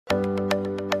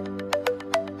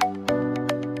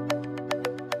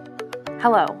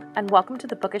Hello, and welcome to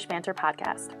the Bookish Banter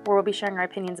podcast, where we'll be sharing our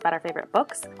opinions about our favorite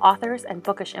books, authors, and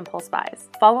bookish impulse buys.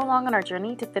 Follow along on our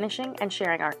journey to finishing and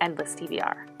sharing our endless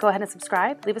TBR. Go ahead and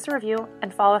subscribe, leave us a review,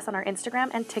 and follow us on our Instagram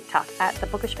and TikTok at the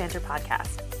Bookish Banter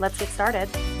podcast. Let's get started.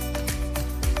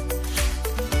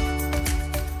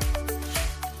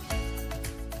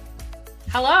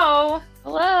 Hello.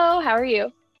 Hello, how are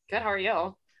you? Good, how are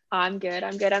you? I'm good.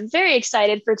 I'm very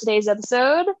excited for today's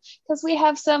episode because we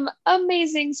have some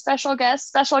amazing special guests.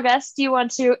 Special guests, do you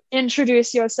want to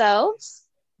introduce yourselves?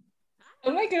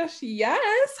 Oh my gosh,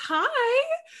 yes. Hi.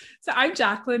 So I'm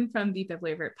Jacqueline from the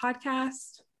Bibliovert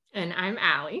podcast. And I'm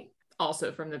Allie,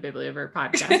 also from the Bibliovert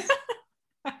podcast.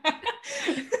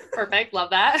 Perfect,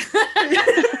 love that.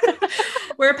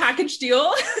 We're a package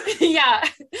deal. Yeah.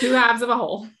 2 halves of a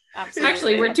whole. Absolutely.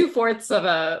 Actually, we're 2/4 of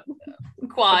a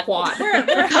quad.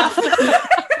 We're half. I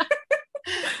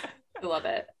love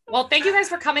it. Well, thank you guys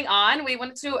for coming on. We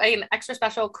wanted to do an extra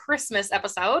special Christmas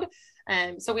episode.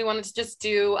 So we wanted to just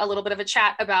do a little bit of a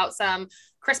chat about some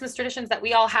Christmas traditions that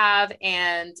we all have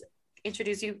and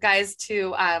introduce you guys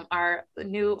to our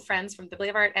new friends from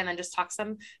Bibliovert, and then just talk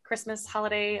some Christmas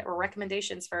holiday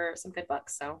recommendations for some good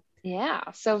books. So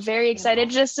Yeah, so very excited.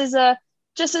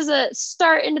 Just as a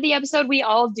start into the episode, we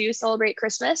all do celebrate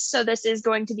Christmas. So this is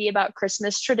going to be about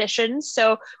Christmas traditions. So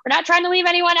we're not trying to leave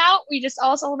anyone out. We just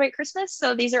all celebrate Christmas.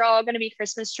 So these are all going to be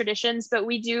Christmas traditions, but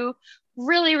we do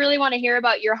really, really want to hear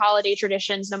about your holiday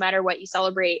traditions, no matter what you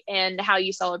celebrate and how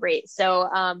you celebrate. So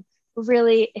we're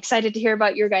really excited to hear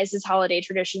about your guys' holiday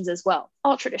traditions as well.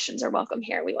 All traditions are welcome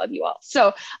here. We love you all.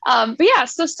 So,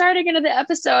 so starting into the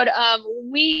episode,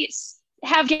 we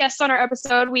have guests on our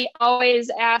episode. We always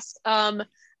ask a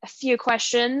few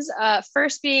questions.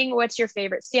 First being, what's your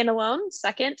favorite standalone?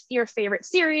 Second, your favorite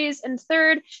series. And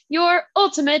third, your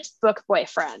ultimate book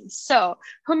boyfriend. So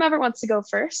whomever wants to go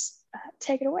first,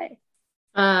 take it away.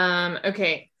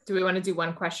 Okay. Do we want to do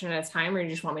one question at a time, or you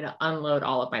just want me to unload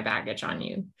all of my baggage on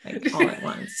you, like all at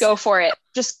once? Go for it.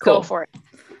 Just Cool. Go for it.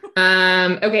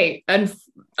 Okay. And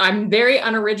I'm very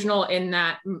unoriginal in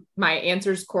that my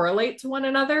answers correlate to one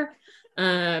another.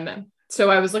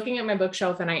 So I was looking at my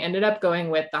bookshelf and I ended up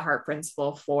going with The Heart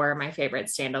Principle for my favorite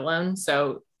standalone.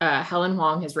 So Helen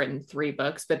Hoang has written 3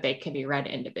 books, but they can be read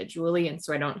individually, and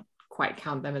so I don't quite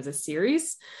count them as a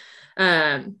series.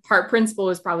 Heart Principle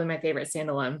is probably my favorite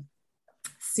standalone.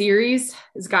 Series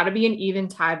has got to be an even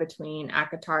tie between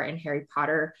ACOTAR and Harry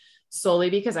Potter, solely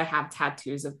because I have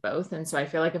tattoos of both. And so I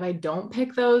feel like if I don't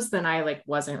pick those, then I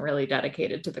wasn't really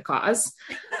dedicated to the cause.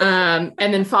 And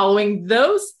then following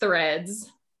those threads,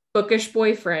 bookish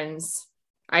boyfriends,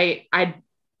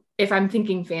 if I'm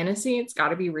thinking fantasy, it's got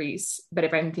to be Reese. But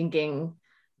if I'm thinking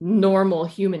normal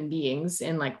human beings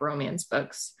in romance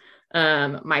books,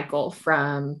 Michael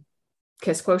from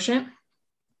Kiss Quotient.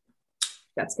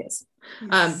 That's Kiss.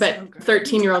 But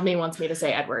 13-year-old me wants me to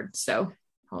say Edward. So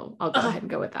I'll go ahead and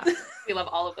go with that. we love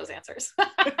all of those answers.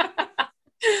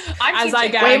 As I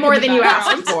get way more than you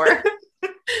asked for.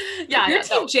 Yeah, You're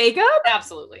Team Jacob?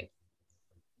 Absolutely.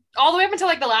 All the way up until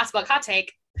the last book. Hot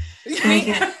take. He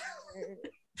gets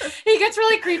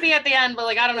really creepy at the end, but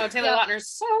I don't know, Taylor Lautner's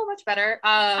so much better.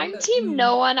 I'm Team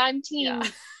no one. I'm Team. Yeah.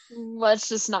 Let's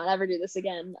just not ever do this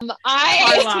again.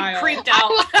 Carlisle. Creeped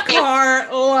out.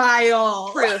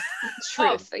 Carlisle. Truth.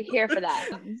 Here for that.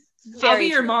 I'll be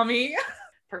your mommy.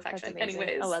 Perfection.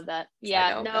 Anyways, I love that.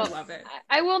 Yeah, I love it.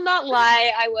 I will not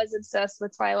lie. I was obsessed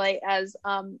with Twilight, as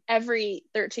every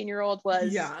 13-year-old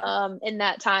was in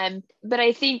that time. But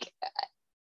I think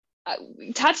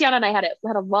Tatiana and I had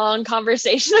a long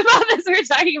conversation about this. We were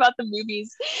talking about the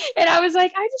movies, and I was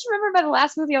like, I just remember by the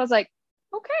last movie, I was like,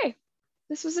 okay,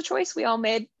 this was a choice we all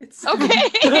made. It's okay.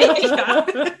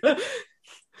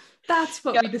 That's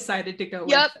what we decided to go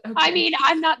with. Yep. Okay. I mean,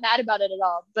 I'm not mad about it at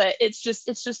all, but it's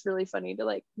just really funny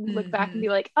to look back and be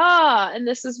like, and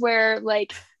this is where the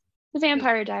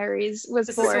Vampire Diaries was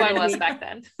this born. is who I was back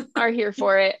then. Are here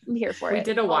for it. I'm here for it. We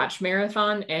did a watch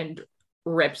marathon and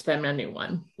ripped them a new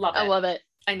one. Love it. I love it.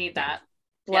 I need that.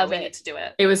 Love we it. need to do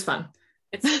it. It was fun.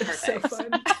 It's perfect. So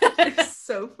fun. It's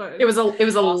so fun. It was a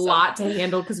Awesome. lot to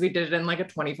handle because we did it in a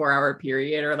 24-hour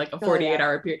period or a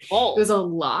 48-hour period. Oh. It was a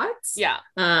lot. Yeah.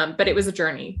 But it was a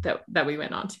journey that we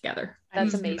went on together.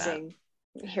 That's I need to do amazing.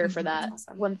 Here for that.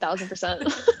 Awesome.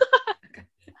 1000%.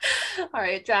 All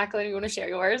right, Jacqueline, you want to share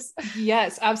yours?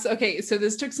 Yes, absolutely. Okay, so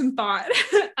this took some thought.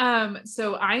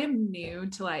 So I am new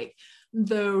to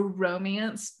the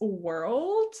romance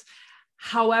world.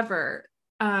 However,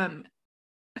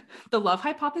 the love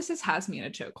hypothesis has me in a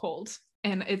chokehold,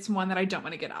 and it's one that I don't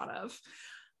want to get out of.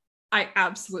 I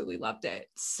absolutely loved it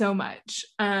so much.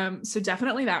 So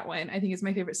definitely that one I think is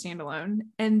my favorite standalone.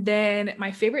 And then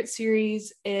my favorite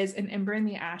series is An Ember in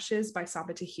the Ashes by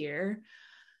Sabaa Tahir.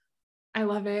 I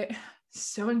love it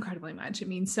so incredibly much. It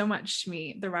means so much to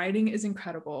me. The writing is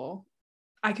incredible.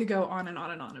 I could go on and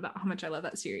on and on about how much I love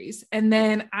that series. And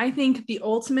then I think the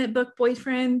ultimate book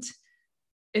boyfriend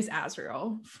is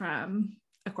Azrael from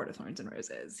A Court of Thorns and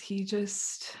Roses. He's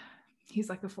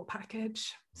like a full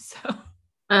package. So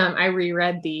I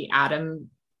reread the Adam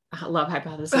Love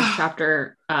Hypothesis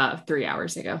chapter 3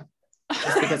 hours ago,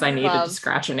 just because I needed to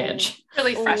scratch an itch.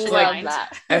 Really fresh in Love mind.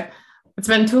 that. It's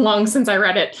been too long since I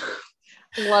read it.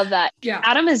 Love that. Yeah.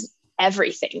 Adam is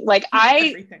everything. Like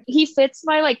Everything. he fits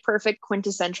my like perfect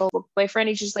quintessential book boyfriend.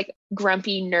 He's just like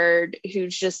grumpy nerd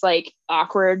who's just like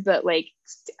awkward, but like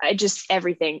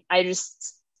everything.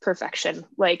 Perfection.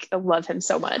 Like I love him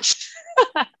so much.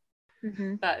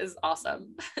 Mm-hmm. That is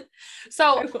awesome.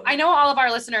 So I know all of our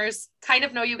listeners kind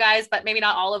of know you guys, but maybe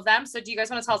not all of them. So do you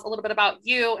guys want to tell us a little bit about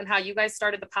you and how you guys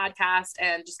started the podcast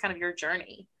and just kind of your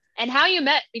journey? And how you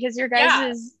met, because your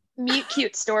guys' meet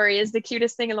cute story is the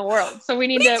cutest thing in the world. So we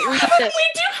do have a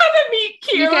meet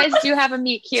cute. You guys do have a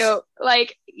meet cute.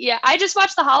 Like, yeah, I just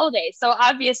watched The Holiday. So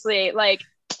obviously, like,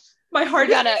 my heart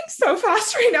is beating so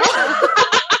fast right now.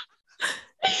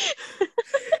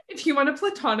 If you want a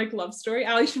platonic love story,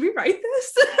 Allie, should we write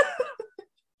this?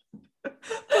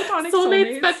 Platonic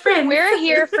soulmates, but friends. We're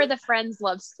here for the friend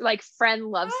love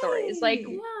stories. Like,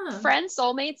 friend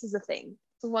soulmates is a thing.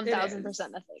 It's 1,000%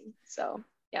 a thing. So,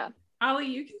 yeah. Allie,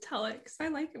 you can tell it because I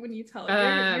like it when you tell it.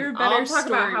 You're a better I'll talk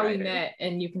about how writer. we met,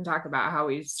 and you can talk about how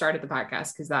we started the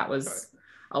podcast because that was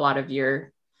a lot of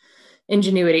your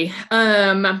ingenuity.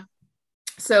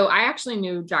 So I actually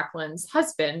knew Jacqueline's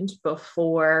husband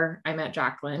before I met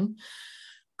Jacqueline.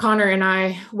 Connor and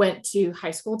I went to high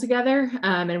school together,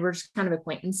 and we're just kind of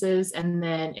acquaintances. And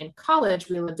then in college,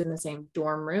 we lived in the same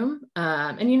dorm room.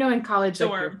 And in college,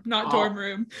 dorm room, not dorm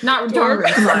room,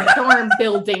 sorry, dorm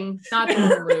building, not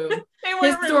dorm room.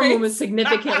 His dorm room was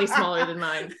significantly smaller than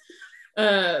mine.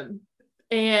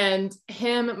 And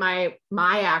him, my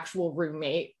actual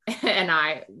roommate, and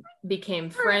I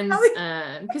became friends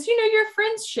because your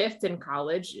friends shift in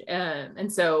college,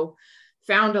 and so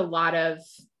found a lot of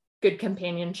good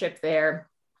companionship there.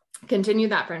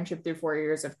 Continued that friendship through 4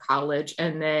 years of college,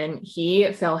 and then he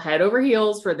fell head over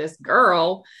heels for this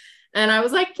girl, and I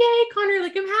was like, "Yay, Connor!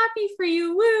 Like I'm happy for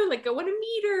you, woo! Like I want to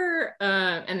meet her."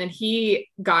 And then he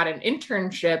got an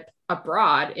internship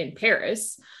abroad in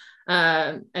Paris.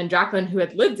 And Jacqueline, who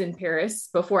had lived in Paris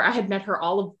before, I had met her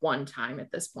all of one time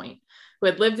at this point, who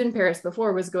had lived in Paris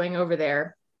before, was going over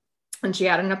there, and she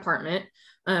had an apartment.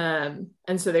 And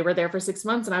so they were there for 6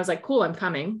 months, and I was like, cool, I'm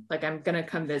coming. Like, I'm going to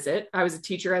come visit. I was a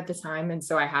teacher at the time. And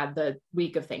so I had the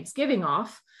week of Thanksgiving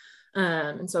off.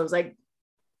 And so I was like,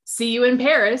 see you in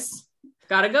Paris.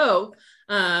 Gotta go.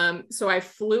 So I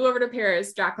flew over to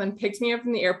Paris. Jacqueline picked me up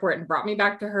from the airport and brought me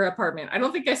back to her apartment. I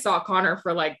don't think I saw Connor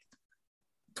for like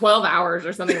 12 hours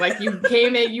or something. Like you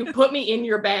came in, you put me in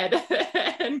your bed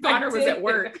and Connor was at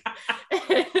work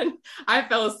and I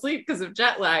fell asleep because of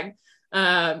jet lag.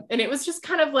 And it was just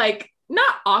kind of like,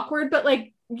 not awkward, but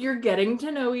like you're getting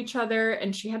to know each other,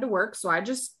 and she had to work. So I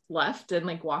just left and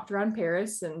like walked around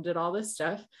Paris and did all this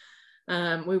stuff.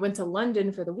 We went to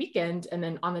London for the weekend, and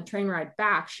then on the train ride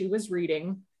back, she was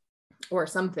reading or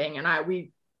something. And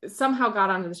we somehow got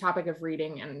onto the topic of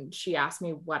reading, and she asked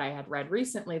me what I had read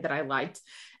recently that I liked.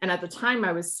 And at the time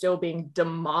I was still being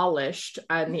demolished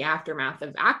in the aftermath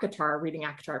of ACOTAR, reading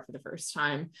ACOTAR for the first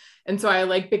time. And so I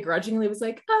like begrudgingly was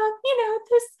like,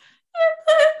 this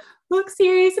book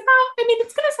series about,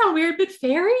 it's going to sound weird, but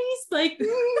fairies, like,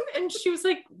 and she was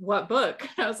like, what book?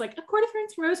 And I was like, A Court of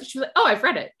Thorns and Roses. She was like, oh, I've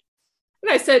read it.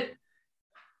 And I said,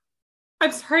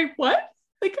 I'm sorry, what?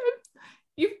 Like,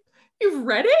 you've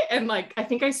read it? And like, I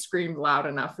think I screamed loud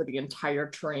enough for the entire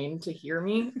train to hear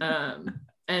me.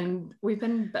 And we've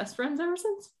been best friends ever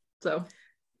since. So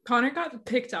Connor got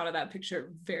picked out of that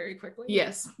picture very quickly.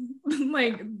 Yes.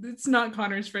 Like, it's not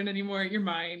Connor's friend anymore. You're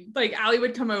mine. Like, Allie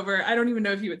would come over. I don't even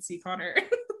know if you would see Connor.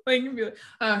 Like, you'd be like,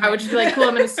 oh, I would just be like, cool,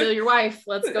 I'm going to steal your wife.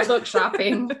 Let's go book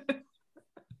shopping.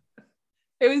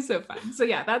 It was so fun. So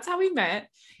yeah, that's how we met.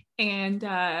 And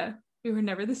we were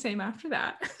never the same after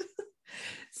that.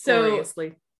 So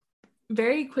Gloriously.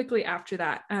 Very quickly after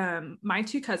that, my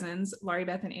two cousins, Laurie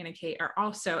Beth and Anna Kate, are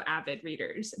also avid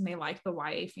readers, and they like the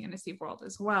YA fantasy world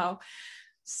as well.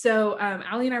 So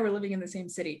Allie and I were living in the same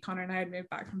city. Connor and I had moved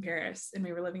back from Paris, and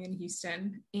we were living in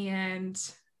Houston. And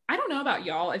I don't know about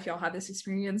y'all, if y'all had this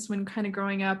experience when kind of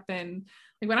growing up, and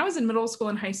like when I was in middle school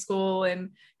and high school and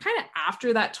kind of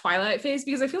after that Twilight phase,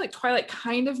 because I feel like Twilight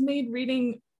kind of made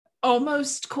reading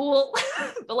almost cool,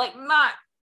 but like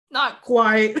not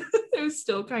quite. It was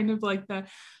still kind of like the,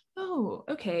 oh,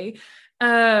 okay.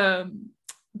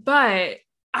 But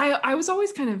I was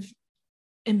always kind of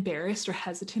embarrassed or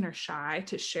hesitant or shy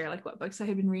to share like what books I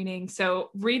had been reading. So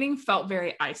reading felt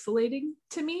very isolating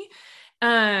to me.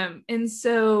 And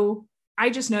so I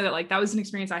just know that like that was an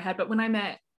experience I had. But when I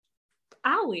met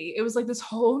Allie, it was like this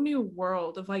whole new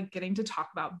world of like getting to talk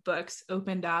about books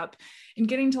opened up and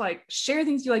getting to like share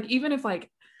things. You like, even if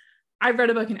like I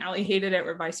read a book and Allie hated it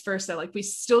or vice versa, like we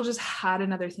still just had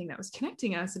another thing that was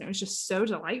connecting us, and it was just so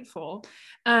delightful.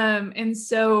 And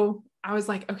so I was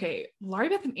like, okay, Laurie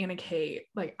Beth and Anna Kate,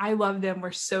 like I love them.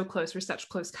 We're so close. We're such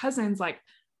close cousins. Like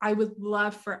I would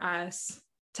love for us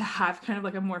to have kind of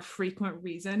like a more frequent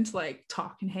reason to like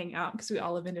talk and hang out, because we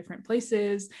all live in different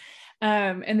places.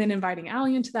 And then inviting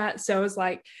Allie into that. So I was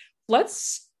like,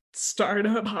 let's start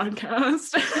a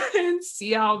podcast and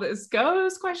see how this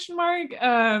goes, ?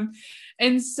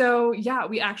 And so, yeah,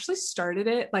 we actually started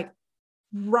it like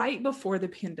right before the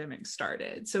pandemic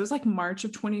started. So it was like March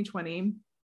of 2020.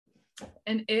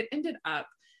 And it ended up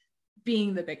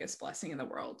being the biggest blessing in the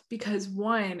world, because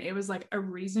one, it was like a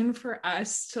reason for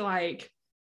us to like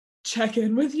check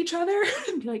in with each other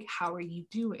and be like, how are you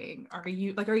doing? Are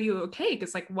you okay?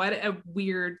 Because like, what a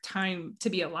weird time to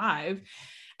be alive.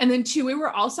 And then two, we were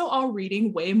also all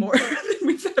reading way more than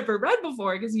we've ever read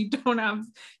before, because you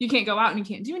can't go out and you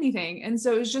can't do anything. And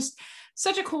so it was just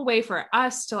such a cool way for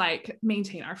us to like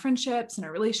maintain our friendships and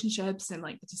our relationships and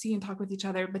like to see and talk with each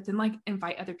other, but then like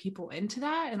invite other people into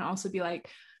that and also be like,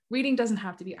 reading doesn't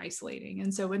have to be isolating.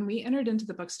 And so when we entered into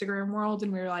the Bookstagram world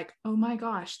and we were like, oh my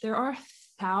gosh, there are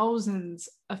thousands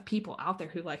of people out there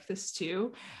who like this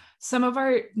too. Some of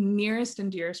our nearest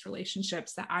and dearest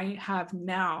relationships that I have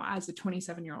now as a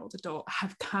 27-year-old adult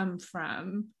have come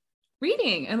from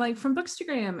reading and like from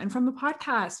Bookstagram and from the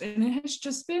podcast. And it has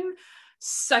just been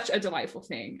such a delightful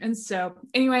thing. And so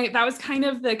anyway, that was kind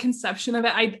of the conception of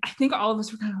it. I think all of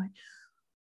us were kind of like,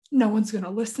 no one's going to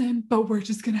listen, but we're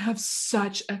just going to have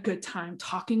such a good time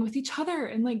talking with each other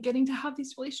and like getting to have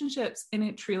these relationships. And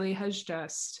it truly has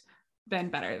just been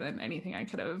better than anything I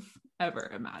could have ever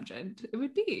imagined it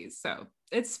would be. So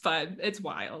it's fun. It's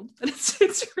wild. It's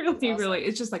really, awesome. Really,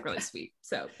 it's just like really sweet.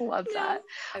 So Love Yeah,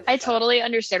 that. I totally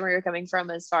understand where you're coming from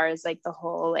as far as like the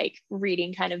whole like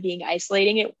reading kind of being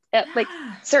isolating. It at like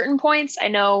certain points. I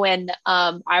know when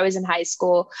I was in high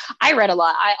school, I read a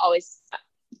lot. I always,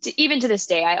 even to this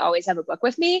day, I always have a book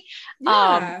with me.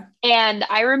 Yeah. And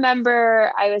I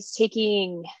remember I was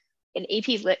taking an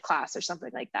AP Lit class or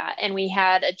something like that, and we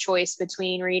had a choice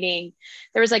between reading.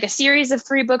 There was like a series of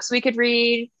 3 books we could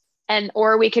read,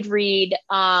 or we could read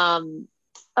Atlas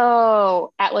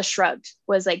Shrugged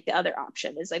was like the other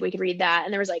option. Is like we could read that,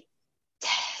 and there was like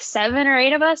 7 or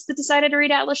 8 of us that decided to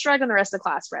read Atlas Shrugged, and the rest of the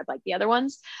class read like the other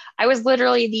ones. I was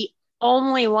literally the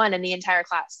only one in the entire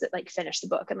class that like finished the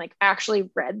book and like actually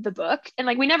read the book. And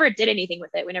like we never did anything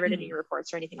with it. We never did any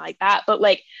reports or anything like that. But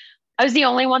like I was the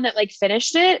only one that like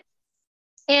finished it.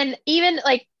 And even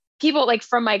like people like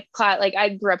from my class, like I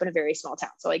grew up in a very small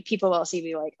town. So like people will see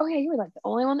me like, oh yeah, you were like the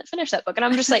only one that finished that book. And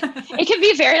I'm just like, it can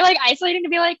be very like isolating to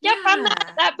be like, yep, I'm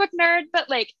that book nerd. But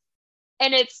like,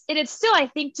 and it's still, I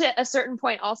think to a certain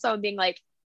point also being like,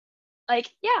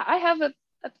 yeah, I have a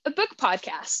book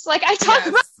podcast. Like I talk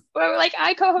about, like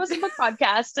I co-host a book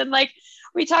podcast, and like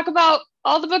we talk about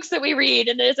all the books that we read.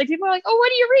 And there's like people are like, oh, what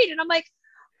do you read? And I'm like,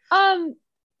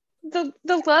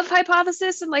 the Love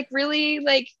Hypothesis, and like really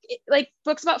like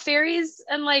books about fairies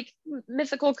and like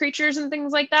mythical creatures and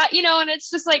things like that, you know. And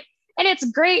it's just like, and it's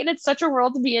great, and it's such a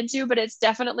world to be into, but it's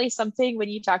definitely something when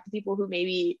you talk to people who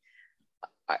maybe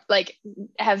are, like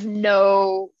have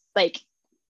no like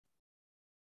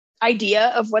idea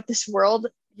of what this world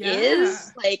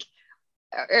is like,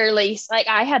 or at least like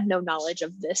I had no knowledge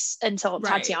of this until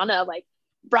Tatiana like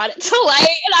brought it to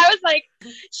light. And I was like,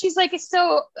 she's like,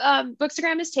 so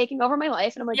Bookstagram is taking over my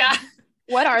life. And I'm like, yeah,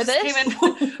 what are this? Came in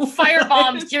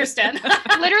firebombed Kirsten.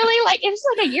 Literally, like it was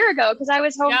like a year ago, because I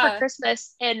was home for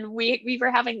Christmas and we were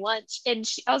having lunch, and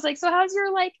I was like, so how's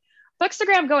your like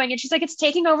Bookstagram going? And she's like, it's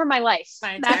taking over my life.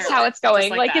 That's how it's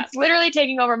going. Like it's literally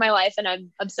taking over my life, and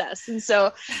I'm obsessed. And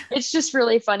so it's just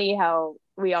really funny how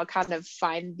we all kind of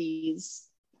find these,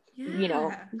 you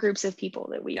know, groups of people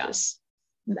that we just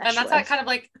mesh and that's with. that kind of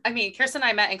like, I mean, Kirsten and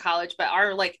I met in college, but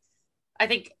our like, I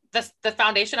think the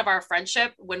foundation of our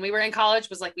friendship when we were in college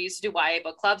was like, we used to do YA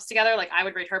book clubs together. Like I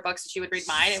would read her books and she would read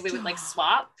mine, and we would like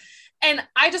swap. And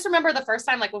I just remember the first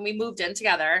time, like when we moved in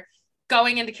together,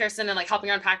 going into Kirsten and like helping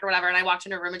her unpack or whatever. And I walked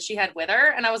in her room and she had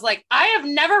Wither. And I was like, I have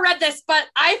never read this, but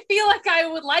I feel like I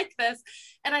would like this.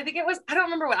 And I think it was, I don't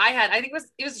remember what I had. I think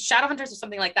it was Shadowhunters or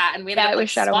something like that. And we ended up like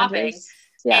swapping.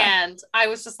 Yeah. And I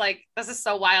was just like, this is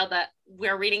so wild that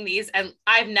we're reading these. And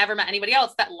I've never met anybody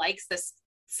else that likes this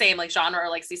same like genre or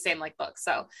likes these same like books.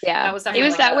 So yeah, that was it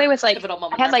was that way with like,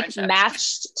 I had like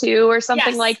Matched too or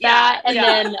something like that. And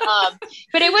then,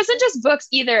 but it wasn't just books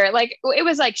either. Like it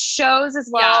was like shows as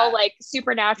well, like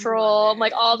Supernatural,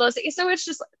 like all those things. So it's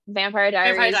just Vampire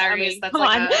Diaries. I mean, that's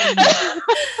like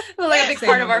a big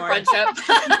part of our friendship.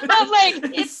 But like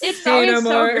it's always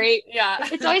so great. Yeah.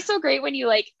 It's always so great when you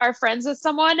like are friends with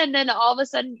someone and then all of a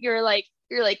sudden you're like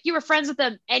you were friends with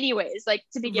them anyways, like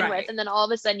to begin with, and then all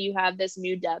of a sudden you have this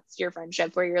new depth to your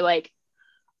friendship where you're like,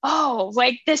 oh,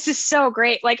 like this is so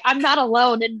great, like I'm not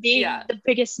alone in being the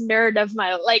biggest nerd of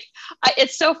my like.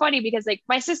 It's so funny because like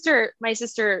my sister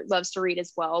loves to read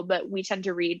as well, but we tend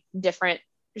to read different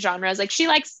genres. Like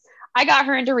I got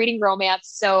her into reading romance,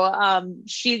 so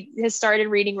she has started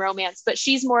reading romance, but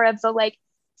she's more of the like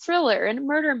thriller and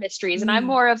murder mysteries, and I'm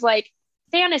more of like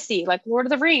fantasy, like Lord of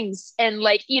the Rings, and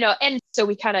like, you know, and so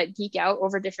we kind of geek out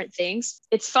over different things.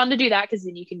 It's fun to do that because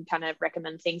then you can kind of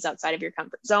recommend things outside of your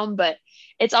comfort zone, but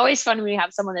it's always fun when you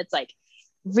have someone that's like,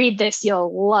 read this,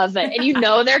 you'll love it, and you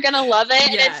know they're gonna love it.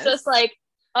 And it's just like,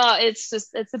 it's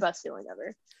the best feeling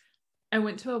ever. I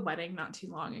went to a wedding not too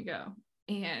long ago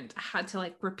and had to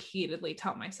like repeatedly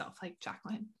tell myself, like,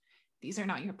 Jacqueline, these are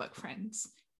not your book friends.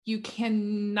 You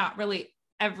cannot relate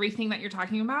everything that you're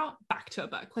talking about back to a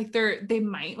book. Like they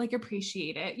might like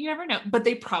appreciate it, you never know, but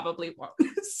they probably won't.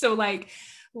 So like,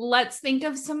 let's think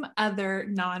of some other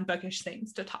non-bookish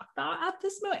things to talk about at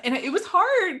this moment. And it was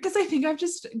hard because I think I've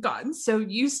just gotten so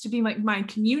used to being like, my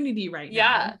community right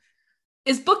now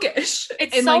is bookish.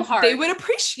 It's and so like hard. They would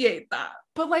appreciate that,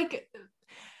 but like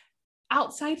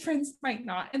outside friends might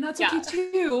not, and that's okay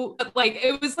too. But like,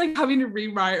 it was like having to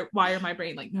rewire my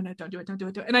brain, like, no, don't do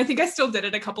it. And I think I still did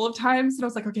it a couple of times, and I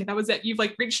was like, okay, that was it. You've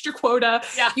like reached your quota.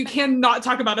 You cannot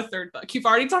talk about a third book. You've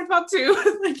already talked about two.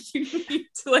 Like, you need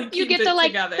to like you get the like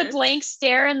together. The blank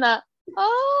stare and the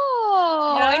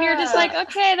and you're just like,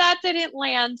 okay, that didn't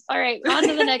land. All right, on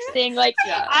to the next thing. Like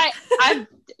I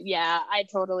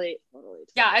totally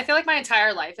I feel like my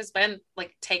entire life has been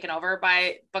like taken over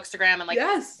by Bookstagram and like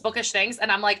bookish things,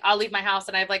 and I'm like, I'll leave my house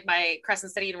and I have like my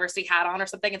Crescent City University hat on or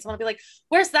something, and someone will be like,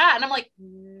 where's that? And I'm like,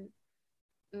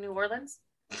 New Orleans.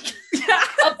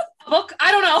 a book,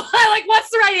 I don't know. I like, what's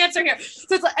the right answer here?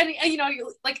 So it's like, and you know,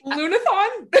 you like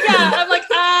Lunathon. I'm like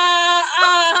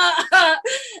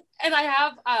and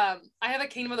I have a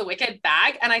Kingdom of the Wicked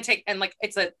bag, and I take, and like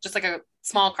it's just like a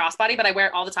small crossbody, but I wear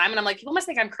it all the time, and I'm like, people must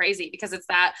think I'm crazy because it's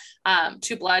that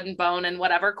to blood and bone and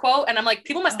whatever quote, and I'm like,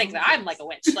 people must think that I'm like a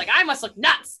witch, like I must look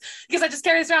nuts because I just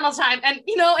carry this around all the time. And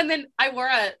you know, and then I wore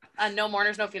a No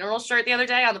Mourners No Funerals shirt the other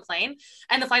day on the plane,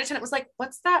 and the flight attendant was like,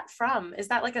 what's that from? Is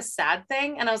that like a sad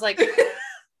thing? And I was like,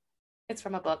 it's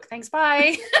from a book, thanks,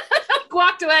 bye.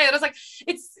 Walked away. And I was like,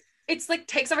 it's like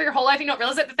takes over your whole life, you don't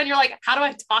realize it, but then you're like, how do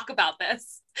I talk about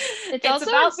this? It's also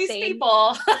about insane. These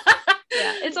people.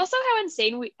 It's also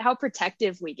how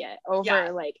protective we get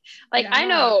over like I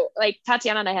know, like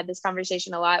Tatiana and I had this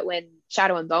conversation a lot when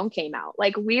Shadow and Bone came out.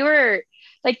 Like we were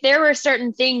like, there were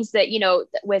certain things that, you know,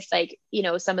 with like, you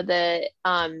know, some of the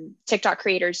TikTok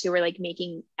creators who were like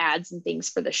making ads and things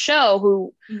for the show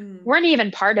who weren't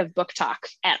even part of Book Talk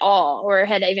at all, or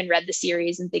had even read the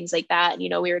series and things like that. And, you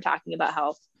know, we were talking about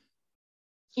how,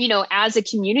 you know, as a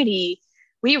community,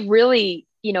 we really,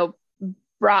 you know,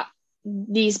 brought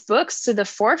these books to the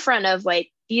forefront of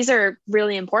like, these are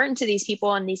really important to these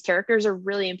people and these characters are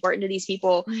really important to these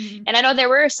people. And I know there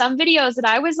were some videos that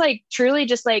I was like truly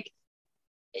just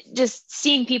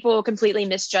seeing people completely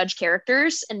misjudge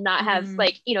characters and not have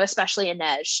like, you know, especially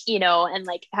Inej, you know, and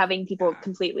like having people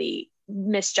completely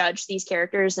misjudge these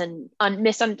characters and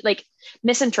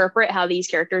misinterpret how these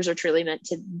characters are truly meant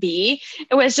to be.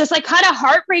 It was just like kind of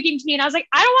heartbreaking to me, and I was like,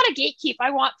 I don't want to gatekeep.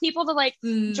 I want people to like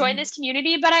join this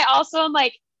community, but I also am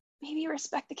like, maybe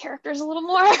respect the characters a little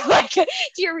more. Like, do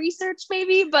your research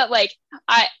maybe. But like,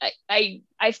 I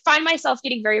find myself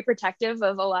getting very protective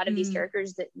of a lot of these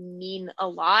characters that mean a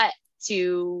lot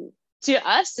to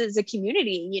us as a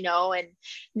community, you know, and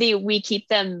we keep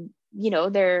them, you know,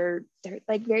 they're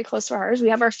like very close to our hearts. We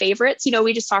have our favorites, you know,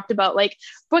 we just talked about like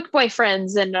book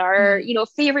boyfriends and our, you know,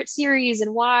 favorite series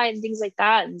and why and things like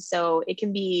that. And so it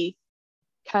can be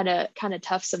kind of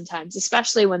tough sometimes,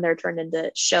 especially when they're turned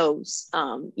into shows.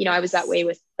 You know, I was that way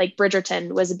with like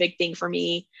Bridgerton was a big thing for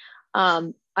me.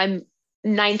 I'm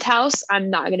ninth house, I'm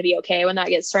not going to be okay when that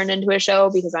gets turned into a show,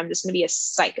 because I'm just going to be a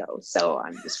psycho. So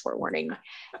I'm just forewarning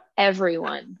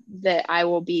everyone that I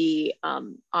will be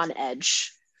on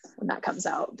edge when that comes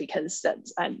out, because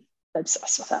I'm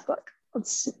obsessed with that book.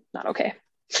 It's not okay.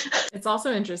 It's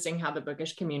also interesting how the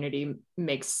bookish community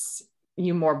makes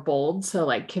you more bold to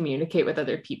like communicate with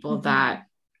other people that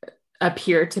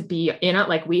appear to be in it.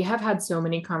 Like we have had so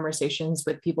many conversations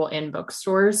with people in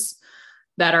bookstores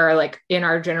that are like in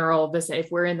our general vicinity.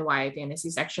 If we're in the YA fantasy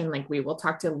section, like we will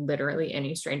talk to literally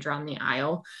any stranger on the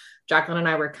aisle. Jacqueline and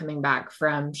I were coming back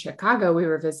from Chicago. We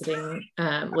were visiting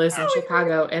Liz in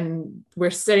Chicago, and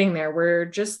we're sitting there. We're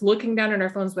just looking down at our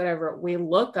phones, whatever. We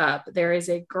look up. There is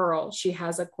a girl. She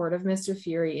has a Court of Mr.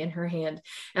 Fury in her hand.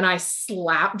 And I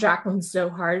slapped Jacqueline so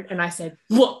hard. And I said,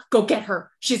 look, go get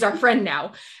her. She's our friend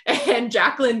now. And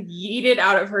Jacqueline yeeted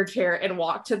out of her chair and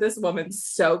walked to this woman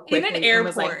so quickly. In an airport. And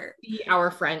was like, be our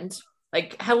friend.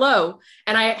 Like, hello.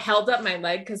 And I held up my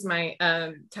leg because my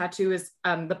tattoo is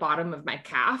the bottom of my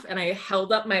calf. And I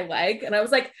held up my leg and I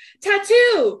was like,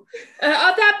 tattoo on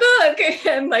that book.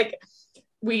 And like,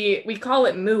 we call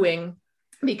it mooing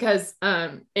because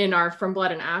in our From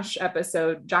Blood and Ash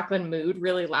episode, Jacqueline mooed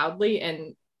really loudly.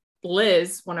 And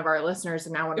Liz, one of our listeners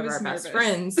and now one of our best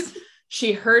friends,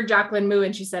 she heard Jacqueline moo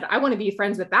and she said, I want to be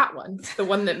friends with that one, the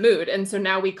one that mooed. And so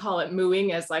now we call it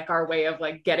mooing as like our way of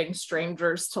like getting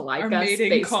strangers to like our us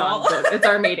based on books. It's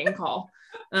our mating call.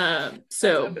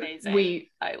 So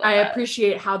I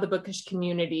appreciate how the bookish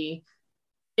community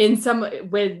in some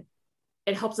way,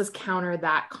 it helps us counter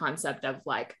that concept of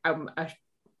like,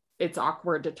 it's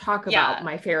awkward to talk about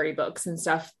my fairy books and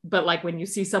stuff. But like when you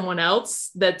see someone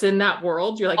else that's in that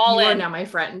world, you're like, you are now my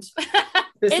friend.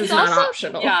 This is not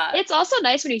optional. Yeah. It's also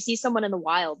nice when you see someone in the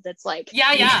wild that's like,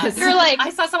 yes. You're like, I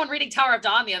saw someone reading Tower of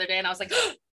Dawn the other day and I was like,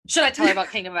 should I tell her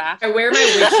about Kingdom of Ash? I wear my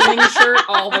wishing shirt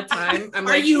all the time. I'm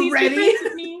like, are you ready?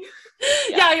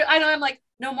 Yeah, I know. I'm like,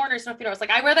 no mourners, no funerals. Like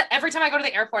I wear that every time I go to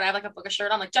the airport. I have like a bookish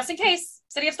shirt. I'm like, just in case,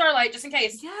 City of Starlight, just in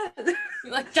case. Yeah.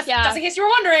 Like just in case you were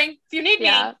wondering, if you need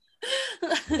me.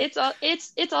 It's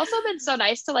also been so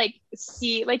nice to like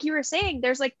see, like you were saying,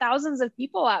 there's like thousands of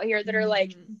people out here that are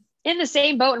like in the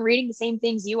same boat and reading the same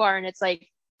things you are, and it's like,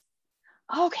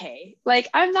 okay, like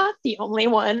I'm not the only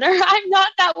one, or I'm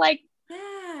not that like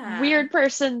weird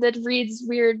person that reads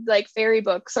weird like fairy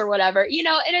books or whatever, you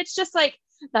know. And it's just like,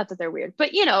 not that they're weird,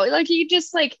 but you know, like you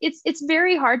just like it's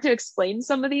very hard to explain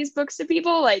some of these books to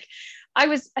people. Like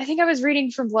I think I was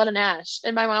reading From Blood and Ash,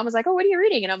 and my mom was like, oh, what are you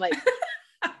reading? And I'm like,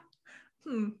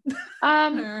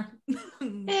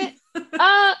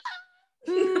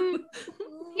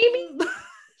 maybe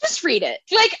just read it.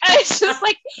 Like it's just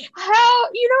like, how,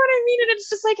 you know what I mean? And it's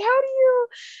just like, how do you,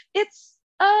 it's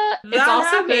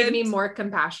also made me more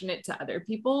compassionate to other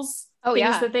people's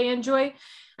things that they enjoy.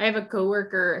 I have a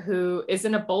coworker who is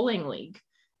in a bowling league,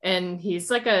 and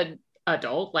he's like a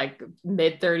adult, like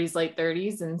mid 30s, late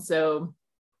 30s. And so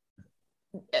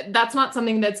that's not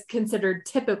something that's considered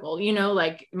typical, you know,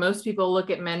 like most people look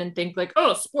at men and think like,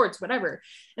 oh, sports, whatever.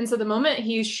 And so the moment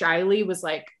he shyly was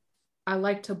like, I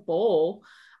like to bowl,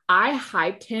 I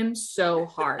hyped him so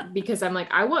hard because I'm like,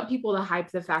 I want people to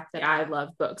hype the fact that I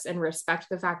love books and respect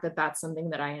the fact that that's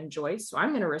something that I enjoy. So I'm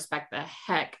going to respect the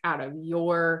heck out of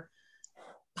your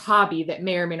hobby that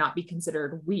may or may not be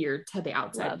considered weird to the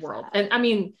outside world. And I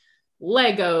mean,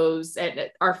 Legos, and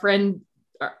our friend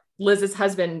Liz's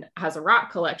husband has a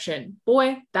rock collection.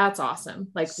 Boy, that's awesome.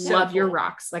 Like, so love your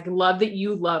rocks. Like, love that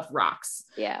you love rocks.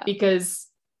 Yeah. Because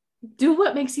do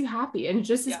what makes you happy. And it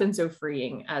just has been so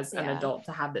freeing as an adult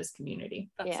to have this community.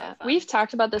 That's so we've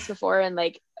talked about this before, and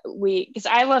like because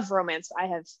I love romance. I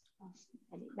have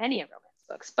many romance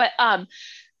books, but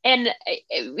and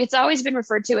it's always been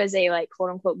referred to as a like quote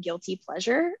unquote guilty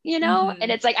pleasure, you know.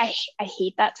 And it's like I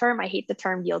hate that term. I hate the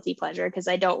term guilty pleasure because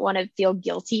I don't want to feel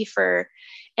guilty for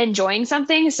enjoying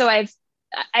something. So I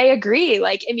agree.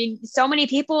 Like, I mean, so many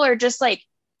people are just like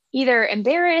either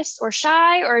embarrassed or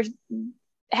shy or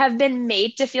have been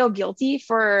made to feel guilty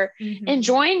for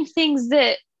enjoying things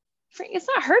that it's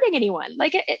not hurting anyone.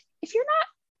 Like if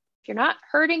you're not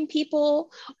hurting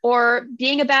people or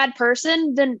being a bad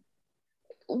person, then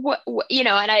what you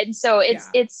know. And so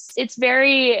it's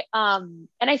very and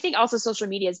I think also social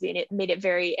media has made it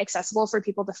very accessible for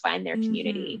people to find their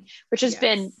community, which has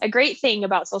been a great thing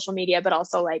about social media, but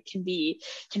also like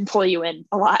can pull you in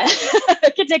a lot.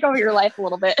 It can take over your life a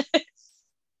little bit.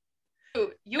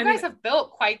 You guys have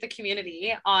built quite the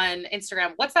community on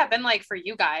Instagram. What's that been like for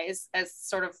you guys? As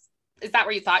sort of, is that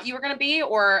where you thought you were going to be,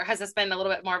 or has this been a little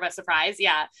bit more of a surprise?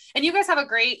 Yeah. And you guys have a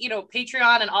great, you know,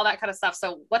 Patreon and all that kind of stuff.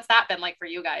 So what's that been like for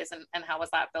you guys, and how was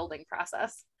that building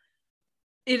process?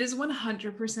 It is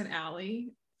 100%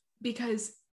 Allie,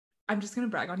 because I'm just going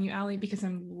to brag on you, Allie, because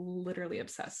I'm literally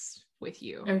obsessed with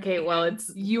you. Okay, well,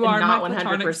 it's you are not my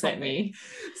 100% me,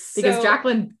 so, because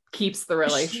Jacqueline keeps the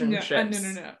relationships.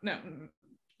 No.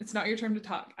 It's not your turn to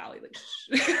talk, Allie.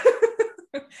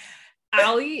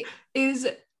 Allie is,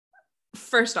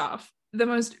 first off, the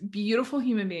most beautiful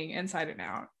human being inside and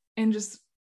out, and just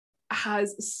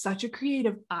has such a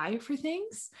creative eye for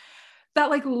things that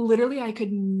like literally I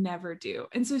could never do.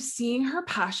 And so seeing her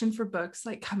passion for books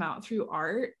like come out through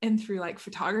art and through like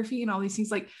photography and all these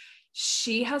things, like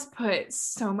she has put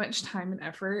so much time and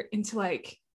effort into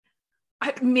like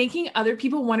making other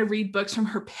people want to read books from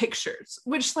her pictures,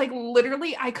 which like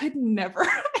literally I could never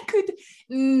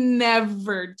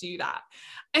do that.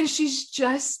 And she's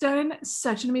just done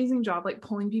such an amazing job, like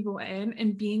pulling people in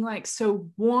and being like so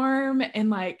warm, and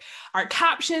like our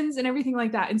captions and everything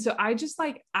like that. And so I just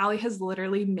like, Allie has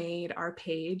literally made our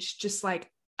page just like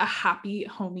a happy,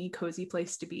 homey, cozy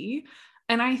place to be.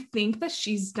 And I think that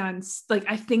she's done like,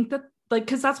 I think that like,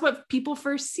 cause that's what people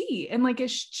first see. And like,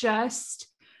 it's just,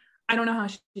 I don't know how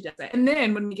she does it. And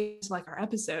then when we get to like our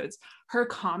episodes, her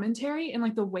commentary and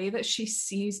like the way that she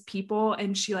sees people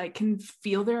and she like can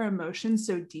feel their emotions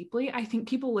so deeply. I think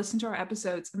people listen to our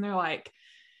episodes and they're like,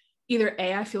 either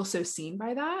A, I feel so seen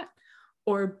by that,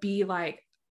 or B, like,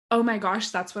 oh my gosh,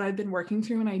 that's what I've been working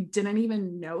through and I didn't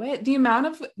even know it. The amount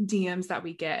of DMs that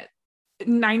we get,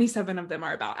 97 of them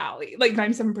are about Allie, like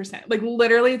 97%. Like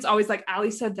literally it's always like, Allie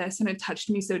said this and it touched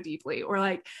me so deeply, or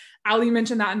like Allie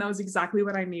mentioned that and that was exactly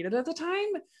what I needed at the time.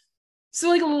 So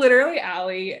like literally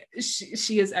Allie,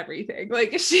 she is everything.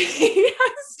 Like she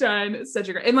has done such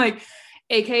a great, and like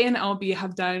AK and LB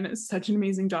have done such an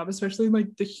amazing job, especially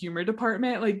like the humor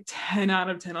department, like 10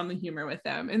 out of 10 on the humor with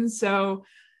them. And so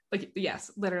like, yes,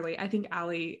 literally, I think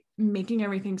Allie making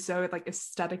everything so like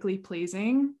aesthetically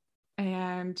pleasing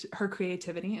and her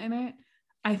creativity in it,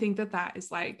 I think that that is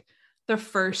like the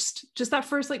first, just that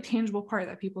first like tangible part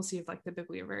that people see of like the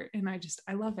Bibliovert. And I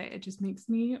love it. It just makes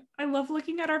me, I love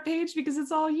looking at our page because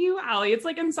it's all you, Allie. It's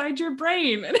like inside your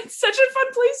brain and it's such a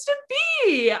fun place to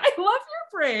be. I love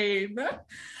your brain.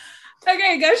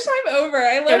 Okay, gush time over.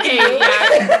 I love you.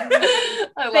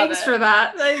 Yeah. Thanks for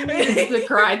that. I needed to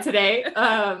cry today.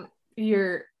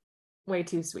 You're way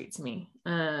too sweet to me.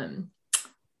 And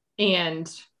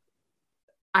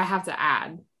I have to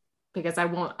add, because I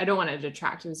don't want to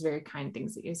detract. It was very kind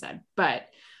things that you said, but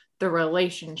the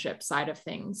relationship side of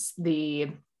things,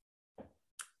 the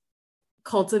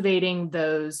cultivating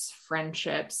those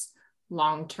friendships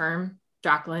long-term,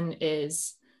 Jacqueline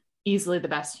is easily the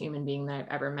best human being that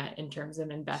I've ever met in terms of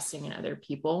investing in other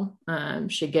people.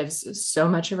 She gives so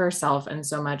much of herself and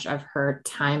so much of her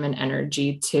time and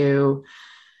energy to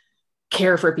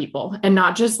care for people, and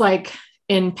not just like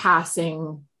in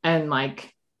passing and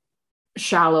like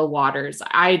shallow waters.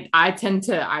 I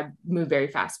move very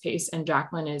fast paced, and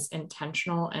Jacqueline is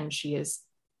intentional, and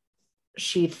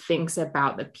she thinks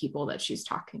about the people that she's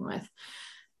talking with,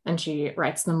 and she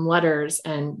writes them letters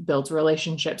and builds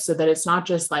relationships so that it's not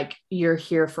just like you're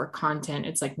here for content.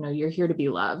 It's like, no, you're here to be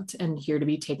loved and here to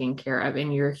be taken care of.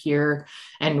 And you're here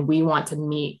and we want to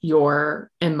meet your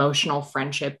emotional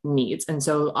friendship needs. And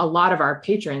so a lot of our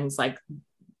patrons, like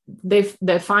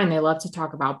they're fine. They love to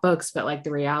talk about books, but like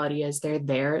the reality is they're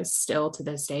there still to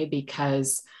this day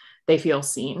because they feel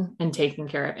seen and taken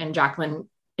care of. And Jacqueline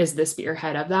is the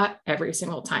spearhead of that every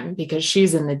single time, because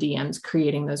she's in the DMs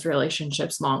creating those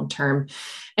relationships long-term.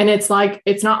 And it's like,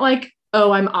 it's not like,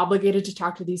 oh, I'm obligated to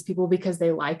talk to these people because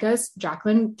they like us.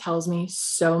 Jacqueline tells me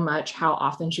so much how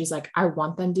often she's like, I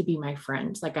want them to be my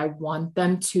friends. Like I want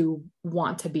them to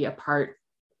want to be a part.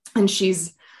 And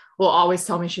will always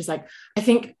tell me, she's like, I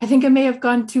think I may have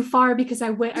gone too far because I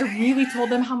really told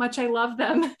them how much I love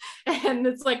them. And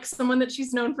it's like someone that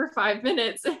she's known for 5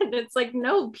 minutes. And it's like,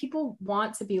 no, people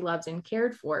want to be loved and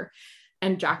cared for.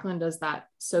 And Jacqueline does that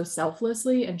so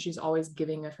selflessly, and she's always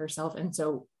giving of herself. And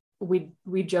so we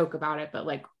joke about it, but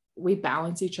like we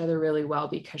balance each other really well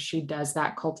because she does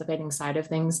that cultivating side of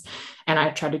things. And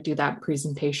I try to do that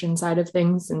presentation side of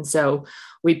things. And so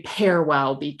we pair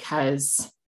well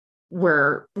because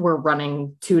we're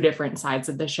running two different sides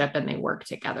of the ship and they work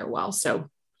together well. So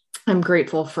I'm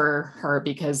grateful for her,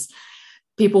 because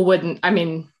people wouldn't, I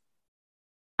mean,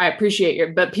 I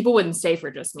appreciate but people wouldn't stay for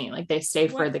just me. Like they stay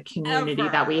for the community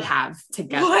that we have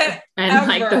together and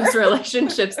like those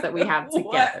relationships that we have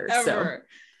together. So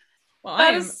well,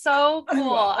 that is so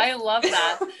cool. I love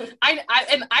that.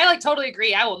 I like totally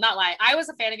agree. I will not lie. I was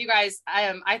a fan of you guys.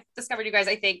 I discovered you guys,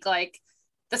 I think like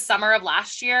the summer of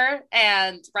last year.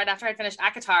 And right after I finished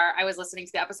ACOTAR, I was listening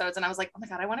to the episodes and I was like, oh my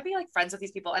God, I want to be like friends with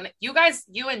these people. And you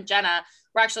and Jenna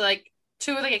were actually like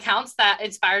two of the accounts that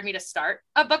inspired me to start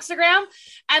a Bookstagram.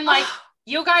 And like,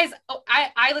 you guys,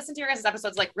 I listened to your guys'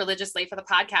 episodes like religiously for the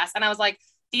podcast. And I was like,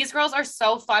 these girls are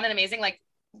so fun and amazing. Like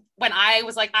when I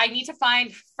was like, I need to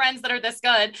find friends that are this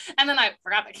good. And then I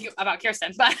forgot about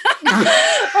Kirsten, but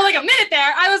for like a minute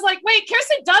there, I was like, wait,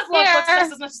 Kirsten does love books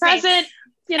just as much as me.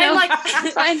 You know, and like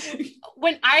fine.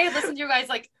 When I listened to you guys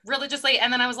like religiously,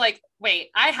 and then I was like, wait,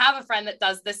 I have a friend that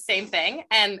does this same thing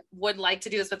and would like to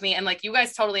do this with me. And like, you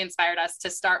guys totally inspired us to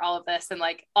start all of this and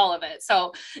like all of it.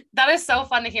 So that is so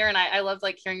fun to hear. And I loved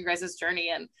like hearing you guys' journey,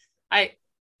 and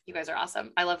you guys are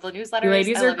awesome. I love the newsletters. You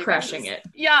ladies are crushing it.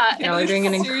 Yeah. You know, you're doing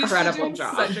an incredible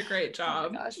job. Such a great job.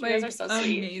 Oh my gosh, you guys are so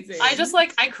sweet. Amazing. I just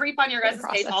like, I creep on your guys'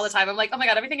 page all the time. I'm like, oh my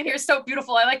God, everything in here is so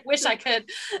beautiful. I like wish I could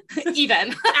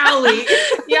even. Allie.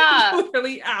 Yeah.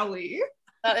 Literally Allie.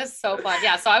 That is so fun.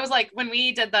 Yeah. So I was like, when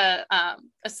we did the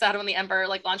Shadow in the Ember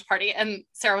like launch party, and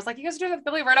Sarah was like, you guys are doing the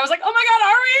Bibliovert. I was like, oh my God,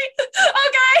 are we?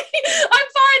 Okay. I'm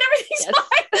fine. Everything's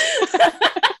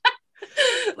fine.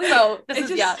 So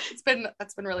this it's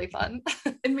been really fun.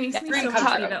 It makes me so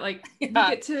happy that like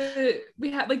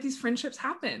we had like these friendships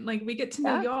happen. Like we get to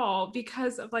know y'all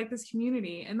because of like this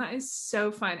community, and that is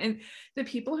so fun. And the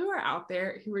people who are out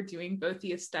there who are doing both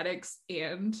the aesthetics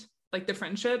and like the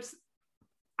friendships,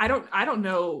 I don't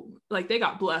know, like they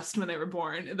got blessed when they were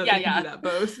born that they can do that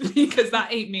both, because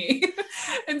that ain't me.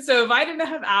 And so if I didn't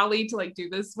have Allie to like do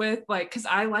this with, like, cause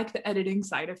I like the editing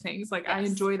side of things, like I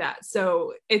enjoy that.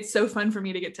 So it's so fun for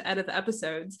me to get to edit the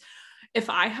episodes.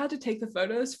 If I had to take the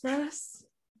photos for us,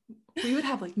 we would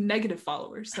have like negative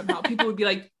followers somehow. People would be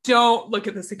like, don't look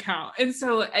at this account. And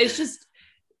so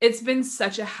it's been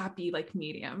such a happy like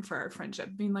medium for our friendship,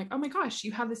 being like, oh my gosh,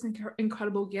 you have this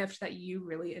incredible gift that you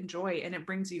really enjoy and it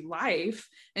brings you life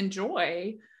and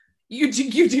joy. You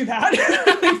do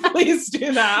that. Please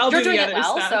do that. You're doing it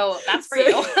well, stuff. So that's for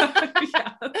you.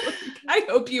 Yeah. I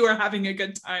hope you are having a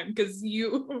good time, because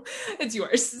it's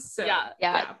yours. So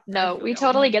yeah. No, we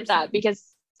totally get that, because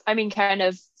I mean, kind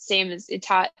of same as it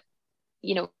taught,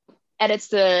 you know, edits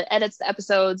the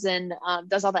episodes and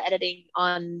does all the editing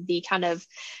on the kind of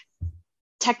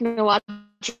technological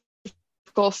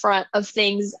front of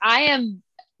things. I am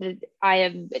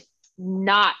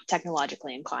not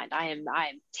technologically inclined. I am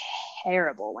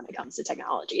terrible when it comes to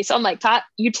technology. So I'm like, Pat,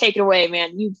 you take it away,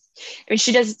 man.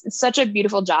 She does such a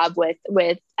beautiful job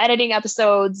with editing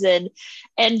episodes, and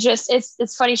just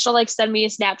it's funny. She'll like send me a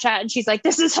Snapchat and she's like,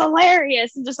 this is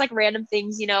hilarious, and just like random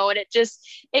things, you know, and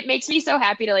it makes me so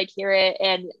happy to like hear it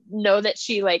and know that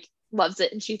she like loves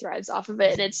it and she thrives off of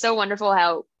it. And it's so wonderful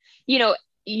how, you know,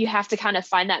 you have to kind of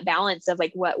find that balance of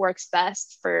like what works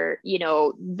best for, you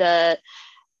know, the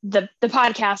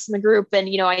podcast and the group. And,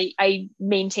 you know, I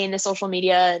maintain the social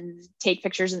media and take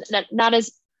pictures, and not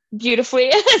as beautifully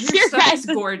as your guys.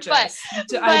 Gorgeous.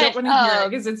 But I don't want to hear it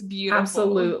because it's beautiful.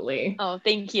 Absolutely. Oh,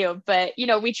 thank you. But, you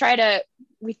know, we try to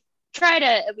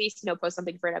at least, you know, post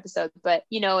something for an episode, but,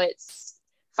 you know, it's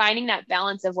finding that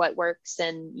balance of what works.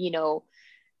 And, you know,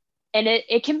 and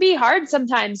it can be hard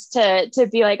sometimes to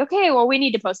be like, okay, well, we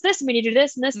need to post this and we need to do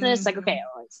this and this and this. Like, okay,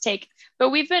 well,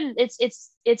 but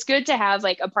it's good to have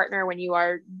like a partner when you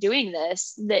are doing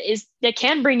this that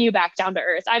can bring you back down to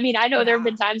earth. I mean, I know there have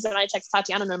been times when I text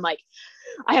Tatiana and I'm like,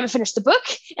 I haven't finished the book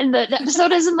and the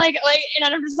episode isn't like,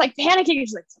 and I'm just like panicking. And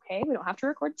she's like, it's okay. We don't have to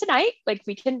record tonight. Like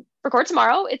we can record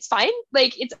tomorrow. It's fine.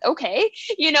 Like, it's okay.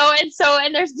 You know? And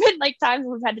there's been like times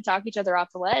when we've had to talk each other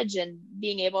off the ledge, and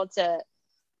being able to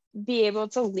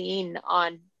lean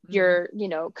on your, you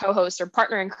know, co-host or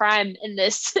partner in crime in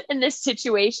this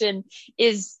situation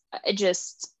is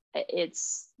just,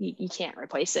 you can't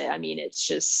replace it. I mean,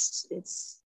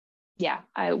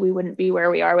 we wouldn't be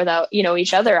where we are without, you know,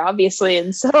 each other, obviously.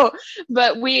 And so,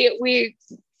 but we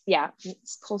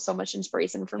pull so much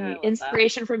inspiration from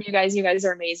you guys. You guys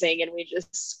are amazing, and we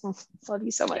just love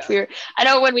you so much. I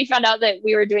know when we found out that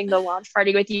we were doing the launch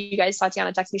party with you guys,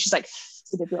 Tatiana texted me, she's like,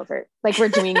 Bibliovert, like we're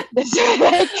doing this.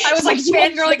 I was like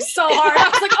fangirling so hard. I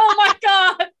was like, oh my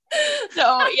God.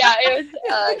 So yeah, it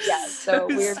was so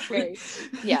we're very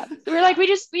we're like, we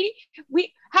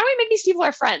how do we make these people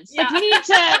our friends? Like we need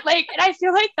to like, and I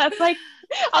feel like that's like,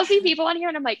 I'll see people on here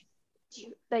and I'm like, do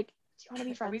you want to be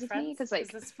Are we friends with friends? me? Because Is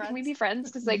like, this can we friends? be friends?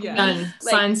 Because like, Yeah. Done.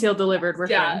 like, Signed, sealed, delivered. We're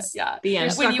Yeah, friends. yeah. The You're end.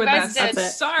 When stuck you with guys us. did-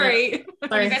 That's it. Sorry.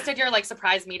 When you guys did your like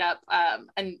surprise meetup,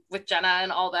 and with Jenna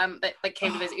and all them that like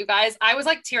came to visit you guys, I was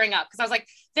like tearing up because I was like,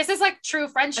 this is like true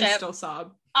friendship. I still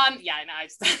sob. Yeah, I know. I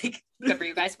just like good for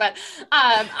you guys, but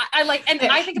I like, and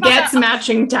I think about Gets that.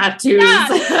 matching tattoos. Yeah, yeah,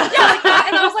 like that.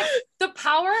 And I was like, the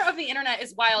power of the internet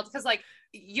is wild because like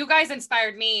you guys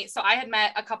inspired me. So I had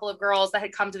met a couple of girls that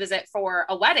had come to visit for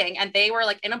a wedding, and they were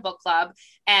like in a book club,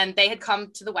 and they had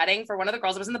come to the wedding for one of the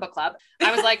girls that was in the book club.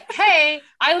 I was like, hey,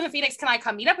 I live in Phoenix. Can I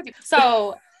come meet up with you?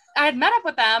 So I had met up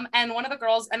with them, and one of the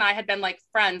girls and I had been like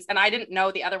friends, and I didn't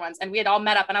know the other ones, and we had all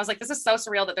met up, and I was like, this is so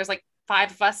surreal that there's like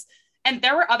 5 of us. And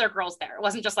there were other girls there. It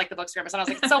wasn't just like the Bookstagrammers. And I was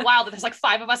like, it's so wild that there's like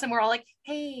 5 of us. And we're all like,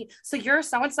 hey, so you're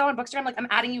so-and-so on Bookstagram. Like, I'm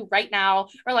adding you right now.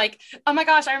 Or like, oh my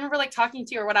gosh, I remember like talking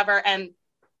to you or whatever. And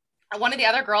one of the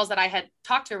other girls that I had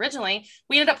talked to originally,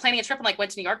 we ended up planning a trip and like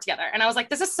went to New York together. And I was like,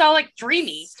 this is so like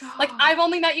dreamy. Stop. Like I've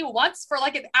only met you once for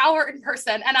like an hour in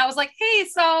person. And I was like, hey,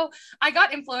 so I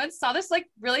got influenced, saw this like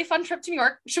really fun trip to New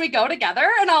York. Should we go together?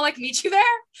 And I'll like meet you there.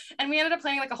 And we ended up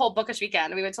planning like a whole bookish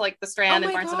weekend. We went to like the Strand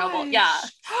and Barnes and Noble. Yeah.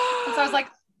 And so I was like,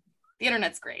 the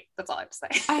internet's great. That's all I have to say.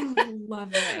 I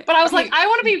love it. But I was like, I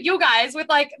want to be you guys with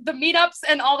like the meetups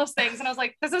and all those things. And I was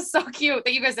like, this is so cute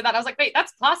that you guys did that. I was like, wait,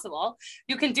 that's possible.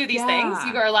 You can do these things.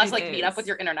 You are allowed to like meet up with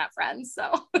your internet friends.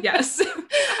 So yes.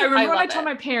 I remember when I told it.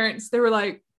 my parents, they were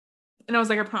like, and I was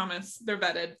like, I promise they're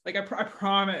vetted. Like I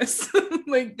promise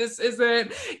like this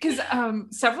isn't, because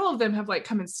several of them have like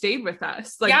come and stayed with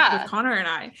us, like with Connor and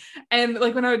I. And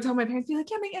like when I would tell my parents, be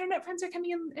like, yeah, my internet friends are coming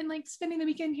in and like spending the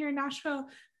weekend here in Nashville.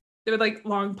 They would like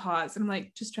long pause and I'm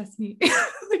like, just trust me. Like,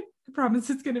 I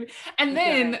promise it's gonna be. And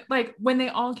then like when they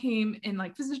all came and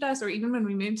like visited us, or even when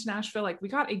we moved to Nashville, like we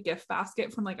got a gift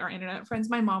basket from like our internet friends.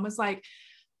 My mom was like,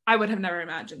 I would have never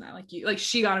imagined that. Like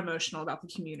she got emotional about the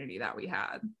community that we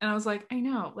had. And I was like, I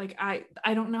know, like, I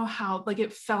don't know how, like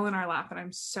it fell in our lap and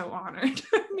I'm so honored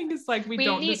because like we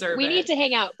don't deserve it. We need to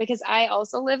hang out because I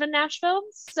also live in Nashville.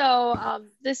 So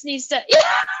this needs to,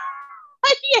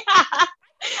 yeah.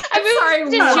 I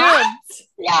moved in June.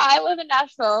 Yeah, I live in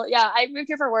Nashville. Yeah, I moved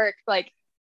here for work like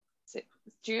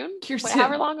June,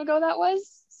 however long ago that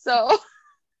was. So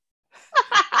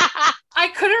I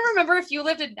couldn't remember if you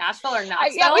lived in Nashville or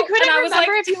Knoxville. Yeah, we couldn't remember like,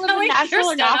 if you lived in Nashville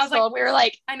or Knoxville. Like, we were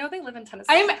like, I know they live in Tennessee.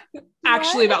 I'm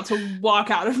actually about to walk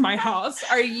out of my house.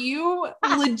 Are you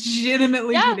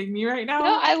legitimately kidding me right now?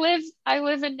 No, I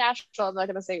live in Nashville. I'm not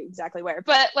gonna say exactly where,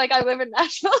 but like I live in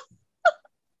Nashville.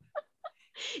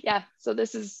 Yeah, so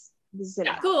this is it.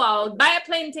 Cool. I'll buy a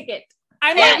plane ticket.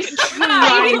 I'm like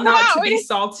trying not to be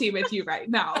salty with you right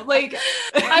now. Like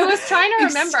I was trying to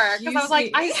remember because I was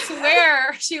like, I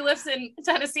swear she lives in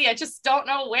Tennessee. I just don't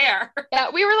know where. Yeah,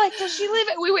 we were like, does she live?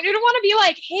 We didn't want to be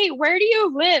like, hey, where do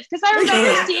you live? Because I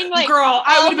remember seeing like, girl,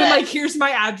 I would have been like, here's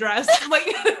my address. Like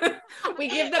we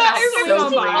give them out so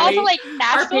much. All the like Our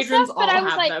Nashville patrons stuff, all but I was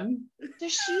have like, them.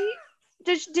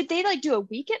 did they like do a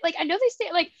weekend? Like I know they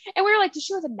stay like, and we were like, does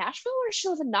she live in Nashville or does she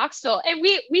live in Knoxville? And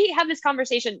we have this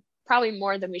conversation probably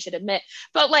more than we should admit,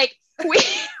 but like we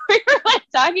were like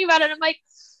talking about it. I'm like,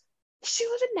 does she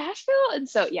live in Nashville? And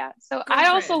so yeah, so I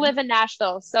also live in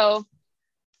Nashville. So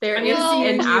there is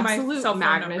an absolute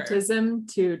magnetism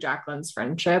to Jacqueline's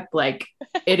friendship. Like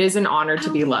it is an honor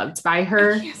to be loved by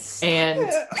her, and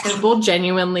people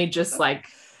genuinely just like.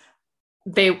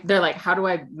 They're like, how do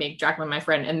I make Jacqueline my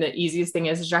friend? And the easiest thing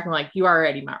is Jacqueline, like, you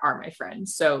already are my friend.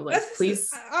 So like,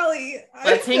 please,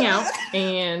 let's hang out.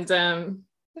 And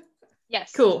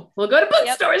yes, cool. We'll go to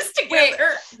bookstores together. Wait,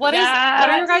 what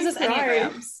are your guys'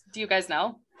 Enneagrams? Do you guys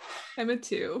know? I'm a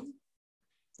 2.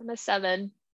 I'm a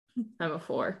 7. I'm a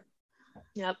 4.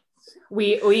 Yep.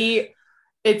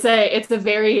 It's a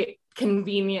very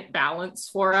convenient balance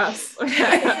for us.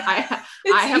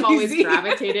 I have always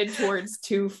gravitated towards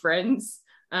 2 friends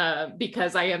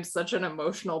because I am such an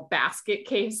emotional basket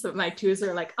case that my 2s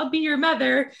are like, I'll be your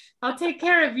mother, I'll take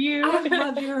care of you. I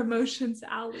love your emotions,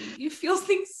 Allie. You feel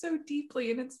things so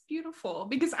deeply and it's beautiful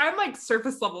because I'm like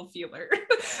surface level feeler.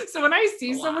 So when I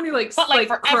see someone who like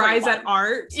cries at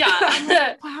art, I'm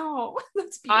like, wow,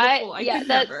 that's beautiful. I could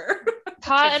never.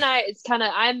 Pat and I, it's kind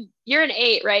of, you're an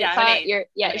 8, right? Yeah,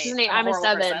 Pat, she's an 8. I'm a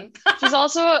 7. She's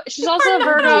also a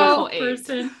Virgo.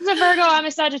 Person. She's a Virgo. I'm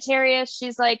a Sagittarius.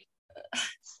 She's like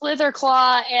Slither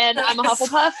Claw, and I'm a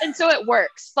Hufflepuff, and so it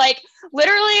works. Like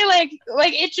literally,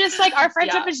 like it's just like our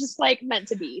friendship is just like meant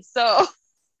to be. So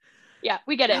yeah,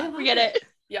 we get it. We get it.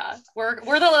 Yeah, we're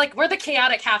the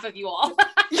chaotic half of you all.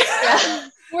 Yeah.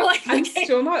 We're like, I'm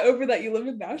still not over that you live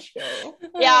in Nashville.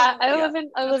 Yeah, I live in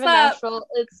Nashville.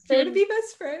 It's been to be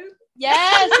best friend.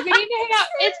 Yes, we need to hang out.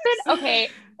 It's been okay.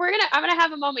 I'm gonna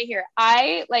have a moment here.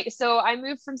 I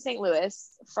moved from St. Louis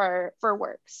for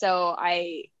work. So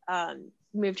I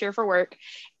moved here for work,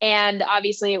 and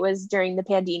obviously it was during the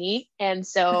pandemic. And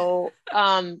so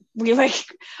I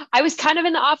was kind of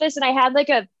in the office, and I had like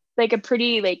a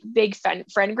pretty like big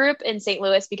friend group in St.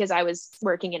 Louis because I was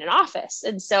working in an office.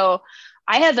 And so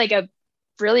I had like a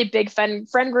really big friend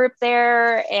group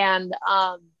there, and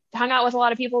hung out with a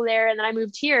lot of people there. And then I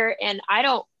moved here, and I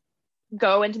don't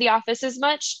go into the office as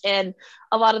much. And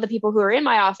a lot of the people who are in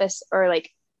my office are like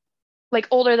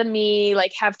older than me,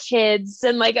 like have kids,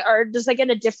 and like are just like in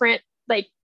a different like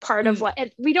part of life.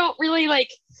 And we don't really like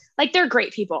they're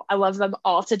great people. I love them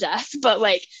all to death, but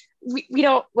like we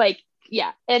don't like,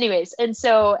 yeah. Anyways. And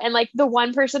so, and like the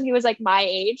one person who was like my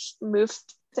age moved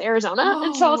to Arizona.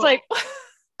 And so I was like,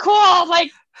 cool,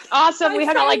 like awesome. We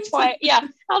hung out like twice. Yeah.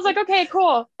 I was like, okay,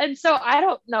 cool. And so I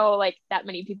don't know like that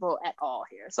many people at all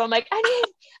here. So I'm like, I'm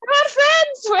out of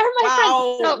friends. Where are my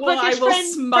friends? So, well, I will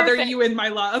smother you in my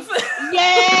love.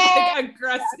 Yeah. Like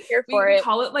aggressive. Here for we it.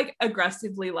 call it like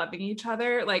aggressively loving each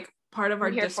other. Like part of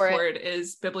our Discord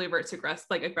is Bibliovert's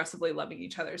aggressively loving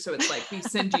each other. So it's like we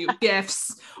send you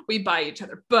gifts, we buy each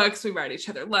other books, we write each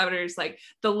other letters. Like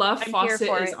the love faucet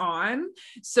is on.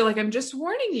 So like I'm just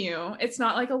warning you, it's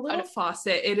not like a little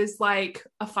faucet. It is like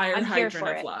a fire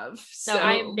hydrant of love. So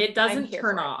it doesn't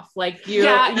turn off. Like you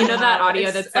know that audio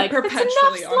that's like perpetually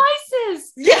it's enough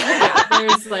slices. Yeah.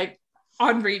 There's like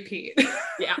on repeat.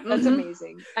 Yeah. That's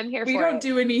amazing. I'm here for it. We don't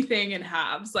do anything in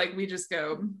halves. Like we just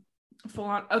go full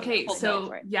on. Okay,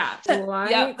 so yeah.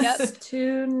 Flights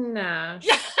to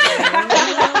Nashville.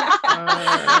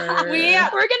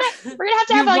 We're gonna have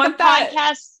to have like a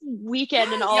podcast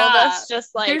weekend, and all of us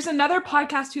just like. There's another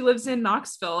podcast who lives in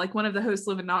Knoxville. Like one of the hosts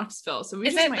live in Knoxville, so we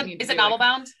just might need to. Is it Novel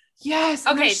Bound? Yes.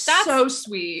 Okay, that's so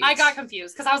sweet. I got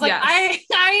confused because I was like,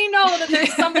 I know that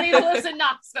there's somebody who lives in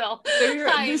Knoxville. They're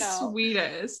the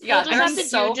sweetest. Yeah, we'll just have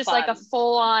to do just like a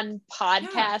full-on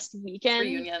podcast weekend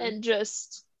reunion. And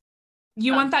just.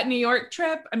 You want that New York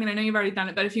trip? I mean, I know you've already done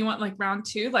it, but if you want like round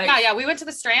 2, like yeah, we went to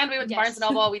the Strand, we went to Barnes and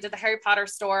Noble, we did the Harry Potter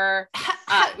store,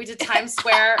 we did Times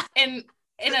Square in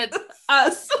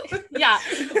us. Yeah,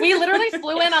 we literally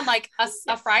flew in on like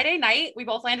a Friday night. We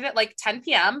both landed at like 10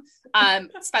 p.m.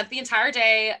 Spent the entire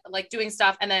day like doing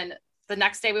stuff, and then the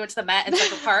next day we went to the Met and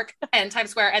Central Park and Times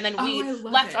Square, and then we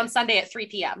left on Sunday at 3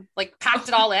 p.m. Like packed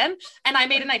it all in, and I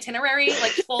made an itinerary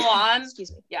like full on.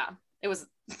 Excuse me. Yeah, it was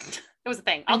a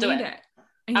thing. I'll do it.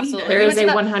 Absolutely. There is a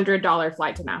 $100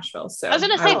 flight to Nashville. So I was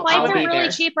gonna say flights are really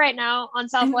cheap right now on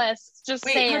Southwest. Just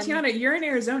saying. Tatiana, you're in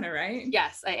Arizona, right?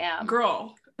 Yes, I am.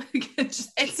 Girl.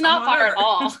 It's not far at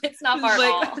all. It's not far at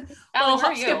all. Allie,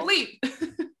 where are you? Skip leap.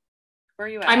 Where are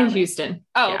you at? I'm in Houston.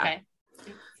 Oh, okay.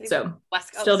 So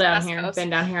West Coast, still down here. Been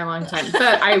down here a long time.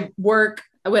 But I work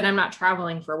when I'm not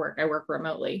traveling for work. I work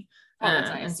remotely. Nice.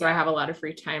 And so I have a lot of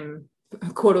free time,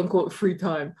 quote unquote free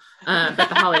time. But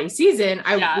the holiday season,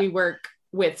 we work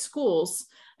with schools.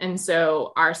 And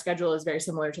so our schedule is very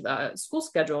similar to the school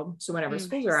schedule. So whenever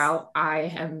schools are out, I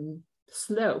am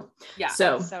slow. Yeah.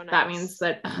 So that means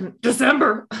that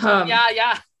December.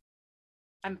 Yeah.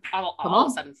 I'm all of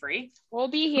a sudden free. We'll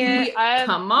be here.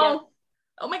 Come on. Yeah.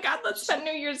 Oh my God, let's spend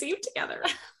New Year's Eve together.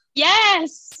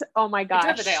 Yes. Oh my gosh. Do you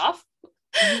have the day off?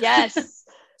 Yes.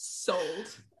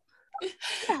 Sold.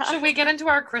 Should we get into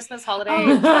our Christmas holiday?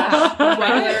 What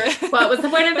was the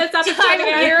point of this episode? Time of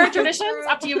year traditions?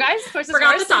 Up to you guys.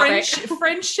 Forgot the topic.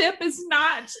 Friendship is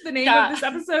not the name of this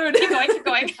episode. Keep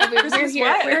going.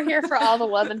 We're here for all the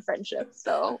love and friendship,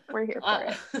 so we're here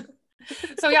for it.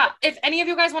 So yeah, if any of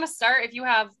you guys want to start, if you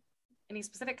have any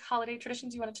specific holiday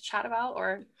traditions you wanted to chat about,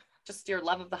 or just your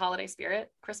love of the holiday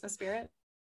spirit, Christmas spirit.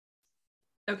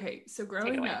 Okay, so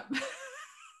growing up.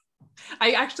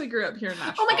 I actually grew up here in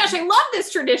Nashville. Oh my gosh, I love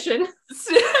this tradition.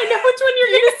 I know which one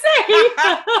you're going to say.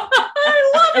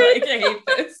 I love it. I hate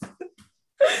this.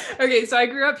 Okay, so I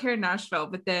grew up here in Nashville,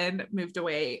 but then moved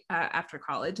away after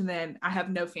college, and then I have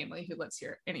no family who lives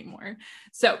here anymore.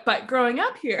 So, but growing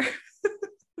up here,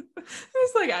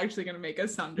 it's like actually going to make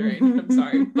us sound deranged. I'm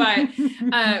sorry, but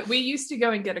we used to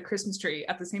go and get a Christmas tree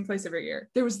at the same place every year.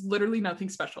 There was literally nothing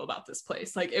special about this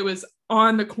place. Like it was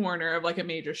on the corner of like a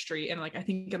major street, and like I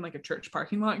think in like a church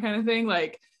parking lot kind of thing.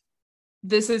 Like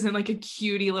this isn't like a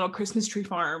cutie little Christmas tree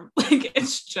farm. Like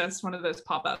it's just one of those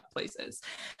pop-up places.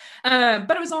 But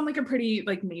it was on like a pretty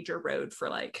like major road for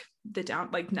like the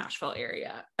Nashville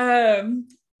area.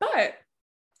 But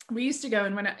we used to go,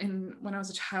 and when I was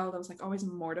a child, I was like always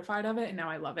mortified of it, and now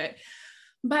I love it.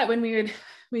 But when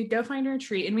we'd go find our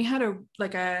tree, and we had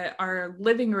our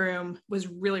living room was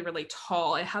really, really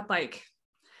tall. It had like,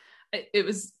 it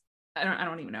was I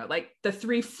don't even know, like the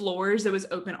 3 floors that was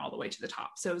open all the way to the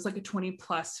top. So it was like a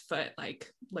 20+ foot,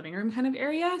 like living room kind of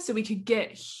area. So we could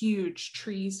get huge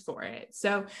trees for it.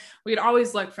 So we'd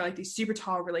always look for like these super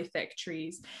tall, really thick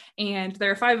trees. And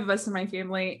there are 5 of us in my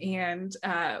family. And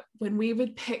when we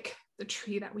would pick the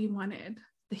tree that we wanted,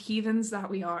 the heathens that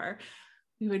we are,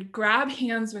 we would grab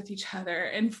hands with each other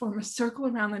and form a circle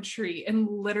around the tree and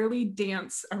literally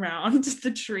dance around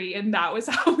the tree. And that was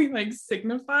how we like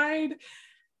signified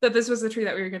that this was the tree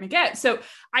that we were going to get. So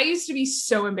I used to be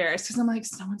so embarrassed because I'm like,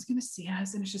 someone's going to see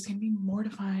us and it's just going to be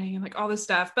mortifying and like all this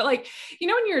stuff. But like, you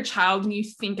know, when you're a child and you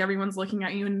think everyone's looking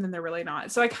at you and then they're really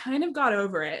not. So I kind of got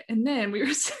over it. And then we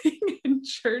were sitting in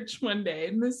church one day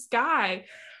and this guy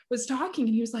was talking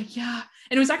and he was like, yeah.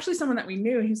 And it was actually someone that we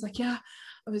knew. And he was like, yeah,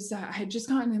 I had just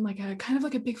gotten in like a kind of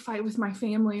like a big fight with my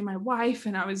family and my wife,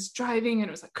 and I was driving and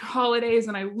it was like holidays,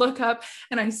 and I look up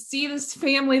and I see this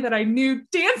family that I knew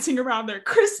dancing around their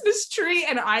Christmas tree.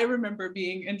 And I remember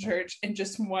being in church and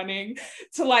just wanting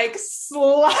to like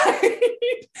slide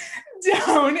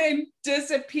down and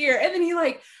disappear. And then he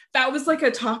like, that was like a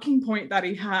talking point that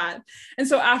he had. And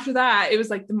so after that, it was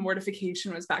like the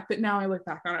mortification was back. But now I look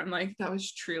back on it, I'm like, that was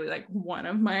truly like one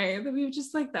of that we would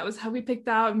just like, that was how we picked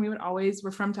out. And we would always,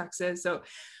 we're from Texas. So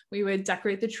we would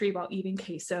decorate the tree while eating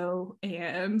queso.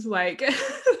 And like,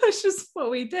 that's just what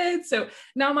we did. So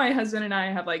now my husband and I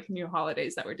have like new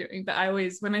holidays that we're doing. But I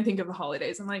always, when I think of the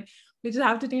holidays, I'm like, we just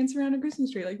have to dance around a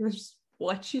Christmas tree. Like, that's just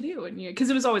what you do. And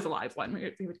because it was always a live one.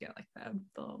 We would get like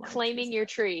the claiming your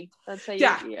tree. That's how you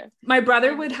yeah. My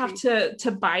brother would have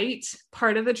to bite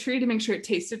part of the tree to make sure it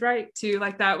tasted right too.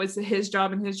 Like that was his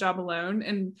job and his job alone.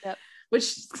 And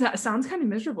which sounds kind of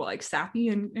miserable, like sappy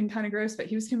and kind of gross, but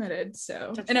he was committed.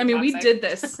 So, and I mean, we did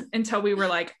this until we were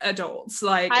like adults.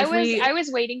 Like I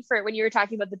was waiting for it when you were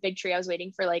talking about the big tree. I was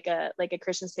waiting for like a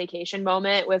Christmas vacation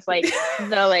moment with like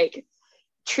the like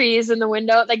trees in the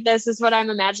window. Like this is what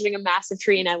I'm imagining, a massive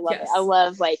tree. And I love it. I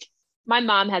love like, my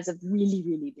mom has a really,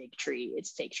 really big tree.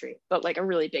 It's a fake tree, but like a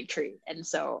really big tree. And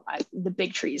so the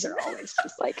big trees are always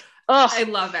just like, oh, I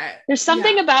love it. There's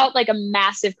something about like a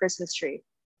massive Christmas tree.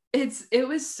 It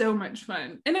was so much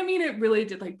fun. And I mean, it really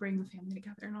did like bring the family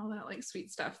together and all that like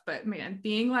sweet stuff. But man,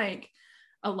 being like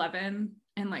 11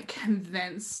 and like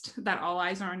convinced that all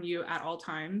eyes are on you at all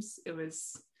times, it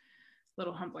was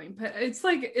little humbling, but it's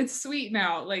like, it's sweet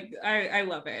now. Like I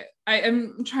love it. I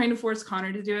am trying to force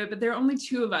Connor to do it, but there are only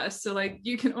 2 of us, so like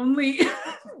you can only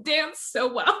dance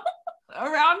so well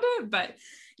around it, but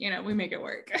you know, we make it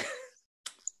work.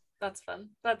 That's fun.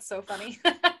 That's so funny.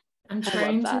 I'm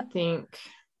trying to think.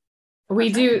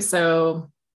 We do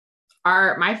so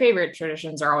my favorite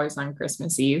traditions are always on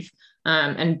Christmas Eve,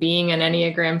 and being an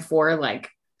Enneagram 4, like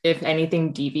if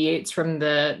anything deviates from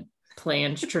the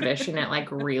planned tradition, it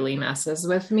like really messes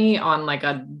with me on like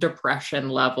a depression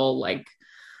level, like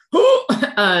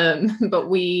but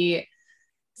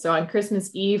so on Christmas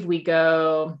Eve we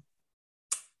go,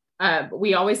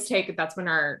 we always take, that's when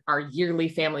our yearly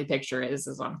family picture is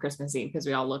on Christmas Eve, because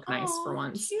we all look nice for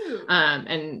once. Cute.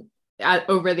 And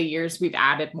over the years we've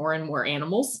added more and more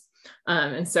animals.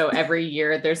 And so every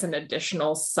year there's an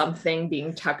additional something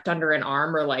being tucked under an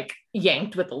arm or like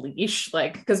yanked with a leash,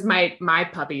 like, because my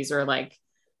puppies are like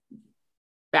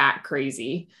bat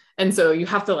crazy. And so you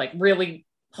have to like really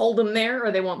hold them there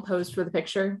or they won't pose for the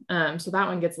picture. So that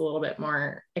one gets a little bit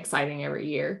more exciting every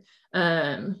year.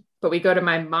 But we go to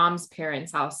my mom's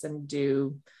parents' house and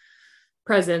do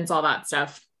presents, all that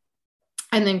stuff.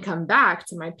 And then come back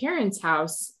to my parents'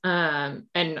 house. And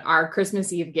our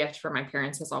Christmas Eve gift for my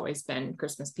parents has always been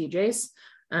Christmas PJs.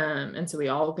 And so we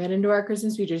all get into our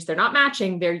Christmas PJs. They're not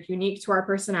matching. They're unique to our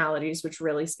personalities, which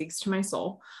really speaks to my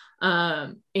soul.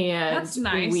 And that's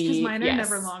nice, because mine are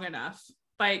never long enough.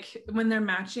 Like when they're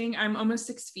matching, I'm almost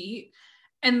 6 feet.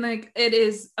 And like, it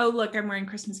is, oh, look, I'm wearing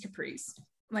Christmas capris.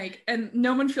 Like, and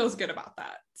no one feels good about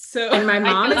that. So, and my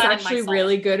mom is actually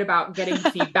really good about getting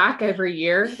feedback every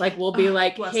year. Like we'll be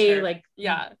like, hey, her. Like,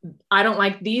 yeah, I don't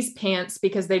like these pants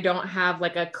because they don't have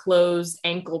like a closed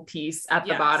ankle piece at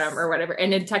the bottom or whatever.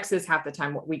 And in Texas, half the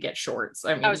time we get shorts.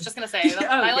 I mean, I was just going to say,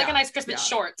 I like a nice Christmas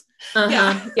short.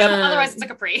 Yep. Otherwise it's a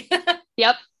capri.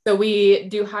 Yep. So we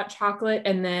do hot chocolate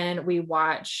and then we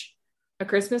watch A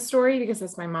Christmas Story because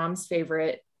that's my mom's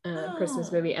favorite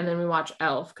Christmas movie. And then we watch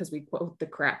Elf because we quote the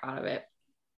crap out of it.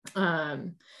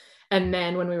 And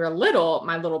then when we were little,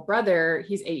 my little brother,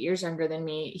 he's 8 years younger than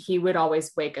me, he would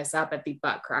always wake us up at the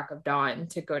butt crack of dawn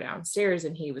to go downstairs,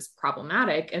 and he was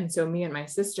problematic. And so me and my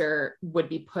sister would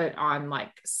be put on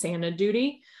like Santa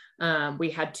duty.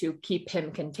 We had to keep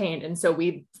him contained. And so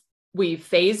we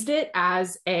phased it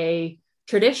as a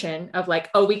tradition of like,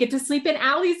 oh, we get to sleep in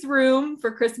Allie's room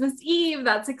for Christmas Eve.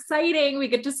 That's exciting. We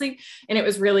get to sleep. And it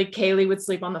was really, Kaylee would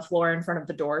sleep on the floor in front of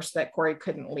the door so that Corey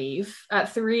couldn't leave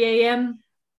at 3 a.m.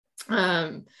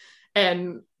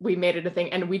 And we made it a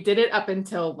thing. And we did it up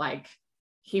until like,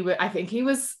 I think he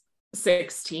was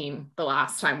 16 the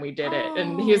last time we did it.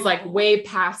 And he was like way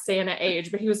past Santa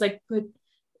age, but he was like, but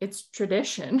it's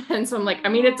tradition. And so I'm like, I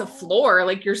mean, it's a floor.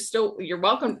 Like you're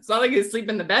welcome. It's not like you sleep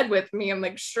in the bed with me. I'm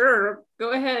like, sure,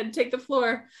 go ahead, take the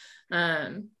floor.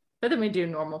 But then we do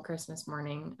normal Christmas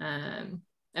morning.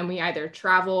 And we either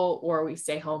travel or we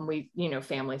stay home. We,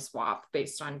 family swap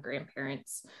based on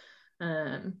grandparents.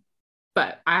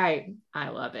 But I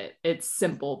love it. It's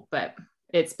simple, but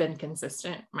it's been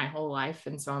consistent my whole life.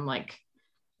 And so I'm like,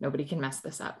 nobody can mess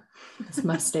this up. This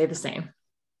must stay the same.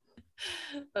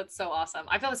 That's so awesome.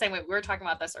 I feel the same way. We were talking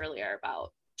about this earlier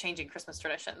about changing Christmas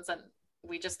traditions, and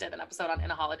we just did an episode on In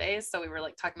the Holidays. So we were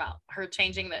like talking about her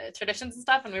changing the traditions and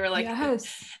stuff. And we were like,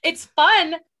 yes, it's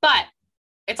fun, but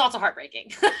it's also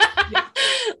heartbreaking. Yeah.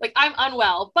 Like I'm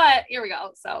unwell, but here we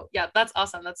go. So yeah, that's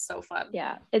awesome. That's so fun.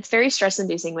 Yeah. It's very stress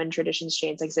inducing when traditions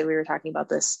change. Like I said, we were talking about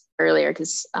this earlier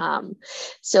because,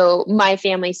 so my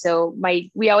family,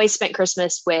 we always spent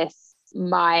Christmas with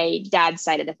my dad's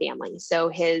side of the family.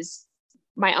 So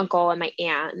my uncle and my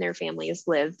aunt and their families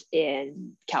lived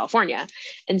in California.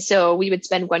 And so we would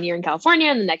spend 1 year in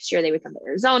California and the next year they would come to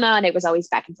Arizona, and it was always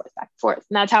back and forth, back and forth.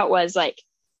 And that's how it was like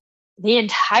the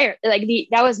entire,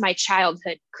 that was my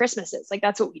childhood Christmases. Like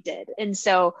that's what we did. And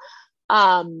so,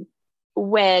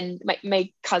 when my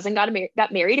cousin got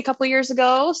married a couple of years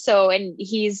ago. So, and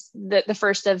he's the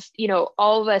first of,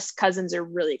 all of us cousins are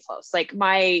really close. Like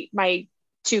my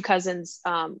two cousins,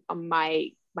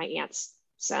 my aunt's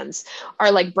sons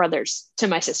are like brothers to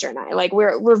my sister and I. Like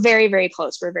we're very, very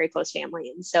close. We're a very close family.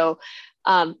 And so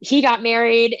he got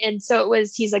married. And so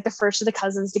he's like the first of the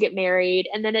cousins to get married.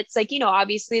 And then it's like,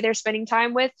 obviously they're spending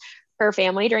time with her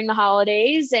family during the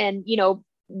holidays, and,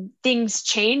 things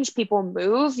change, people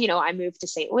move. I moved to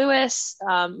St. Louis.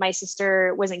 My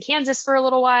sister was in Kansas for a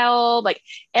little while. Like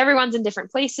everyone's in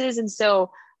different places. And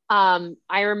so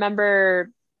I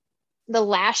remember the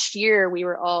last year we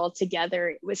were all together,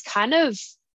 it was kind of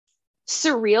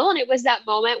surreal. And it was that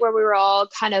moment where we were all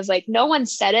kind of like, no one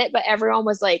said it, but everyone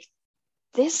was like,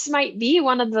 this might be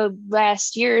one of the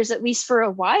last years, at least for a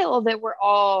while, that we're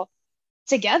all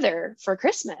together for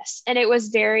Christmas. And it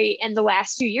was and the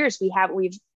last few years we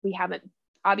haven't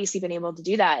obviously been able to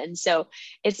do that. And so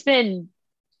it's been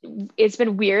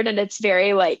weird, and it's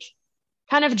very like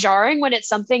kind of jarring when it's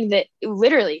something that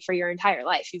literally for your entire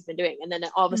life you've been doing. And then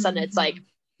all of a sudden it's like,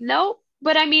 no,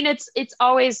 but I mean, it's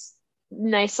always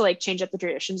nice to like change up the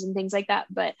traditions and things like that.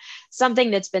 But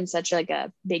something that's been such like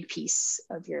a big piece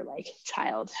of your like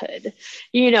childhood,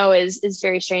 is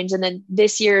very strange. And then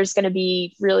this year is going to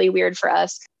be really weird for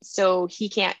us. So he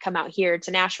can't come out here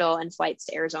to Nashville, and flights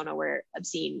to Arizona were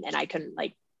obscene, and I couldn't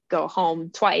like go home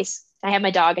twice. I have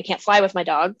my dog. I can't fly with my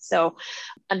dog. So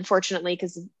unfortunately,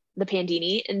 because of the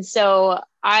pandemic. And so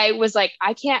I was like,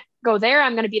 I can't go there.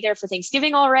 I'm going to be there for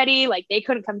Thanksgiving already. Like they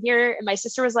couldn't come here. And my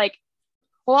sister was like,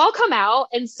 well, I'll come out.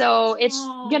 And so it's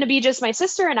going to be just my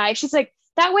sister and I. She's like,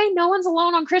 that way no one's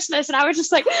alone on Christmas. And I was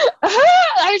just like,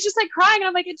 I was just like crying. And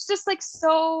I'm like, it's just like,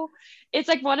 it's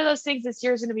like one of those things this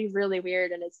year is going to be really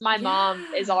weird. And my mom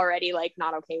is already like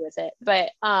not okay with it, but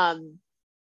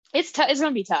it's going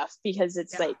to be tough because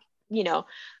it's like,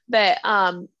 but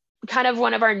kind of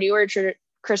one of our newer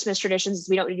Christmas traditions is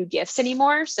we don't do gifts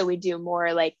anymore. So we do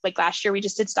more like last year we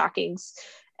just did stockings.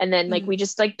 And then like, we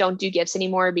just like don't do gifts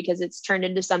anymore because it's turned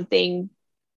into something.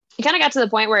 It kind of got to the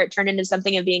point where it turned into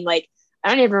something of being like, I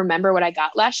don't even remember what I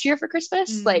got last year for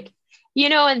Christmas. Like,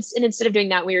 and instead of doing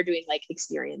that, we were doing like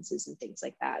experiences and things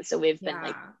like that. So we've been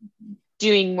like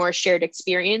doing more shared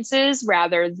experiences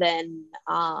rather than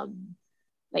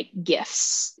like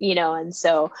gifts, and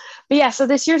so, but yeah, so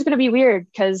this year's going to be weird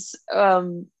because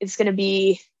it's going to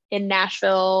be in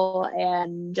Nashville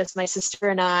and just my sister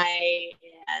and I,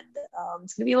 and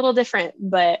it's going to be a little different,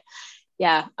 but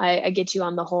yeah, I get you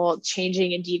on the whole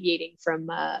changing and deviating from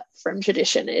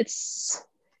tradition. It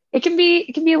can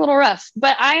be a little rough,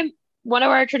 but one of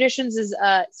our traditions is,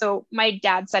 so my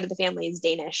dad's side of the family is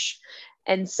Danish.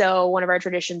 And so one of our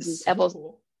traditions is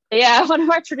one of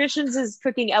our traditions is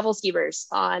cooking evelskivers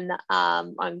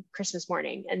on Christmas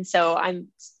morning. And so I'm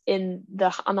on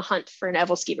the hunt for an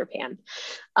evelskiver pan.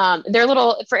 They're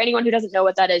little, for anyone who doesn't know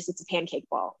what that is, it's a pancake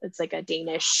ball. It's like a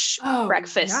Danish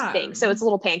breakfast thing. So it's a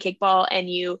little pancake ball, and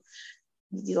you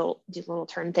do a little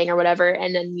turn thing or whatever.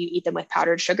 And then you eat them with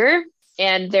powdered sugar,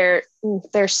 and they're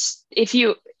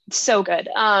so good.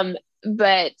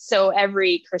 But so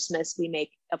every Christmas we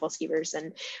make apple skewers,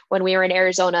 and when we were in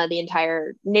Arizona, the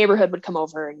entire neighborhood would come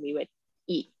over and we would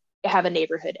have a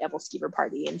neighborhood apple skewer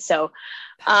party. And so,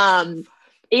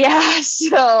 yeah,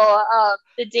 so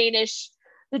the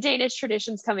Danish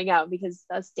tradition's coming out because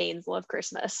us Danes love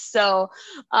Christmas. So,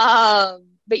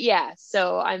 but yeah,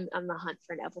 so I'm on the hunt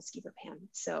for an apple skewer pan.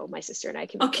 So my sister and I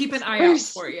can. I'll keep an eye out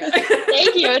for you.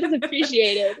 Thank you. It is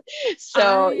appreciated.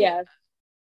 So yeah.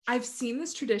 I've seen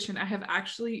this tradition. I have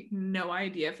actually no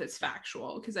idea if it's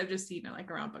factual because I've just seen it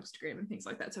like around Bookstagram and things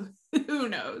like that. So who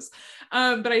knows?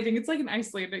 But I think it's like an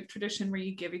Icelandic tradition where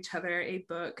you give each other a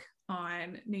book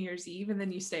on New Year's Eve and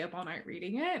then you stay up all night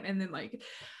reading it. And then like,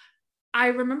 I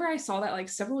remember I saw that like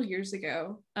several years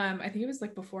ago. I think it was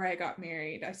like before I got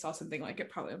married. I saw something like it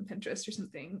probably on Pinterest or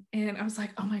something. And I was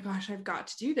like, oh my gosh, I've got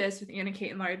to do this with Anna,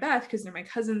 Kate, and Laurie Beth because they're my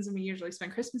cousins and we usually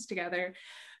spend Christmas together.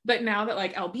 But now that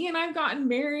like LB and I've gotten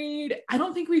married, I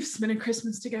don't think we've spent a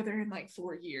Christmas together in like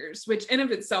 4 years, which in of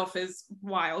itself is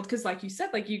wild. Cause like you said,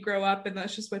 like you grow up and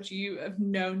that's just what you have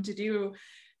known to do.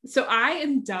 So I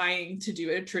am dying to do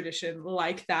a tradition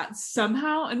like that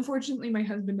somehow. Unfortunately, my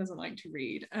husband doesn't like to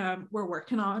read. We're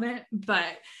working on it,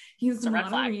 but he's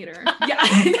not a reader. Yeah,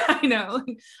 I know.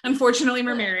 Unfortunately,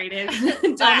 we're married.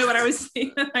 Don't know what I was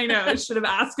saying. I know. I should have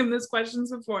asked him those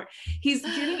questions before. He's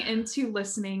getting into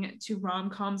listening to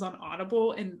rom-coms on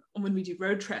Audible and when we do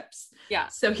road trips. Yeah.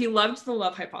 So he loved The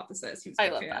Love Hypothesis. He was I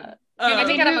a love fan. that. You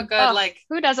need to get him a good like.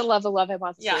 Who doesn't love The Love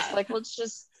Hypothesis? Yeah. Like, let's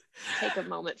just take a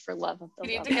moment for love of the You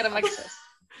need love to get him hypothesis.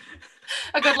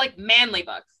 a good like manly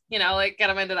book, you know, like get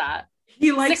him into that.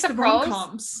 He likes Six the of Crows?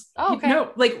 rom-coms. Oh,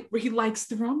 okay. He likes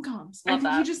the rom-coms. I Love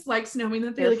think that. he just likes knowing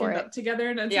that they Here like for end it. up together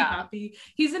and ends him happy.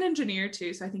 He's an engineer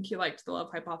too, so I think he liked The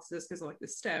Love Hypothesis because of like the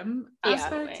STEM aspect.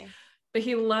 Absolutely. But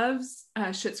he loves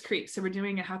Schitt's Creek. So we're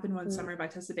doing It Happened One Summer by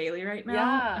Tessa Daly right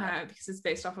now because it's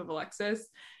based off of Alexis.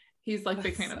 He's like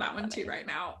big fan of that one too right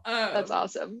now. That's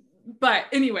awesome. But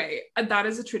anyway, that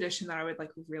is a tradition that I would like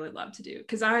really love to do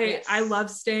because I love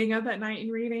staying up at night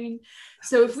and reading.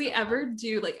 So if we ever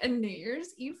do like a New Year's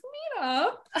Eve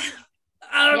meetup,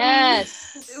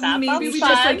 yes, maybe we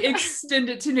just like extend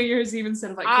it to New Year's Eve instead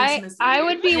of like Christmas Eve. I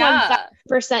would be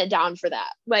 1,000% down for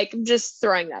that. Like just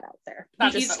throwing that out there.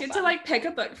 We each get to like pick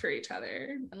a book for each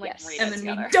other and like read and it then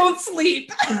together. we don't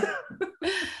sleep.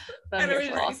 That'd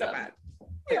be awesome. So bad.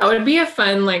 That would be a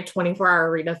fun like 24-hour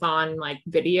readathon like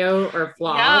video or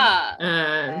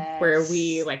vlog where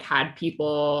we like had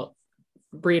people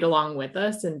read along with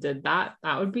us and did that.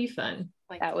 That would be fun.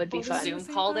 Like that would be fun. Zoom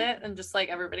called it and just like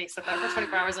everybody sit there for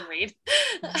 24 hours and read.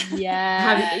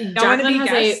 Yeah. Jacqueline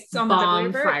has a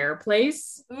bomb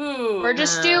fireplace. Ooh. Or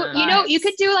just do, you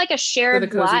could do like a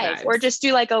shared live or just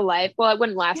do like a live. Well, it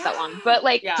wouldn't last that long, but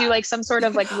like do like some sort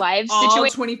of like live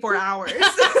situation. 24 hours.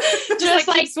 just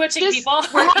like switching people.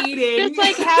 We're eating. Just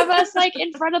like have us like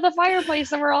in front of the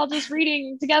fireplace and we're all just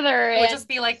reading together. It would just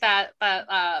be like that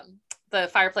the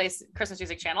fireplace Christmas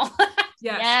music channel.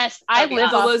 Yes, I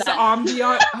live off those that.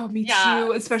 Ambient. Oh, me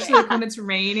too. Especially like when it's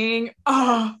raining.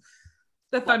 Oh,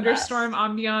 the thunderstorm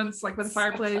ambiance, like with the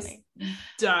fireplace.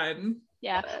 Done.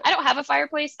 Yeah, I don't have a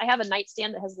fireplace. I have a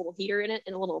nightstand that has a little heater in it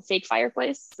and a little fake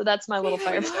fireplace. So that's my little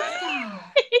fireplace.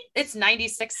 It's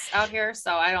 96 out here,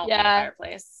 so I don't need a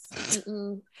fireplace.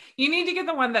 Mm-mm. You need to get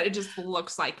the one that it just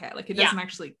looks like it. Like it doesn't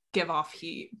actually give off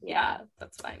heat. Yeah,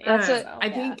 that's fine. I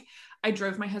think I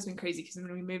drove my husband crazy because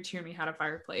when we moved here and we had a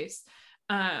fireplace,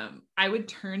 I would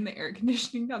turn the air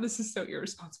conditioning down. This is so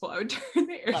irresponsible. I would turn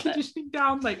the air conditioning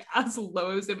down like as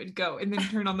low as it would go and then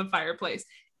turn on the fireplace.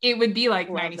 It would be like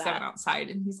 97 outside.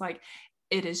 And he's like,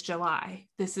 it is July.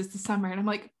 This is the summer. And I'm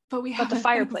like, but we have the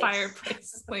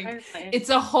fireplace. Like, it's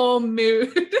a whole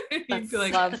mood. Like,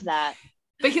 love that.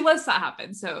 But he lets that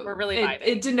happen. So we're really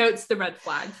it denotes the red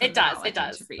flag. It does.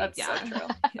 That's so true. That's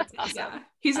awesome. Yeah.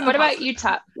 He's what about you,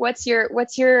 Top? What's your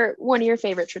one of your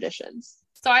favorite traditions?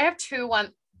 So I have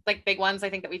like big ones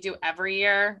I think that we do every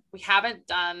year. We haven't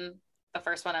done the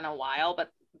first one in a while,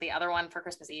 but the other one for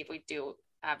Christmas Eve we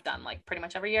have done like pretty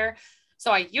much every year.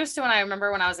 So I used to, and I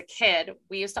remember when I was a kid,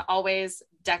 we used to always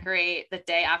decorate the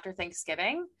day after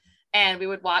Thanksgiving and we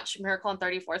would watch Miracle on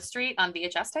 34th Street on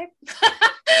VHS tape.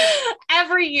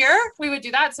 Every year we would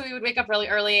do that. So we would wake up really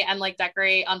early and like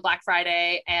decorate on Black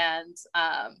Friday and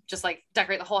just like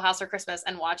decorate the whole house for Christmas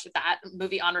and watch that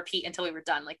movie on repeat until we were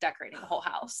done like decorating the whole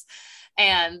house.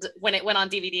 And when it went on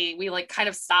DVD, we like kind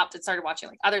of stopped and started watching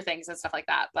like other things and stuff like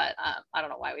that. But I don't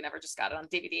know why we never just got it on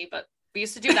DVD, but we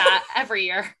used to do that every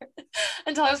year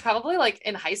until I was probably like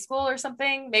in high school or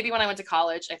something. Maybe when I went to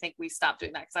college, I think we stopped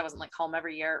doing that because I wasn't like home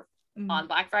every year on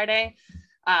Black Friday.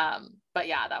 But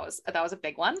yeah, that was a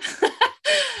big one.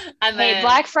 And Hey, then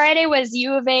Black Friday was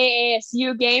U of A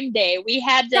ASU game day. We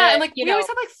had to, and like we always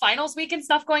had like finals week and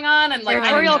stuff going on, and like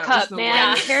Territorial know, it was Cup, the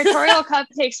man. worst. Territorial Cup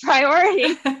takes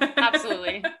priority.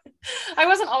 absolutely. I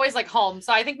wasn't always like home,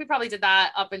 so I think we probably did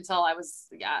that up until I was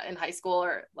in high school,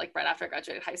 or like right after I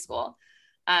graduated high school.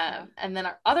 And then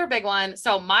our other big one.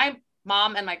 So my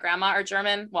mom and my grandma are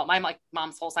German. Well, my like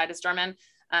mom's whole side is German,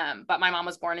 but my mom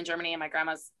was born in Germany, and my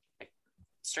grandma's like,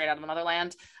 straight out of another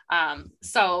land.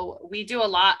 So we do a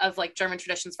lot of like German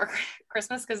traditions for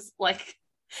Christmas, because like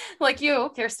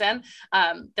you, Kirsten,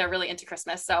 they're really into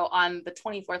Christmas. So on the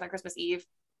 24th, on Christmas Eve,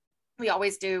 we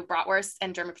always do bratwurst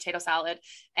and German potato salad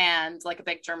and like a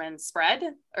big German spread,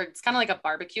 or it's kind of like a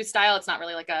barbecue style. It's not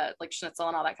really like a like schnitzel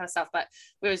and all that kind of stuff, but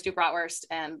we always do bratwurst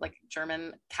and like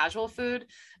German casual food.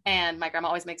 And my grandma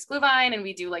always makes glühwein, and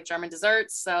we do like German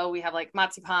desserts. So we have like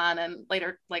marzipan and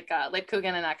later like Lebkuchen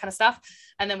and that kind of stuff.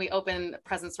 And then we open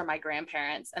presents from my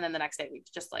grandparents. And then the next day we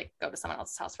just like go to someone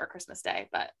else's house for Christmas Day.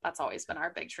 But that's always been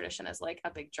our big tradition, is like a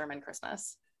big German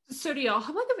Christmas. So do y'all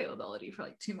have like availability for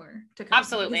like 2 more to come?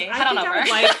 Absolutely. I think I would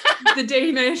like the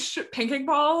Danish pancake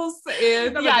balls,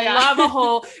 and I would love a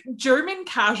whole German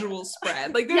casual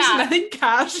spread. Like there's nothing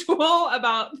casual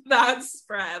about that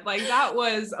spread. Like that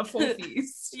was a full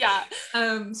feast. Yeah.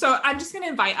 So I'm just gonna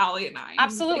invite Allie and I.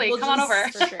 Absolutely. Like, come on over.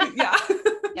 For sure. Yeah.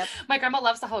 Yep. My grandma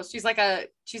loves to host. She's like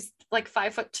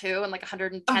 5'2" and like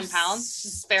 110 pounds.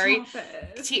 She's very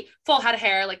full head of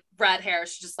hair, like red hair.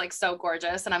 She's just like so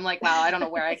gorgeous. And I'm like, wow, I don't know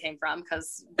where I came from,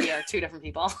 because we are 2 different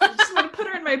people. I just want to put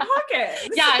her in my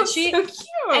pocket. Yeah, and so cute.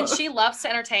 And she loves to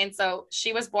entertain. So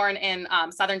she was born in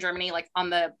southern Germany, like on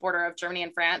the border of Germany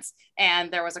and France.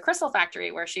 And there was a crystal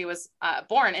factory where she was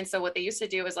born. And so what they used to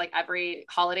do is like every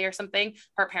holiday or something,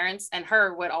 her parents and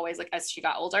her would always, like as she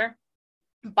got older,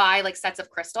 buy like sets of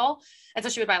crystal. And so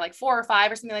she would buy like 4 or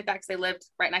 5 or something like that, because they lived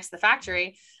right next to the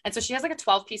factory. And so she has like a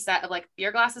 12-piece set of like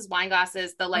beer glasses, wine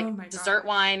glasses, the like dessert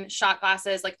wine, shot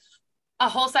glasses, like a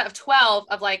whole set of 12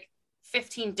 of like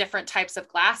 15 different types of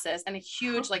glasses, and a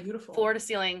huge like floor to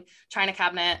ceiling china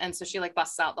cabinet. And so she like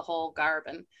busts out the whole garb,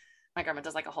 and my grandma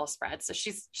does like a whole spread. So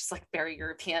she's just like very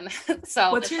European. So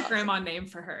what's your grandma name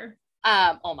for her?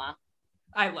 Oma.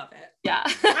 I love it. Yeah.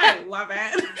 I love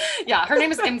it. Yeah. Her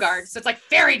name is Imgard. So it's like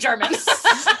very German.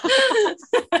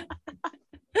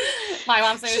 My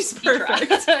mom's name is Petra.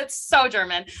 It's so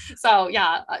German. So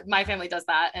yeah, my family does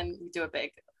that, and we do a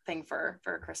big thing for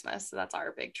Christmas. So that's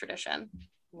our big tradition.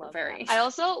 I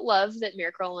also love that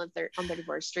Miracle on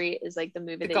 34th Street is like the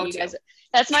movie that you guys,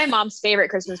 that's my mom's favorite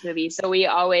Christmas movie. So we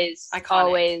always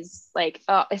like,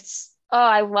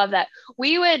 I love that.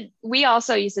 We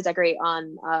also used to decorate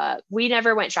on, we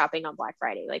never went shopping on Black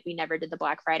Friday. Like we never did the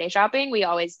Black Friday shopping. We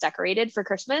always decorated for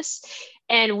Christmas,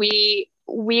 and we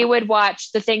would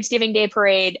watch the Thanksgiving Day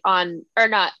parade or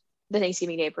not the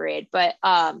Thanksgiving Day parade, but,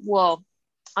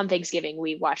 on Thanksgiving,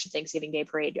 we watched the Thanksgiving Day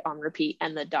parade on repeat,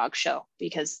 and the dog show,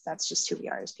 because that's just who we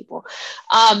are as people.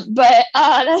 But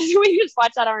we just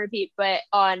watched that on repeat. But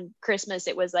on Christmas,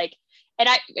 it was like, and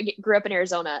I grew up in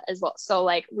Arizona as well. So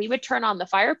like we would turn on the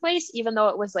fireplace, even though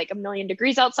it was like 1,000,000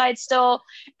 degrees outside still,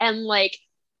 and like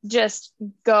just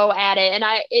go at it. And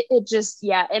it just,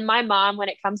 and my mom, when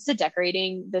it comes to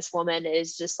decorating, this woman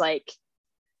is just like,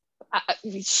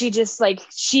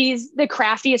 she's the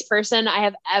craftiest person I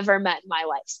have ever met in my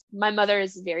life. My mother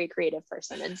is a very creative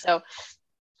person. And so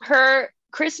her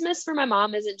Christmas for my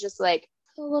mom isn't just like,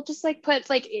 oh, we'll just like put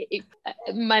like,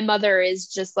 my mother is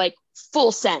just like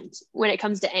full send when it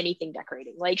comes to anything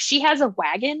decorating. Like she has a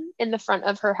wagon in the front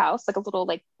of her house, like a little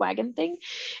like wagon thing.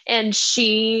 And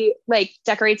she like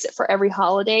decorates it for every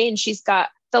holiday. And she's got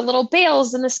the little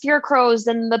bales and the scarecrows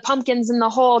and the pumpkins and the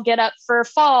whole get up for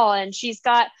fall. And she's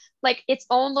got like its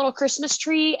own little Christmas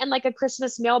tree and like a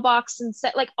Christmas mailbox and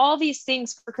set like all these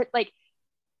things for like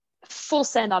full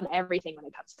send on everything when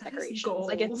it comes to decorations.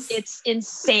 Like it's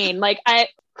insane. Like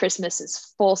Christmas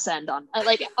is full send on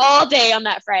like all day on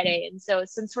that Friday. And so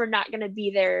since we're not going to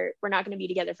be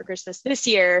together for Christmas this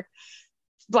year,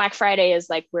 Black Friday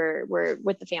is like we're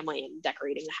with the family and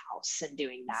decorating the house and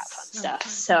doing that fun stuff.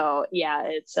 So yeah,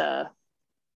 it's a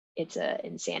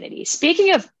insanity.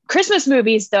 Speaking of Christmas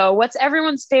movies though, what's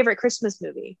everyone's favorite Christmas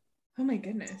movie? Oh my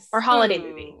goodness. Or holiday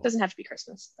movie. Doesn't have to be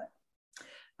Christmas, but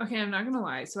okay, I'm not gonna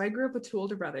lie. So I grew up with 2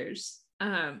 older brothers.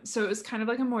 So it was kind of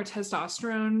like a more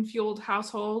testosterone fueled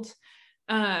household.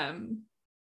 And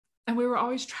we were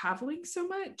always traveling so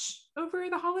much over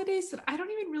the holidays that I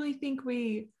don't even really think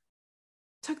we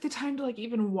took the time to like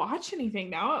even watch anything.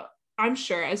 Now I'm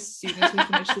sure as soon as we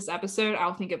finish this episode,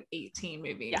 I'll think of 18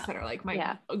 movies that are like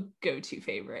my go-to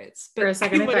favorites. But for a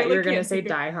second, I thought you were going to say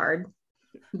Die Hard.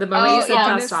 The moment you said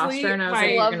honestly, testosterone, I was like,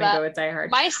 you're love gonna that. go with Die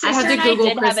Hard. My sister I had to and I Google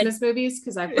did have Christmas movies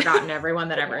because I've forgotten everyone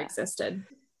that ever Yeah. existed.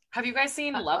 Have you guys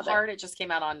seen Love Hard? It just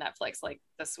came out on Netflix like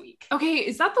this week. Okay,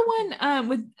 is that the one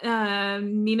with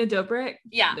Nina Dobrik?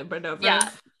 Yeah. Dobrik. Yeah.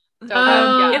 It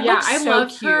Yeah, looks I so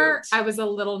love her. cute. I was a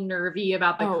little nervy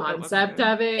about the concept it.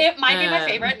 of it. It might be my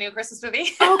favorite new Christmas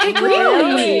movie. Okay,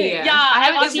 Really? Yeah, I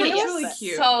haven't it seen it was yet, but-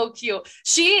 really so cute.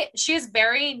 She is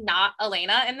very not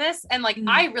Elena in this, and like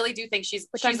I really do think she's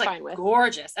I'm like fine with.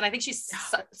 gorgeous, and I think she's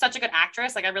such a good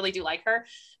actress. Like I really do like her,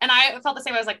 and I felt the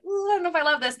same. I was like, ooh, I don't know if I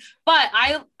love this, but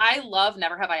I love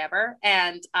Never Have I Ever,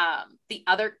 and the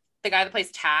guy that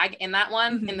plays Tag in that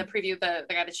one in the preview, the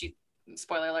guy that she,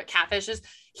 spoiler alert, catfishes,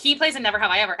 he plays in Never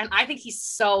Have I Ever, and I think he's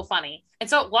so funny, and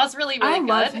so it was really good. I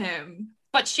love him.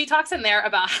 But she talks in there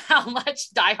about how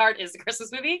much Die Hard is a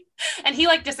Christmas movie, and he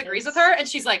like disagrees with her, and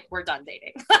she's like, "We're done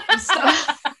dating."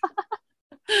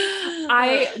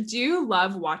 I do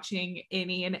love watching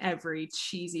any and every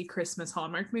cheesy Christmas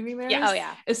Hallmark movie there is. Yes. Oh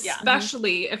yeah.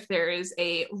 Especially if there is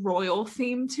a royal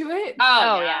theme to it.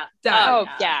 Oh yeah.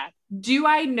 That- Yeah. Do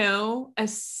I know a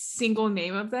single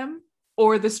name of them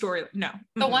or the story? No.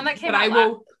 The one that came But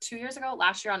out 2 years ago,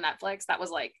 last year on Netflix, that was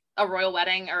like a royal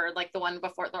wedding, or like the one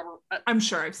before I'm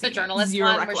sure I've seen the journalist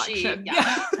Zero one where she, recollection.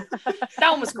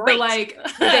 that one was great. But like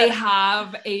they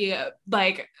have a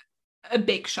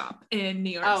bake shop in New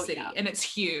York City, and it's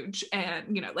huge,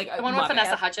 and you know, like the one with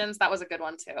Vanessa Hudgens, that was a good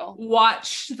one too.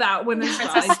 Watch that one as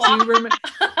well. I do remember.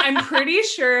 I'm pretty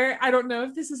sure, I don't know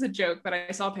if this is a joke, but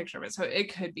I saw a picture of it, so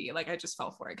it could be. Like I just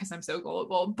fell for it because I'm so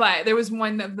gullible. But there was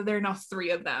one that there are now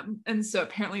 3 of them, and so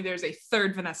apparently there's a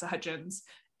 3rd Vanessa Hudgens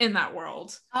in that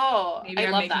world. Oh, maybe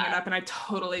I'm making it up, and I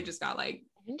totally just got like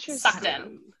sucked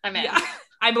in. I'm in. Yeah.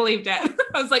 I believed it.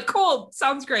 I was like, cool,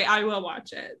 sounds great. I will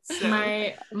watch it. So.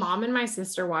 My mom and my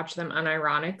sister watch them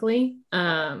unironically.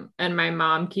 And my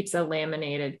mom keeps a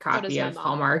laminated copy of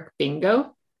Hallmark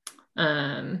Bingo.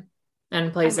 And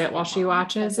plays it while she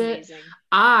watches it.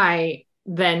 I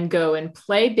then go and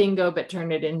play bingo, but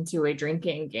turn it into a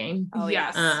drinking game. Oh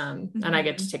yes. And I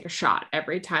get to take a shot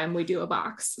every time we do a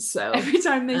box. So every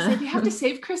time they say we have to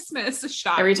save Christmas, a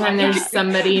shot. Every time there's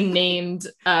somebody named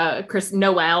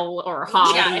Noel or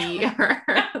Holly.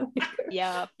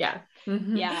 Yeah.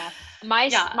 Mm-hmm. Yeah.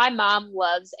 My mom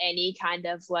loves any kind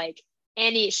of like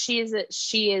she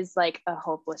is like a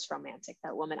hopeless romantic,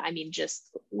 that woman. I mean, just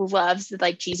loves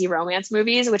like cheesy romance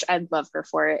movies, which I love her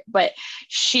for it. But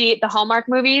the Hallmark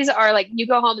movies are like, you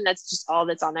go home and that's just all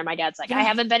that's on there. My dad's like, I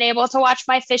haven't been able to watch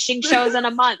my fishing shows in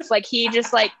a month. Like he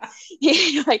just like,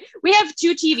 we have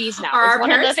 2 TVs now. There's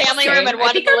one in the family room and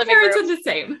one in the living room. Are the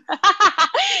same.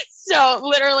 So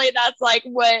literally that's like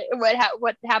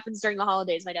what happens during the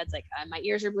holidays. My dad's like, my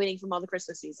ears are bleeding from all the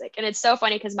Christmas music. And it's so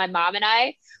funny because my mom and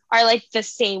I are like the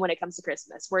same when it comes to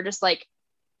Christmas. We're just like,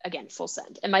 again, full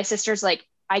send. And my sister's like,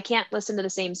 I can't listen to the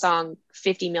same song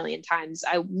 50 million times.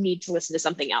 I need to listen to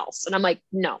something else. And I'm like,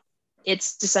 no,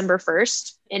 it's December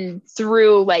 1st and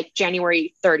through like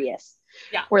January 30th.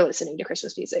 Yeah, we're listening to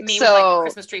Christmas music. Me with like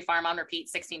Christmas Tree Farm on repeat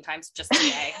 16 times just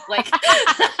today. Like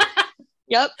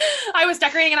Yep. I was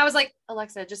decorating and I was like,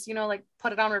 Alexa, just, like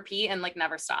put it on repeat and like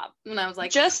never stop. And I was like,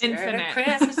 just infinite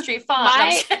Christmas tree farm.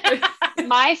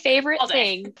 My favorite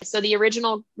thing. So the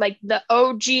original, like the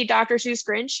OG Dr. Seuss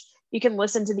Grinch, you can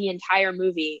listen to the entire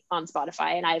movie on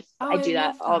Spotify. And I do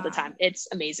that all the time. It's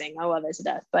amazing. I love it to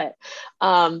death. But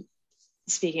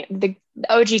speaking of, the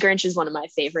OG Grinch is one of my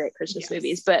favorite Christmas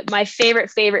movies, but my favorite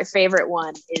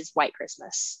one is White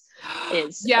Christmas.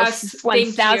 Is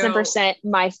 1000%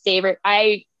 my favorite.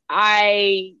 I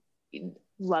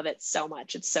love it so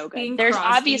much. It's so good. Bing There's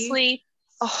Crosby, obviously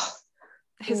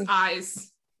his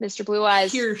eyes, Mr. Blue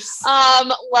Eyes. Pierce.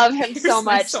 Love him so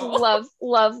much. Love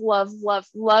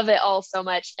it all so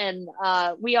much. And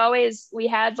we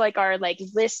had like our like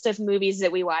list of movies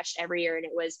that we watched every year, and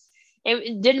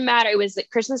it didn't matter. It was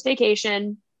like Christmas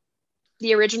Vacation,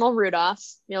 the original Rudolph,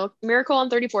 Miracle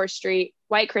on 34th Street,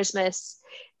 White Christmas,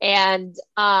 and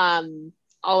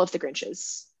all of the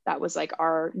Grinches. That was like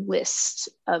our list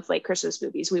of like Christmas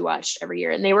movies we watched every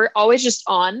year. And they were always just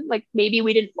on, like maybe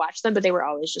we didn't watch them, but they were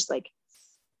always just like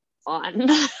on.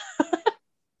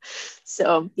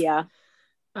 So yeah.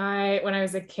 When I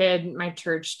was a kid, my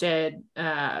church did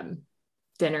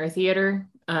dinner theater.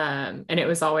 And it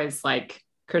was always like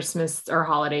Christmas or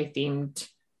holiday themed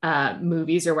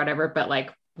movies or whatever, but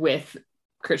like with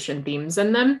Christian themes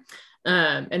in them.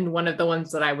 And one of the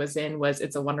ones that I was in was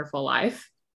It's a Wonderful Life.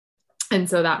 And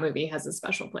so that movie has a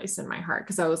special place in my heart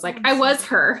because I was like, I was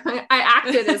her. I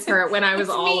acted as her when I was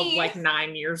all of like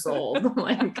 9 years old.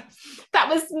 Like that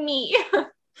was me.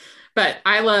 But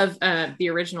I love the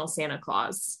original Santa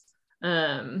Claus.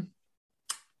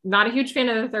 Not a huge fan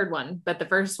of the third one, but the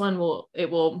first one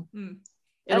it'll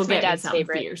That's my get me dad's something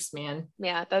favorite. fierce, man.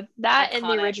 Yeah, that and the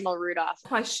Iconic. original Rudolph.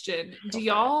 Question. Go Do for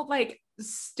y'all like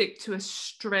stick to a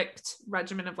strict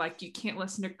regimen of like, you can't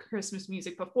listen to Christmas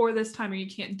music before this time, or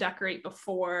you can't decorate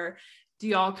before? Do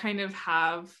y'all kind of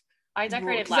have I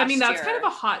decorated rules? 'Cause I mean, that's last kind of year.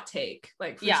 a hot take,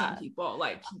 like for some people.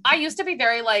 Like, I used to be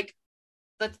very like,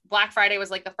 the Black Friday was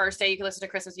like the first day you could listen to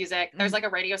Christmas music. There's like a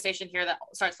radio station here that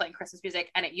starts playing Christmas music,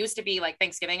 and it used to be like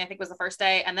Thanksgiving, I think was the first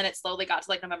day, and then it slowly got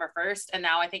to like November 1st, and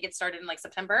now I think it started in like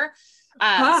September. So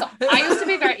I used to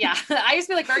be I used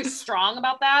to be like very strong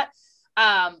about that.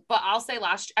 But I'll say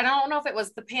I don't know if it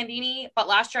was the Pandini, but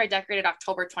last year I decorated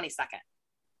October 22nd.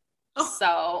 Oh.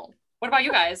 So what about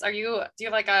you guys? Do you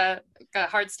have like a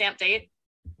hard stamp date?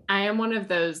 I am one of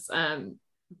those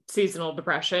seasonal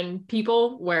depression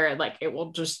people where like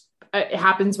it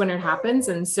happens when it happens.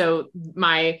 And so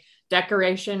my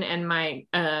decoration and my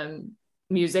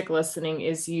music listening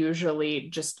is usually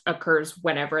just occurs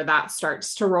whenever that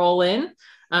starts to roll in.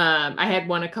 I had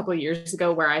one a couple of years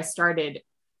ago where I started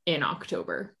in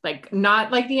October, like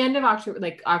not like the end of October,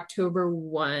 like October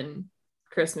 1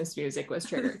 Christmas music was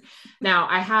triggered. Now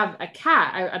I have a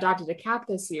cat. I adopted a cat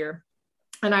this year.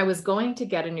 And I was going to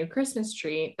get a new Christmas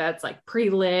tree that's like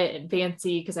pre-lit and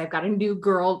fancy because I've got a new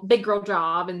big girl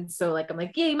job. And so like, I'm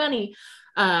like, yay, money.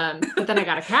 But then I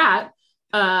got a cat.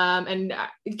 And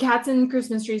cats and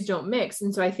Christmas trees don't mix.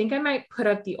 And so I think I might put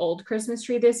up the old Christmas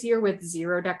tree this year with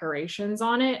 0 decorations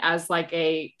on it as like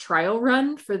a trial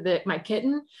run for my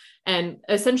kitten, and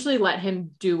essentially let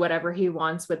him do whatever he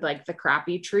wants with like the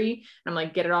crappy tree. And I'm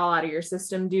like, get it all out of your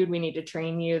system, dude. We need to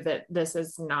train you that this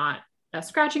is not a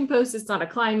scratching post. It's not a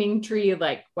climbing tree,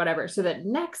 like whatever. So that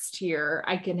next year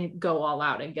I can go all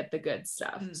out and get the good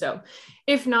stuff. So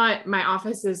if not, my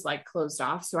office is like closed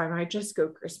off. So I might just go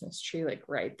Christmas tree, like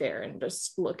right there, and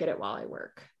just look at it while I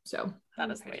work. So that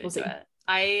is the way to we'll do see. it.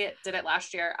 I did it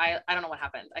last year. I don't know what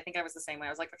happened. I think I was the same way.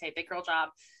 I was like, okay, big girl job,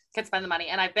 could spend the money.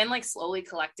 And I've been like slowly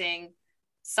collecting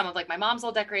some of like my mom's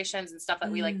old decorations and stuff that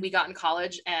we got in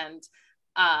college. And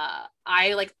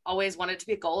I like always wanted it to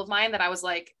be a goal of mine that I was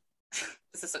like,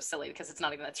 this is so silly because it's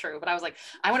not even that true, but I was like,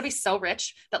 I want to be so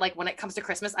rich that like when it comes to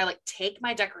Christmas, I like take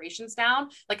my decorations down,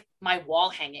 like my wall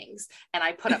hangings, and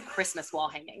I put up Christmas wall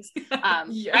hangings.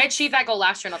 Yes. I achieved that goal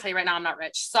last year, and I'll tell you right now, I'm not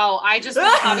rich. So I just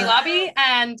went to Hobby Lobby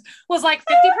and was like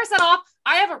 50% off.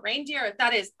 I have a reindeer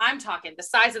that is, I'm talking the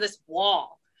size of this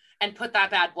wall, and put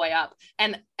that bad boy up.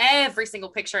 And every single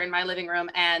picture in my living room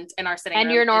and in our sitting room.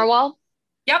 And your narwhal?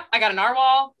 Yep, I got a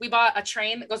narwhal. We bought a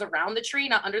train that goes around the tree,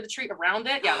 not under the tree, around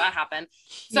it. Yeah, that happened.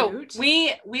 So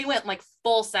we went like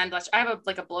full send. I have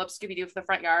a blow up Scooby-Doo for the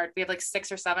front yard. We have like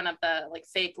 6 or 7 of the like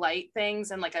fake light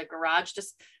things and like a garage.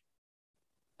 Just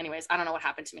anyways, I don't know what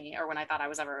happened to me or when I thought I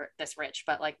was ever this rich,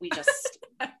 but like we just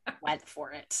went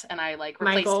for it. And I like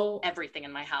replaced everything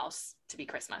in my house to be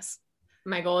Christmas.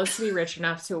 My goal is to be rich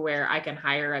enough to where I can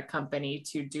hire a company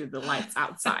to do the lights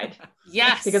outside.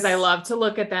 Yes. Because I love to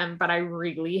look at them, but I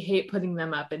really hate putting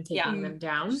them up and taking them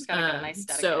down. Just gotta get a nice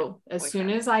so as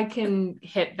soon as I can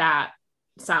hit that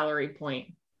salary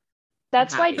point.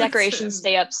 That's why decorations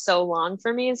stay up so long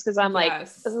for me, is because I'm like,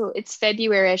 oh, it's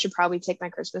February. I should probably take my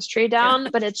Christmas tree down,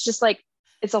 but it's just like,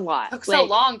 it's a lot. It took so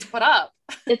long to put up.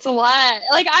 It's a lot.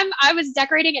 Like I was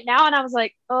decorating it now and I was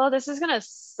like, oh, this is going to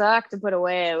suck to put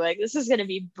away. Like, this is going to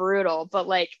be brutal, but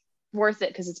like worth it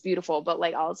because it's beautiful. But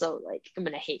like, also like, I'm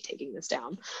going to hate taking this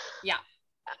down. Yeah.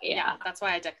 That's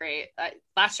why I decorate.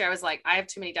 Last year I was like, I have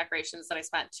too many decorations that I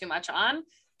spent too much on,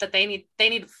 that they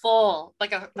need full, like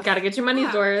gotta get your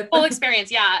money's worth. Full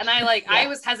experience. Yeah. And I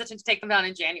was hesitant to take them down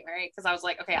in January because I was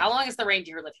like, okay, how long is the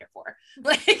reindeer live here for?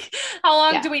 Like, how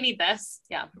long do we need this?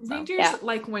 Yeah. Reindeers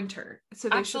like winter. So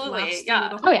they should last through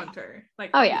the whole winter.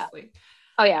 Like, obviously.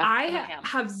 I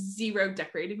have 0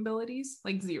 decorating abilities,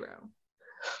 like 0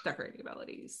 decorating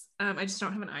abilities. I just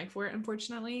don't have an eye for it,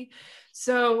 unfortunately.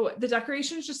 So the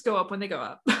decorations just go up when they go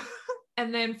up.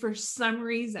 And then for some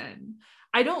reason,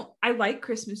 I like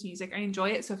Christmas music. I enjoy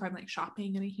it. So if I'm like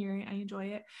shopping and I hear it, I enjoy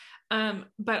it.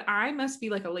 But I must be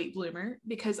like a late bloomer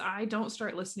because I don't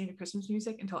start listening to Christmas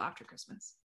music until after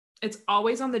Christmas. It's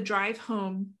always on the drive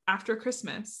home after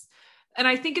Christmas. And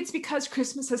I think it's because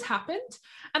Christmas has happened.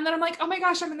 And then I'm like, oh my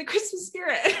gosh, I'm in the Christmas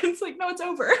spirit. It's like, no, it's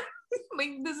over.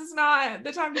 Like, this is not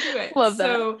the time to do it. Love that.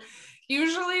 So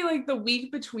usually like the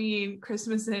week between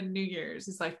Christmas and New Year's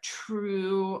is like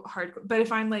true hardcore. But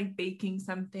if I'm like baking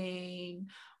something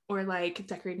or like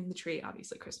decorating the tree,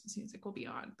 obviously Christmas music will be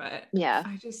on. But yeah,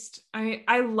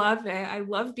 I love it. I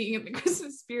love being in the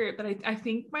Christmas spirit. But I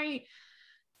think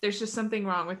there's just something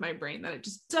wrong with my brain that it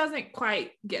just doesn't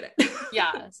quite get it.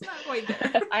 Yeah. It's not quite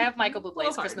there. I have Michael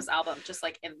Bublé's hard. Christmas album just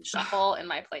like in shuffle in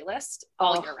my playlist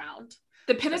all year round.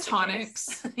 The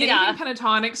Pentatonics, Yeah. anything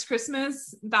Pentatonics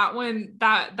Christmas, that one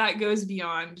that goes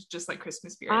beyond just like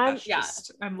Christmas spirit.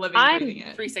 I'm living reading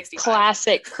it. 365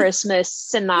 classic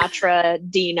Christmas Sinatra,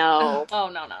 Dino. Oh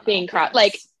no. Being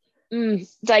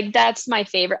like that's my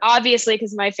favorite, obviously,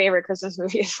 because my favorite Christmas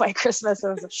movie is White Christmas. It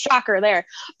was a shocker there,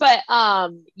 but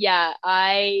I'm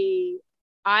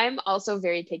also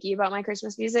very picky about my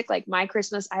Christmas music. Like I have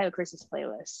a Christmas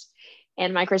playlist,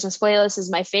 and my Christmas playlist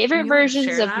is my favorite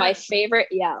versions of my favorite.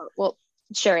 Yeah, well,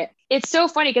 share it. It's so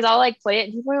funny because I'll like play it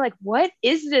and people are like, "What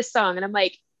is this song?" And I'm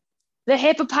like, the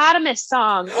hippopotamus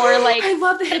song, or like I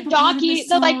love the donkey,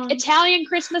 song. the like Italian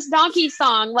Christmas donkey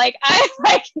song. Like I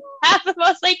like have the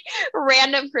most like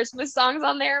random Christmas songs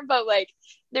on there, but like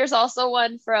there's also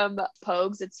one from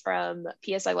Pogues. It's from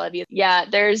P.S. I Love You. Yeah,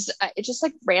 there's it's just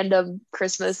like random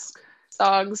Christmas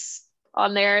songs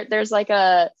on there. There's like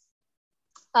a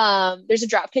there's a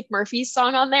Dropkick Murphys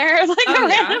song on there, like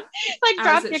random, like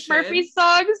Dropkick Murphys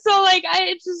song. So like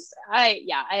I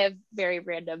have very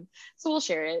random. So we'll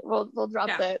share it. We'll drop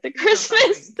the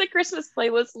Christmas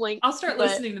playlist link. I'll start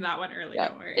listening to that one early.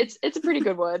 Don't worry. It's a pretty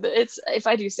good one. It's, if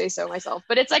I do say so myself,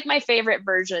 but it's like my favorite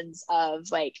versions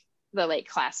of like the like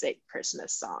classic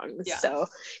Christmas songs. Yeah. So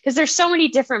because there's so many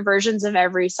different versions of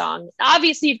every song.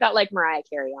 Obviously you've got like Mariah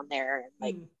Carey on there and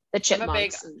like the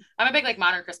Chipmunks. I'm a big like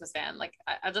modern Christmas fan. Like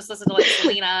I just listen to like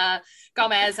Selena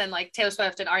Gomez and like Taylor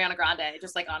Swift and Ariana Grande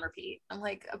just like on repeat. I'm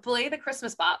like, play the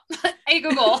Christmas pop. Hey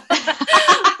Google,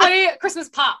 play Christmas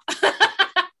pop.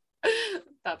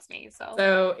 That's me.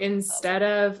 So instead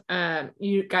of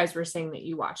you guys were saying that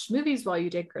you watched movies while you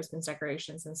did Christmas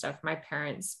decorations and stuff, my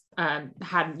parents had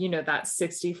that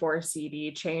 64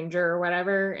 CD changer or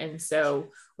whatever, and so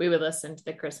we would listen to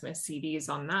the Christmas CDs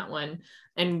on that one,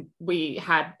 and we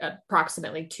had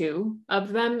approximately 2 of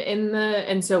them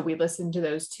and so we listened to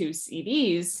those 2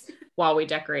 CDs while we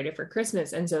decorated for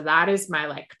Christmas. And so that is my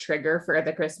like trigger for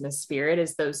the Christmas spirit,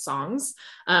 is those songs,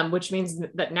 which means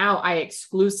that now I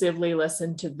exclusively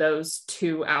listen to those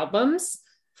 2 albums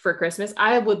for Christmas.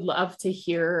 I would love to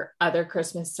hear other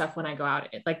Christmas stuff when I go out,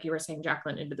 like you were saying,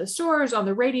 Jacqueline, into the stores, on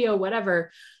the radio,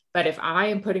 whatever. But if I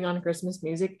am putting on Christmas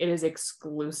music, it is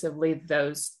exclusively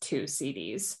those 2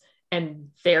 CDs, and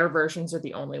their versions are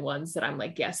the only ones that I'm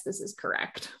like, yes, this is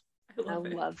correct. I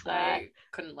love that. I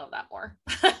couldn't love that more.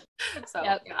 So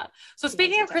yeah. So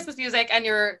speaking of Christmas music and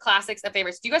your classics and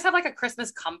favorites, do you guys have like a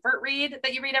Christmas comfort read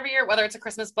that you read every year, whether it's a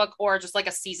Christmas book or just like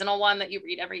a seasonal one that you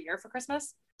read every year for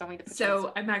Christmas?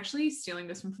 So I'm actually stealing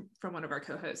this from one of our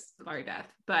co-hosts, Laurie Beth,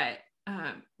 but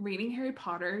reading Harry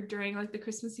Potter during like the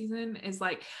Christmas season is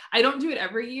like, I don't do it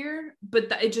every year,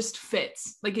 but it just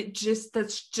fits. Like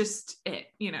that's just it,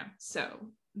 so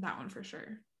that one for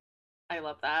sure. I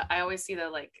love that. I always see the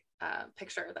like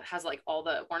picture that has like all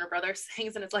the Warner Brothers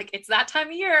things, and it's like, it's that time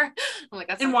of year. I'm like,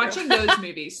 that's and watching those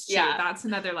movies too. Yeah, that's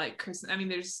another like Christmas. I mean,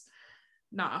 there's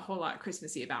not a whole lot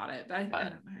Christmassy about it, but I don't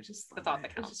know, I just the thought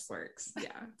that counts. It just works. Yeah,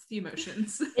 it's the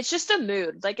emotions. It's just a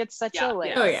mood. Like it's such a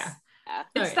like. Oh yeah.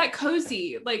 It's that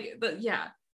cozy, like, but yeah,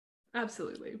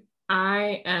 absolutely.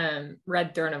 I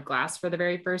read Throne of Glass for the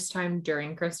very first time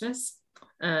during Christmas.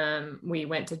 We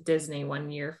went to Disney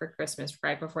one year for Christmas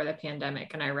right before the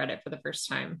pandemic, and I read it for the first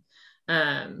time.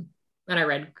 And I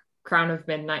read Crown of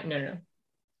Midnight.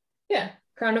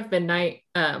 Crown of Midnight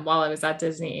while I was at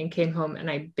Disney, and came home and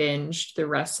I binged the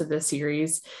rest of the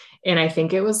series. And I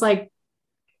think it was like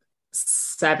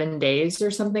 7 days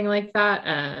or something like that.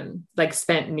 Like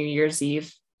spent New Year's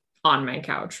Eve on my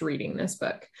couch reading this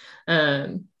book.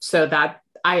 So that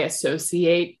I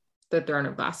associate the Throne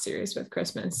of Glass series with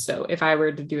Christmas. So if I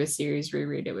were to do a series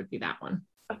reread, it would be that one.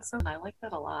 I like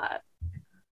that a lot.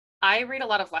 I read a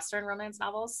lot of Western romance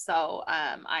novels, so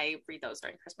I read those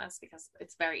during Christmas because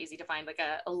it's very easy to find like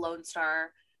a Lone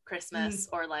Star Christmas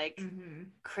or like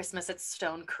Christmas at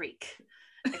Stone Creek,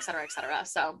 et cetera, et cetera.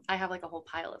 So I have like a whole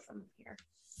pile of them here.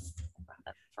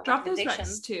 Drop those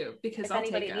specs too, because if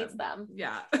anybody needs them.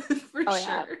 Yeah, for sure.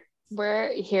 Yeah.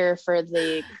 We're here for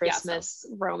the Christmas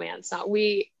romance.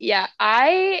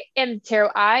 I am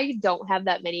terrible. I don't have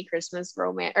that many Christmas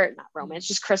romance, or not romance,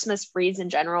 just Christmas reads in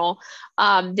general.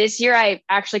 This year I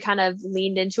actually kind of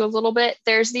leaned into a little bit.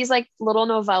 There's these like little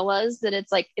novellas that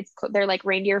they're like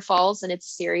Reindeer Falls, and it's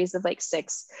a series of like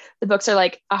 6. The books are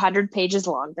like 100 pages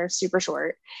long. They're super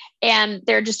short, and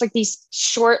they're just like these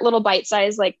short little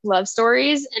bite-sized like love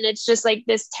stories. And it's just like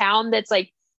this town that's like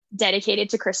dedicated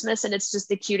to Christmas, and it's just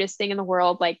the cutest thing in the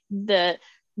world. Like the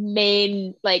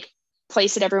main like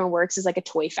place that everyone works is like a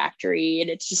toy factory, and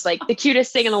it's just like the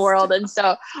cutest thing in the world. And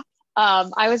so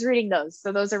I was reading those.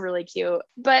 So those are really cute.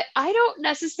 But I don't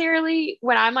necessarily,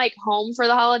 when I'm like home for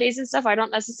the holidays and stuff, I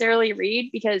don't necessarily read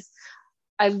because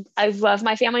I love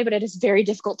my family, but it is very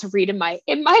difficult to read in my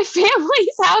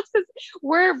family's house because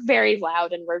we're very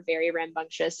loud and we're very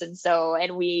rambunctious. And so,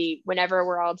 and whenever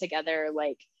we're all together,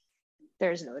 like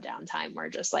there's no downtime. We're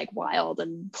just like wild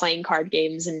and playing card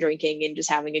games and drinking and just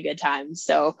having a good time.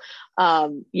 So,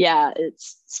 yeah,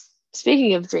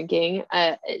 speaking of drinking,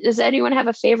 does anyone have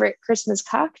a favorite Christmas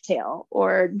cocktail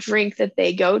or drink that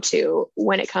they go to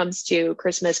when it comes to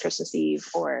Christmas, Christmas Eve,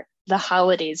 or the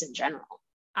holidays in general?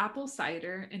 Apple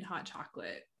cider and hot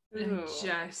chocolate. And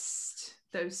just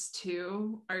those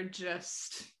two are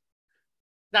just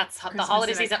that's the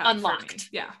holiday season unlocked.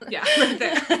 Yeah, right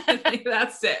there.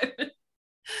 That's it.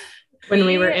 When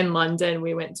we were in London,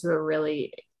 we went to a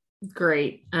really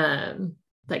great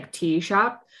like tea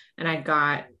shop, and I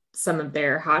got some of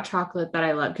their hot chocolate that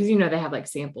I love because they have like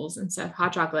samples and stuff,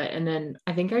 hot chocolate, and then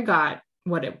I think I got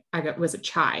was a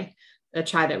chai. The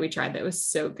chai that we tried that was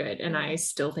so good, and I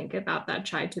still think about that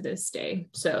chai to this day.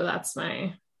 So that's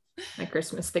my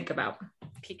Christmas think about.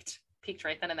 Peaked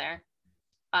right then and there.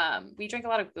 We drink a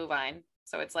lot of Glühwein,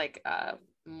 so it's like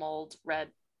mulled red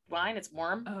wine. It's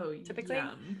warm, typically.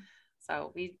 Yum.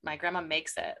 So my grandma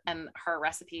makes it, and her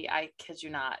recipe, I kid you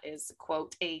not, is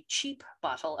quote a cheap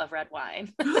bottle of red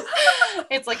wine.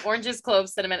 It's like oranges,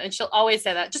 cloves, cinnamon, and she'll always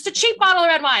say that, just a cheap bottle of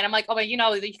red wine. I'm like, oh, but you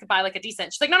could buy like a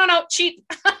decent. She's like, no, cheap.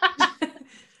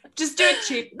 Just do it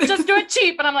cheap. Just do it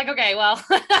cheap. And I'm like, okay, well.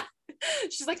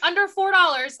 She's like, under $4.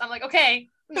 I'm like, okay,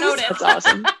 noted. That's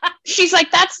awesome. She's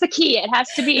like, that's the key. It has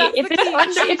to be. If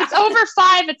it's over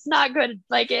 5, it's not good.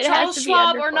 Like it Charles has to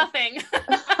Schwab be or nothing.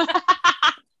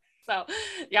 So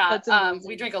yeah,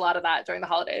 we drink a lot of that during the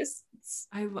holidays.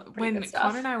 When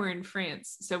Connor and I were in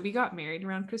France, so we got married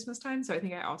around Christmas time. So I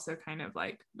think I also kind of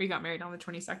like, we got married on the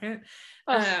 22nd.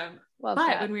 But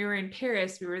when we were in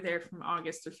Paris, we were there from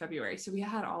August to February. So we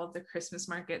had all of the Christmas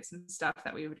markets and stuff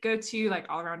that we would go to like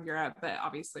all around Europe. But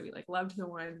obviously we like loved the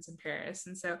ones in Paris.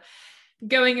 And so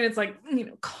going, and it's like,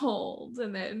 cold,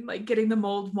 and then like getting the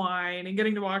mulled wine and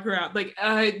getting to walk around, like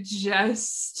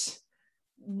just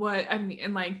what I mean,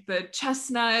 and like the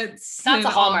chestnuts. That's a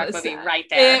Hallmark movie right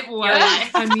there. It was.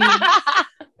 I mean,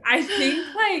 I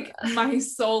think like my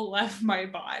soul left my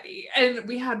body, and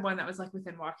we had one that was like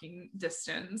within walking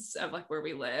distance of like where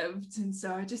we lived, and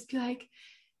so I'd just be like,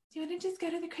 do you want to just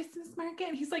go to the Christmas market?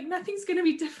 And he's like, nothing's gonna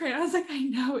be different. I was like, I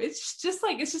know, it's just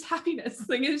happiness.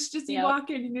 Like it's just you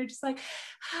walk in and you're just like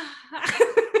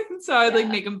so I'd like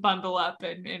make him bundle up,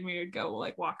 and we would go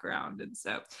like walk around. And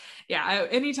so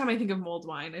anytime I think of mulled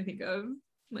wine, I think of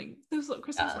like those little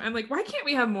Christmas wine. I'm like, why can't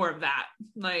we have more of that?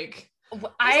 Like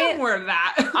I want more of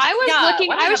that.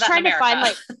 I was trying to find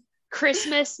like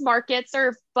Christmas markets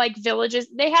or like villages.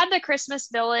 They had the Christmas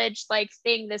village like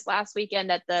thing this last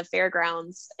weekend at the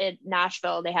fairgrounds in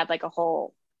Nashville. They had like a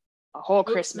whole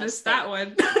Christmas thing. That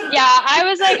one. Yeah, I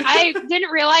was like, I didn't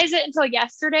realize it until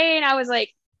yesterday, and I was like,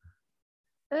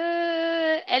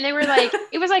 and they were like,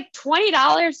 it was like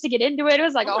 $20 to get into it. It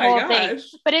was like a whole thing,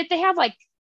 but they have like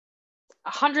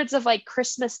hundreds of like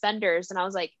Christmas vendors, and I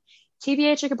was like,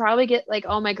 TBH, I could probably get like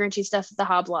all my Grinchy stuff at the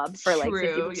Hoblob for like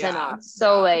 50% off.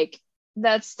 So like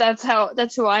that's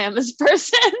who I am as a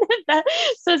person. If that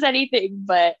says anything.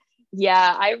 But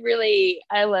yeah, I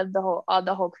love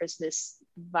the whole Christmas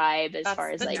vibe as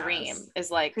far as like dream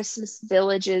is like Christmas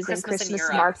villages and Christmas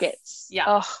markets.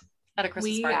 Yeah. At a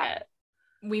Christmas market.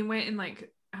 We went in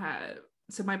like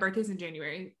so my birthday's in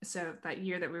January. So that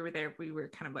year that we were there, we were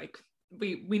kind of like,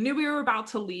 we knew we were about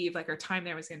to leave, like our time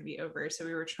there was going to be over. So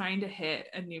we were trying to hit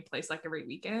a new place like every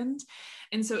weekend.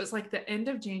 And so it was like the end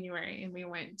of January, and we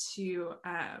went to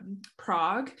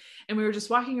Prague, and we were just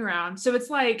walking around. So it's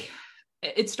like,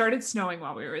 it started snowing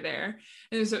while we were there.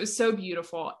 And so it was so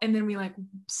beautiful. And then we like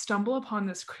stumble upon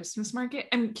this Christmas market,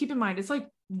 and keep in mind, it's like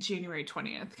January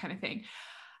 20th kind of thing.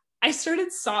 I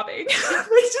started sobbing, like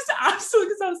just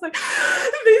absolutely, because I was like, they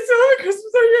still have a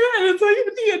Christmas market, and it's like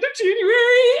at the end of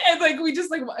January, and like we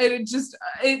just like,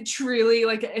 it truly,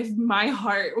 like, if my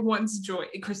heart wants joy,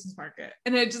 a Christmas market,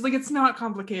 and it just like, it's not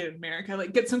complicated, America,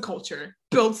 like get some culture,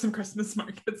 build some Christmas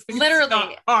markets. Like, literally, it's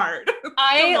not hard.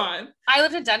 I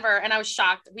lived in Denver, and I was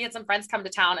shocked. We had some friends come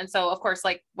to town, and so of course,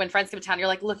 like when friends come to town, you're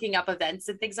like looking up events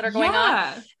and things that are going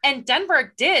on. And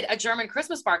Denver did a German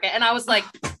Christmas market, and I was like,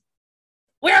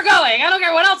 we're going. I don't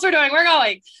care what else we're doing. We're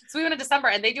going. So we went in December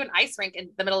and they do an ice rink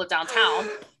in the middle of downtown.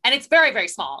 And it's very, very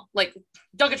small. Like,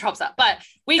 don't get your hopes up. But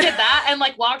we did that and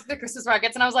like walked to the Christmas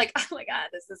markets. And I was like, oh my God,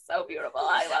 this is so beautiful.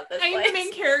 I love this place. I'm the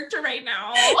main character right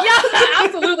now. Yeah,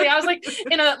 absolutely. I was like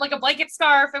in a blanket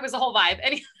scarf. It was a whole vibe.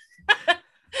 And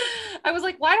I was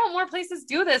like, why don't more places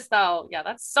do this though? Yeah,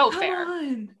 that's so fair.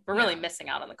 We're really missing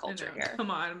out on the culture here. Come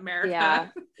on, America. Yeah,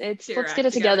 let's get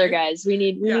it together, guys. We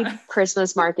need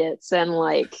Christmas markets and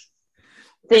like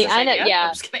I know. Yeah,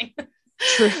 I'm just kidding.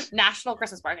 True. National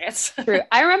Christmas markets. True.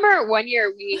 I remember one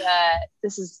year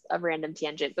this is a random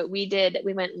tangent, but we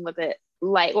went and looked at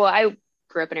I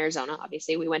grew up in Arizona,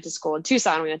 obviously. We went to school in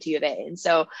Tucson, we went to U of A. And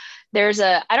so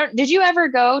did you ever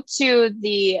go to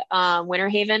the Winter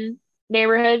Haven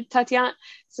neighborhood, Tatiana?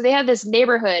 So they have this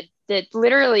neighborhood that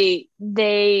literally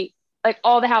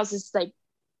all the houses like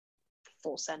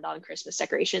full send on Christmas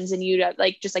decorations, and you'd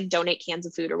like just like donate cans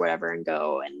of food or whatever and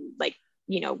go and like,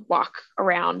 walk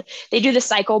around. They do the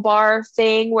cycle bar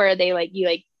thing where they like you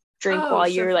like drink while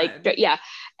you're like yeah.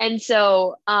 And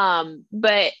so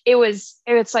but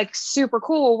it's like super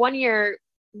cool. One year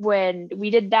when we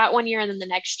did that one year, and then the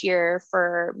next year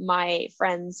for my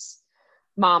friend's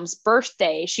mom's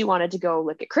birthday, she wanted to go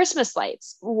look at Christmas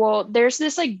lights. Well, there's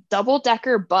this like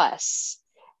double-decker bus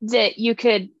that you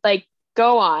could like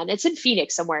go on. It's in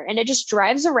Phoenix somewhere, and it just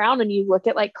drives around and you look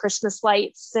at like Christmas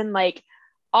lights and like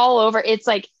all over. It's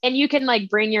like, and you can like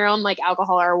bring your own like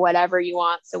alcohol or whatever you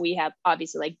want. So we have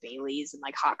obviously like Baileys and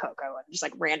like hot cocoa and just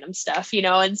like random stuff,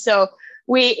 and so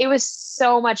it was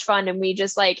so much fun. And we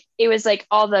just like, it was like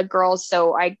all the girls.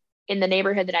 So in the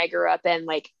neighborhood that I grew up in,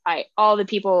 like all the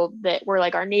people that were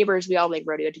like our neighbors, we all like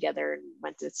rodeoed together and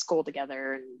went to school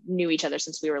together and knew each other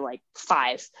since we were like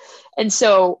 5. And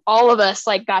so all of us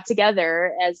like got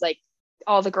together as like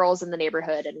all the girls in the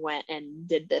neighborhood and went and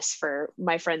did this for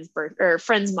my friend's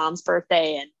mom's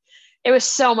birthday. And it was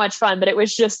so much fun, but it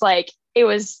was just like, it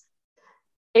was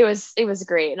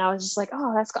great. And I was just like,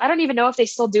 oh, that's cool. I don't even know if they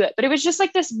still do it, but it was just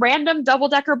like this random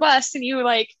double-decker bus, and you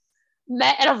like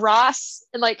met at a Ross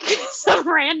and like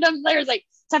some random, there's like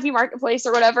Tempe Marketplace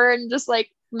or whatever, and just like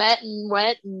met and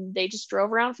went, and they just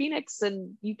drove around Phoenix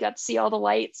and you got to see all the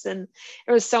lights, and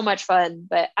it was so much fun.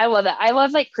 But I love that. I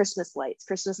love like Christmas lights.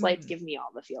 Lights give me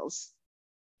all the feels.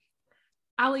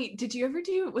 Allie, did you ever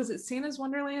was it Santa's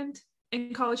Wonderland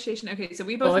in College Station? Okay, so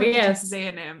we both went to Texas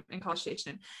A&M in College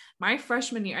Station. My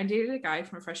freshman year, I dated a guy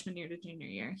from freshman year to junior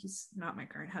year. He's not my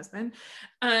current husband.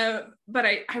 But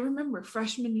I remember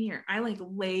freshman year, I like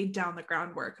laid down the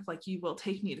groundwork of like, you will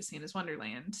take me to Santa's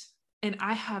Wonderland. And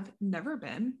I have never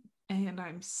been, and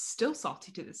I'm still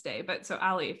salty to this day. But so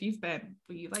Allie, if you've been,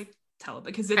 will you like tell it?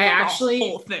 Because it's the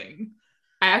whole thing.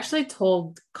 I actually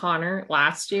told Connor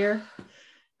last year,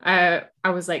 I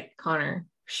was like, Connor,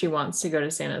 she wants to go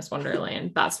to Santa's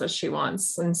Wonderland. That's what she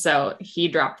wants. And so he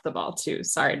dropped the ball too.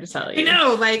 Sorry to tell you. I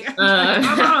know, like, come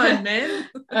on, man.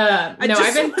 No,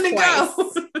 I've been twice.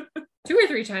 2 or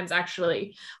 3 times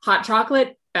actually. Hot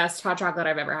chocolate, best hot chocolate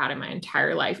I've ever had in my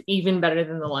entire life, even better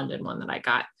than the London one that I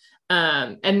got.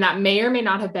 And that may or may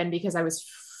not have been because I was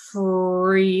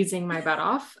freezing my butt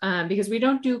off, because we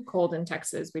don't do cold in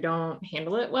Texas. We don't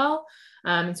handle it well.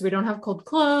 And so we don't have cold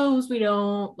clothes. We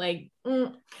don't like,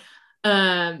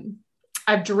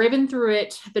 I've driven through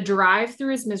it. The drive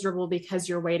through is miserable because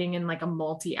you're waiting in like a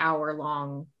multi-hour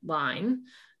long line,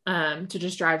 to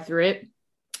just drive through it.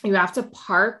 You have to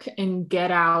park and get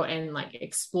out and like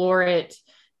explore it.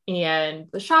 And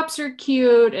the shops are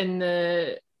cute, and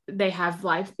they have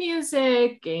live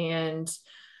music, and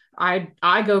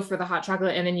I go for the hot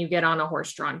chocolate, and then you get on a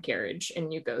horse-drawn carriage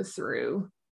and you go through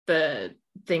the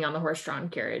thing on the horse-drawn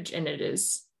carriage, and it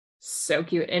is so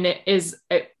cute. And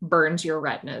it burns your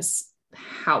retinas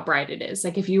how bright it is.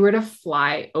 Like if you were to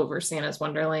fly over Santa's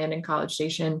Wonderland in College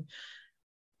Station,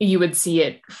 you would see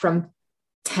it from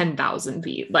 10,000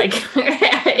 feet. Like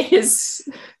it is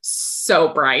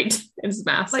so bright. It's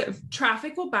massive. Like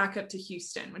traffic will back up to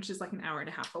Houston, which is like an hour and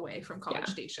a half away from College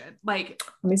Station. Like,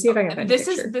 let me see if I can find this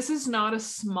a picture. This is not a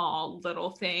small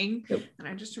little thing. Nope. And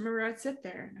I just remember I'd sit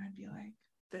there and I'd be like,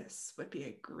 this would be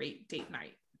a great date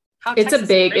night.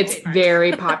 It's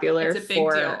very popular. It's a big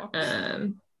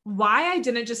deal. Why I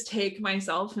didn't just take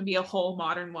myself and be a whole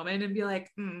modern woman and be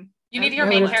like, you need your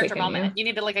main character moment. You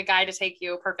needed like a guy to take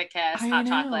you, perfect kiss, hot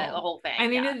chocolate, the whole thing. I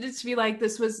needed it to be like,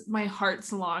 this was my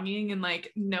heart's longing, and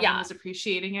like no one was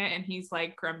appreciating it. And he's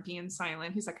like grumpy and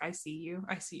silent. He's like, I see you.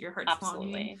 I see your heart's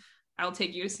longing. I'll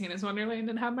take you to Santa's Wonderland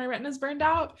and have my retinas burned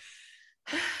out.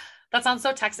 That sounds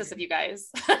so Texas of you guys.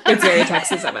 It's very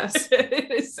Texas of us.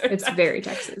 It is so It's very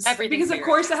Texas. Everything's because of very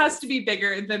course it Texas. has to be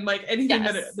bigger than like anything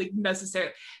Yes. that it, like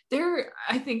necessarily there.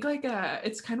 I think like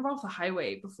it's kind of off the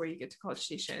highway before you get to College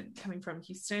Station coming from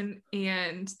Houston,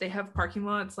 and they have parking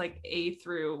lots like A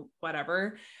through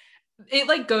whatever. It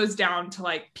like goes down to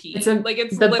like P. It's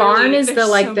the barn is the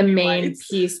like so the many main lights.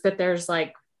 piece, but there's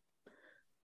like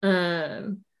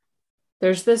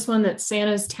there's this one that's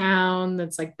Santa's Town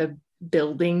that's like the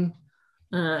building.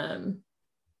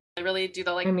 They really do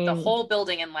the like I mean, the whole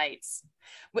building in lights.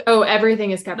 Oh,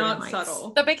 everything is covered in Not lights.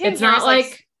 subtle. The big thing It's here not is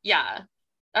like yeah.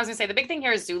 I was gonna say the big thing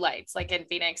here is zoo lights. Like in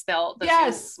Phoenix, the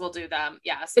Yes. zoos will do them.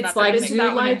 Yeah, so it's that's like a big zoo thing.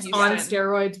 that one in lights on Houston.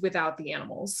 steroids without the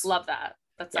animals. Love that.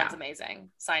 That sounds Yeah. amazing.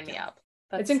 Sign me up.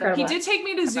 It's incredible. He did take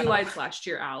me to Zoo Incredible. Lights last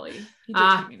year, Allie. He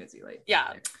did take me to Zoo Lights.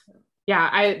 Yeah.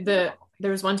 Yeah,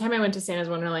 there was one time I went to Santa's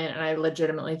Wonderland and I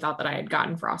legitimately thought that I had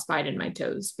gotten frostbite in my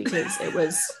toes because it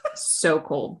was so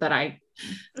cold that I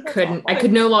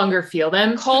could no longer feel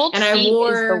them. Cold And feet I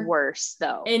wore is the worst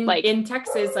though. in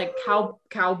Texas, like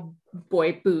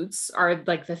cowboy boots are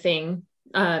like the thing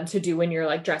to do when you're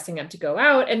like dressing up to go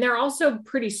out, and they're also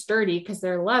pretty sturdy because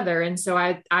they're leather. And so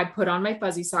I put on my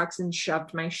fuzzy socks and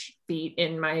shoved my feet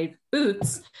in my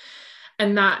boots,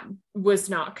 and that was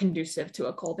not conducive to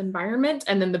a cold environment.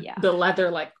 And then the leather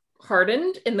like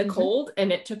hardened in the cold,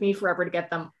 and it took me forever to get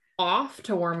them off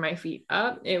to warm my feet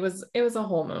up. It was a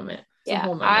whole moment.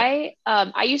 I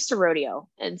used to rodeo,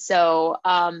 and so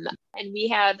and we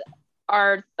had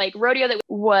our like rodeo that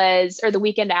was or the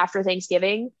weekend after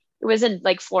Thanksgiving. It was in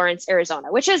like Florence,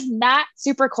 Arizona, which is not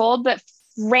super cold, but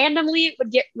randomly it would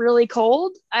get really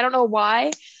cold. I don't know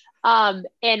why. And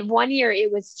one year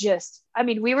it was just, I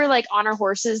mean, we were like on our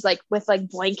horses, like with like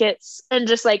blankets and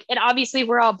just like, and obviously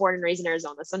we're all born and raised in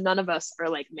Arizona. So none of us are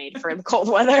like made for the cold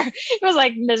weather. It was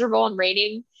like miserable and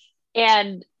raining.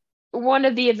 And one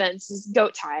of the events is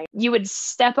goat tying. You would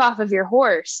step off of your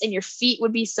horse and your feet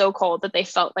would be so cold that they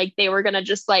felt like they were going to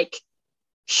just like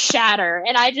shatter.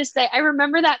 And I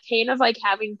remember that pain of like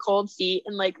having cold feet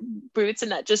and like boots,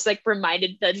 and that just like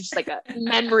reminded that just like a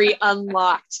memory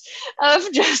unlocked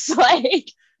of just like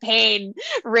pain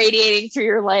radiating through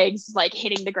your legs, like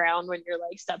hitting the ground when you're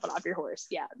like stepping off your horse.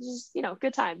 Yeah, just,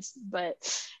 good times. But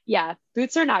yeah,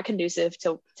 boots are not conducive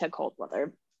to cold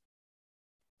weather.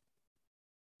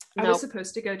 I was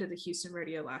supposed to go to the Houston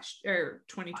rodeo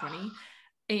 2020,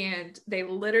 and they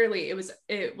literally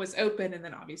it was open, and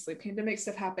then obviously pandemic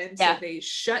stuff happened, so they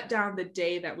shut down the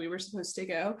day that we were supposed to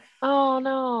go. Oh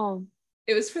no.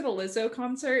 It was for the Lizzo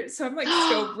concert, so I'm like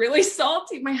still really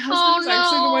salty. My husband was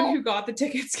actually the one who got the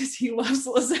tickets because he loves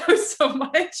Lizzo so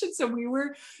much, and so we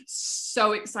were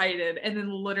so excited. And then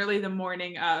literally the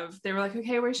morning of, they were like,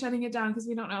 "Okay, we're shutting it down because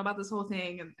we don't know about this whole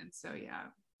thing," and so yeah.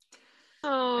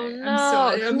 Oh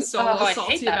no! I'm so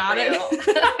salty about it.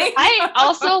 I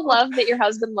also love that your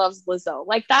husband loves Lizzo.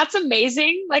 Like that's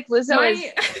amazing. Like Lizzo is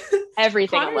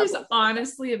everything. Connor is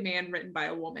honestly a man written by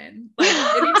a woman.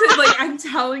 Like, I'm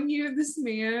telling you, this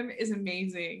man is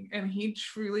amazing, and he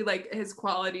truly, like, his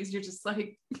qualities. You're just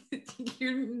like,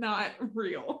 you're not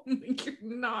real. You're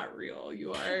not real.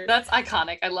 You are. That's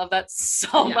iconic. I love that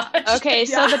so much. Okay,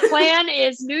 so the plan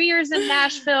is New Year's in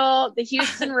Nashville, the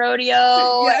Houston rodeo.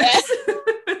 Yes.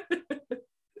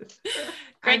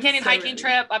 Grand Canyon hiking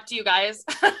trip, up to you guys.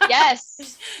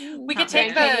 Yes. We could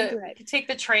take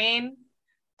the train,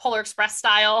 Polar Express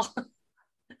style,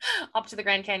 up to the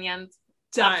Grand Canyon.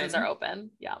 Done. Options are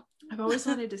open. Yeah. I've always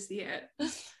wanted to see it.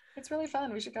 It's really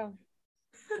fun. We should go.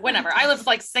 Whenever. I live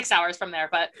like 6 hours from there,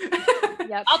 but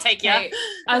yep. I'll take you. Hey,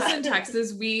 us in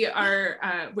Texas,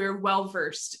 we're well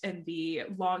versed in the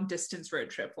long distance road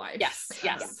trip life. Yes.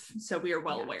 So we are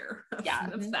well aware of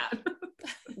that.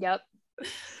 Yep.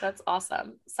 That's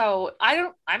awesome. So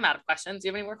I'm out of questions. Do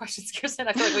you have any more questions, Kirsten?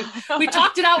 I feel like we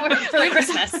talked it out for the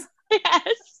Christmas.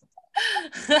 Yes.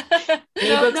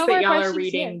 Any books that y'all are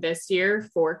reading this year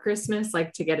for Christmas,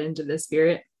 like to get into the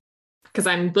spirit? Because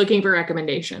I'm looking for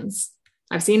recommendations.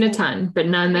 I've seen a ton, but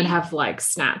none that have like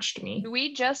snatched me.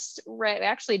 We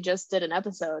actually just did an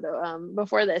episode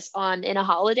before this on In a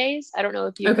Holidays. I don't know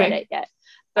if you've read it yet,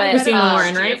 but Christina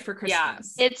Lauren, right? For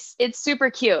Christmas. Yeah. It's super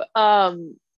cute. Have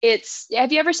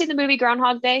you ever seen the movie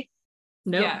Groundhog Day?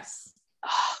 No. Yes.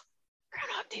 Oh,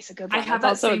 Groundhog Day's a good one. I had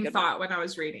that same thought when I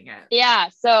was reading it. Yeah.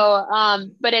 So,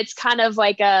 but it's kind of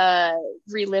like a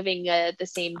reliving at the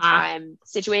same time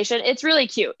situation. It's really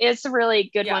cute. It's a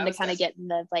really good one to kind of get in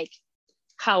the like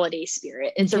holiday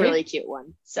spirit. It's a really cute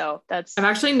one. So I've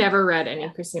actually never read any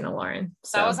Christina Lauren.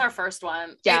 So. That was our first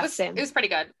one. Yeah, it was pretty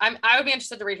good. I would be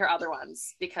interested to read her other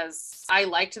ones because I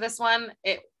liked this one.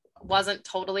 It wasn't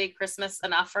totally Christmas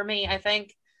enough for me, I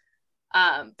think.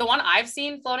 The one I've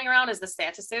seen floating around is The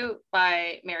Santa Suit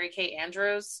by Mary Kay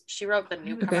Andrews. She wrote The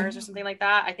Newcomers or something like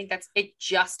that. I think it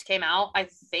just came out, I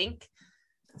think,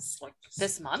 like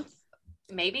this month,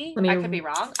 maybe. I could be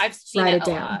wrong. I've seen it a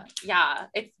lot. Yeah,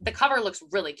 the cover looks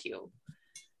really cute.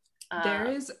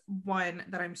 There is one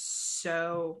that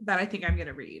that I think I'm going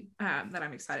to read, that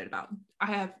I'm excited about. I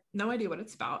have no idea what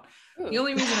it's about. Ooh. The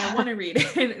only reason I want to read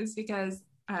it is because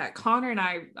Connor and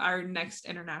I, our next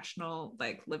international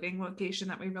like living location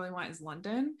that we really want is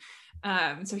London.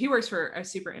 So he works for a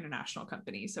super international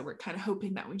company. So we're kind of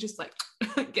hoping that we just like,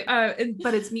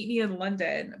 but it's Meet Me in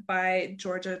London by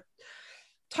Georgia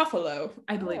Toffolo,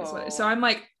 I believe is what it is. So I'm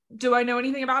like, do I know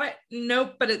anything about it?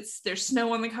 Nope, but there's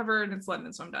snow on the cover and it's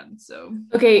London, so I'm done. So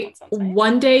okay,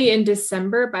 One Day in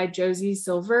December by Josie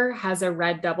Silver has a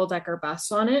red double-decker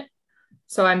bus on it.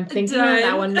 So I'm thinking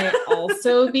that one may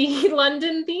also be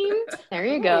London themed. There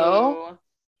you go.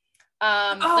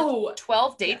 The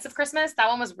 12 Dates of Christmas. That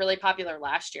one was really popular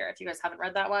last year. If you guys haven't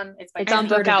read that one, it's on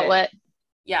Book Outlet.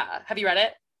 Yeah. Have you read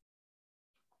it?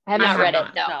 I have not read it.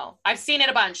 No. I've seen it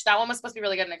a bunch. That one was supposed to be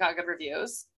really good and it got good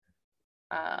reviews.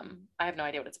 I have no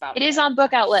idea what it's about. It is on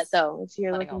Book Outlet though. If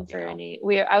you're looking for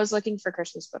I was looking for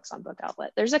Christmas books on Book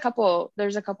Outlet. There's a couple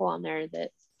on there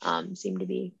that seem to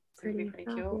be pretty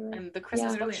cute. And the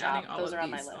Christmas bookshop, those are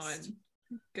on my list.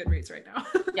 On Goodreads right now.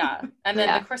 Yeah. And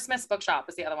then the Christmas bookshop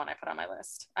is the other one I put on my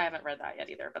list. I haven't read that yet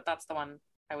either, but that's the one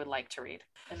I would like to read.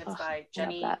 And it's by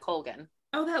Jenny Colgan.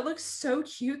 Oh, that looks so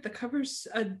cute. The cover's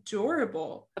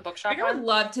adorable. The bookshop. I would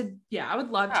love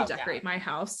to decorate my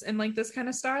house in like this kind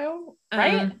of style.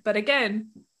 Right. But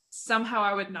again, somehow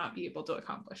I would not be able to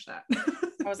accomplish that.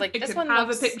 I was like, this one have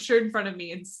a picture in front of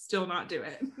me and still not do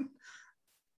it.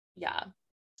 Yeah.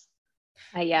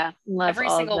 Love every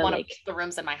single one of the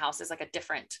rooms in my house is like a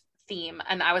different theme.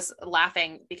 And I was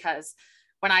laughing because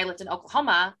when I lived in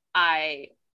Oklahoma, I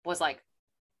was like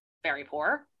very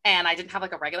poor. And I didn't have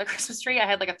like a regular Christmas tree. I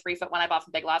had like a 3-foot one I bought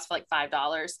from Big Lots for like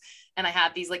 $5. And I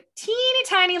had these like teeny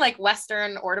tiny like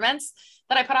Western ornaments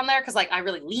that I put on there because like I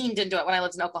really leaned into it when I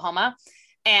lived in Oklahoma.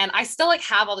 And I still like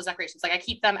have all those decorations. Like I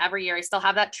keep them every year. I still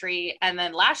have that tree. And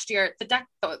then last year,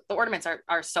 the ornaments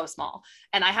are so small.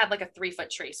 And I had like a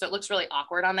 3-foot tree. So it looks really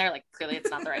awkward on there. Like clearly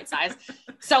it's not the right size.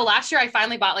 So last year I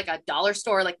finally bought like a dollar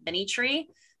store like mini tree.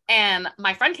 And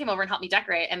my friend came over and helped me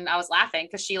decorate. And I was laughing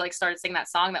because she like started singing that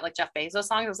song, that like Jeff Bezos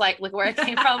song. It was like, look where I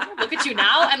came from. Look at you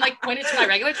now. And like pointed to my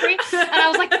regular tree. And I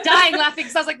was like dying laughing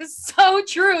because I was like, this is so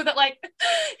true that like,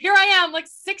 here I am like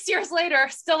 6 years later,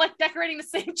 still like decorating the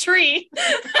same tree.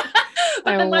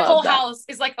 But then my whole house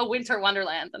is like a winter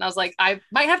wonderland. And I was like, I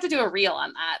might have to do a reel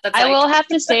on that. I will have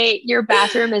to say your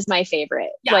bathroom is my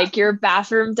favorite. Yeah. Like your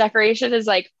bathroom decoration is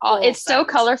like, it's so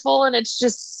colorful and it's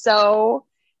just so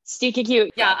stinky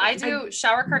cute. Yeah, I do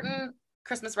shower curtain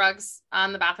Christmas rugs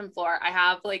on the bathroom floor. I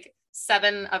have like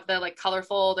 7 of the like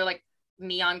colorful, they're like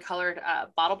neon colored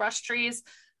bottle brush trees,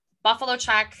 buffalo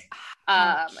check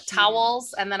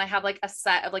towels, and then I have like a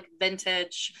set of like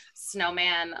vintage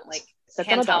snowman like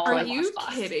hand towels. Are you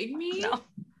kidding me? No.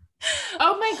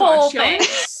 Oh my gosh, y'all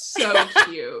so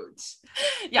cute.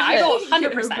 Yeah, I go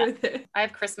 100%. I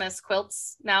have Christmas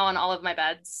quilts now on all of my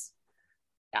beds.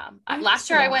 Yeah. Last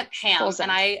year I went ham and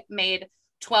I made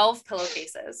 12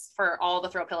 pillowcases for all the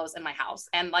throw pillows in my house.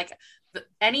 And like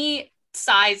any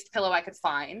sized pillow I could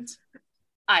find,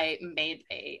 I made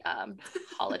a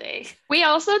holiday. We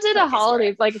also did a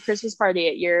holiday, like a Christmas party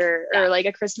at your, or like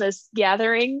a Christmas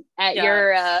gathering at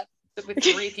your, with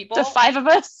 3 people. The 5 of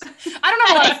us. I don't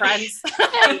have a lot of friends.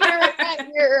 at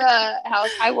your house.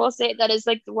 I will say that is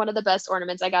like one of the best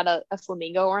ornaments. I got a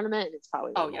flamingo ornament and it's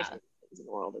probably one of my favorite things in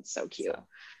the world. It's so cute.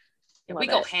 So, we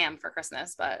go ham for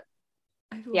Christmas, but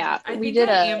yeah, I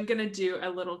am gonna do a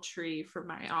little tree for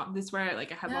my this is where I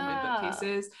have all my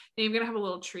bookcases. I'm gonna have a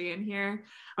little tree in here.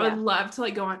 I would love to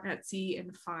like go on Etsy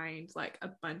and find like a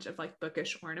bunch of like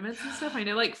bookish ornaments and stuff. I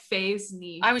know like Faye's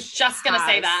niece. I was just gonna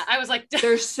say that. I was like,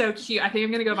 they're so cute. I think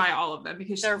I'm gonna go buy all of them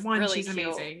because they're one, really she's cute.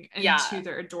 amazing, and 2,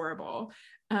 they're adorable.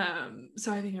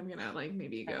 So I think I'm gonna like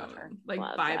maybe go like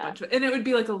buy a bunch of, and it would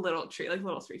be like a little tree, like a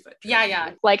little 3-foot tree.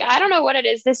 Yeah. Like I don't know what it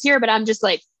is this year, but I'm just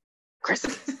like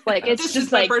Christmas. Like it's this just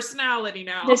is like my personality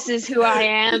now. This is who I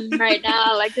am right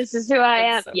now. Like this is who I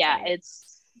am. So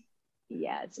it's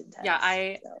intense.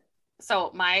 Yeah,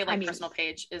 so my personal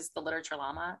page is the Literature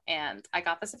Llama, and I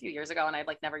got this a few years ago, and I'd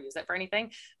like never use it for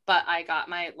anything, but I got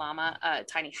my llama a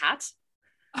tiny hat.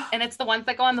 And it's the ones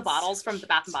that go on the bottles from the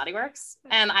Bath and Body Works.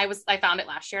 And I found it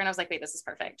last year and I was like, wait, this is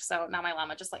perfect. So now my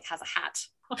llama just like has a hat.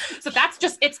 So that's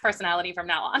just its personality from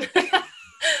now on.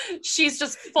 She's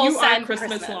just full send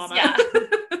Christmas llama. Yeah.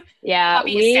 Yeah,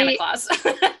 Hobby is Santa Claus.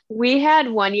 we had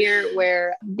one year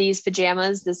where these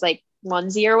pajamas, this like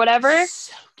onesie or whatever.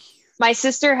 So cute. My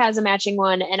sister has a matching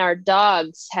one, and our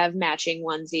dogs have matching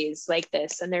onesies like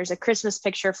this. And there's a Christmas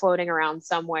picture floating around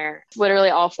somewhere. Literally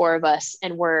all four of us,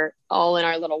 and we're all in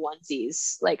our little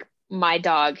onesies, like my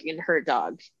dog and her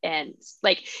dog. And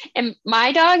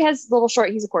my dog has little short,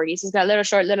 he's a corgi, so he's got little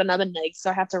short, little nubbin legs. So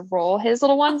I have to roll his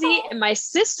little onesie. And my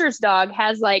sister's dog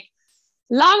has like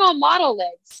long old model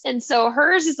legs, and so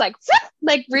hers is like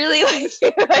really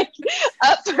like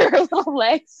up her little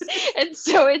legs, and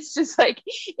so it's just like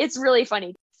it's really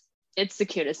funny. It's the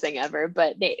cutest thing ever.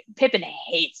 But Pippin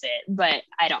hates it, but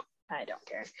I don't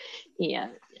care.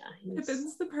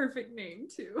 Pippin's the perfect name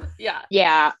too.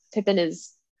 Yeah, Pippin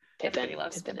is Pippin. Everybody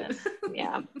loves Pippin.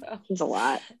 Yeah, So. he's a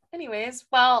lot. Anyways,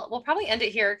 well, we'll probably end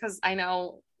it here because I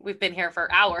know we've been here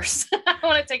for hours. I don't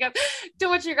want to take up too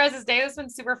much of your guys' day. This has been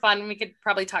super fun. We could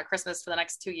probably talk Christmas for the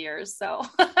next 2 years. So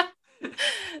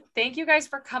thank you guys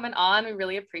for coming on. We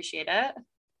really appreciate it.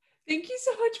 Thank you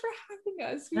so much for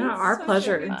having us. Yeah, our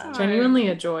pleasure. Genuinely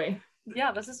a joy.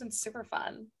 Yeah, this has been super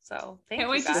fun. So thank Can't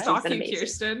you wait guys. to stalk you, amazing.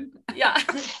 Kirsten. Yeah.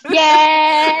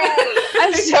 Yay!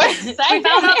 I'm so excited. We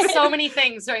found out so many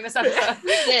things during this episode.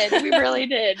 We really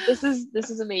did. This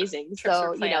is amazing. Trips So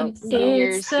are planned. New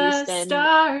Year's, Houston,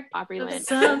 start Opryland.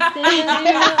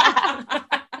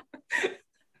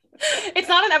 It's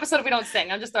not an episode if we don't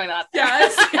sing. I'm just throwing that out there.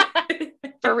 Yes.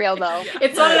 For real though.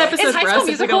 It's not an episode Is High for School us if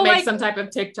we Musical, don't make like- some type of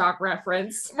TikTok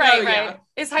reference. Right, Oh, right. yeah.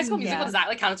 Is High School Musical, Yeah. does that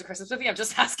like count as a Christmas movie? I'm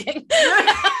just asking.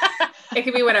 It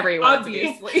can be whatever you want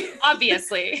it to be.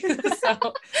 Obviously. So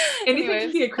Anything anyways.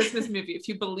 can be a Christmas movie if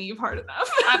you believe hard enough.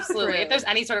 Absolutely. True. If there's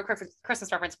any sort of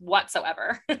Christmas reference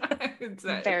whatsoever.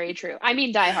 Exactly. Very true. I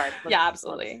mean, Die Hard. Yeah,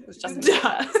 absolutely. It was just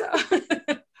Duh.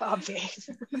 so. Obvious.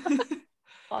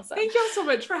 Awesome. Thank you all so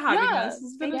much for having Yeah, us.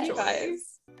 It's been thank a you joy.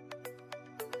 guys.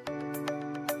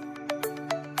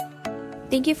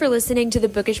 Thank you for listening to the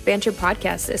Bookish Banter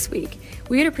podcast this week.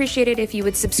 We would appreciate it if you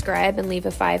would subscribe and leave a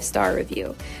 5-star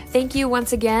review. Thank you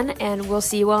once again, and we'll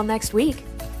see you all next week.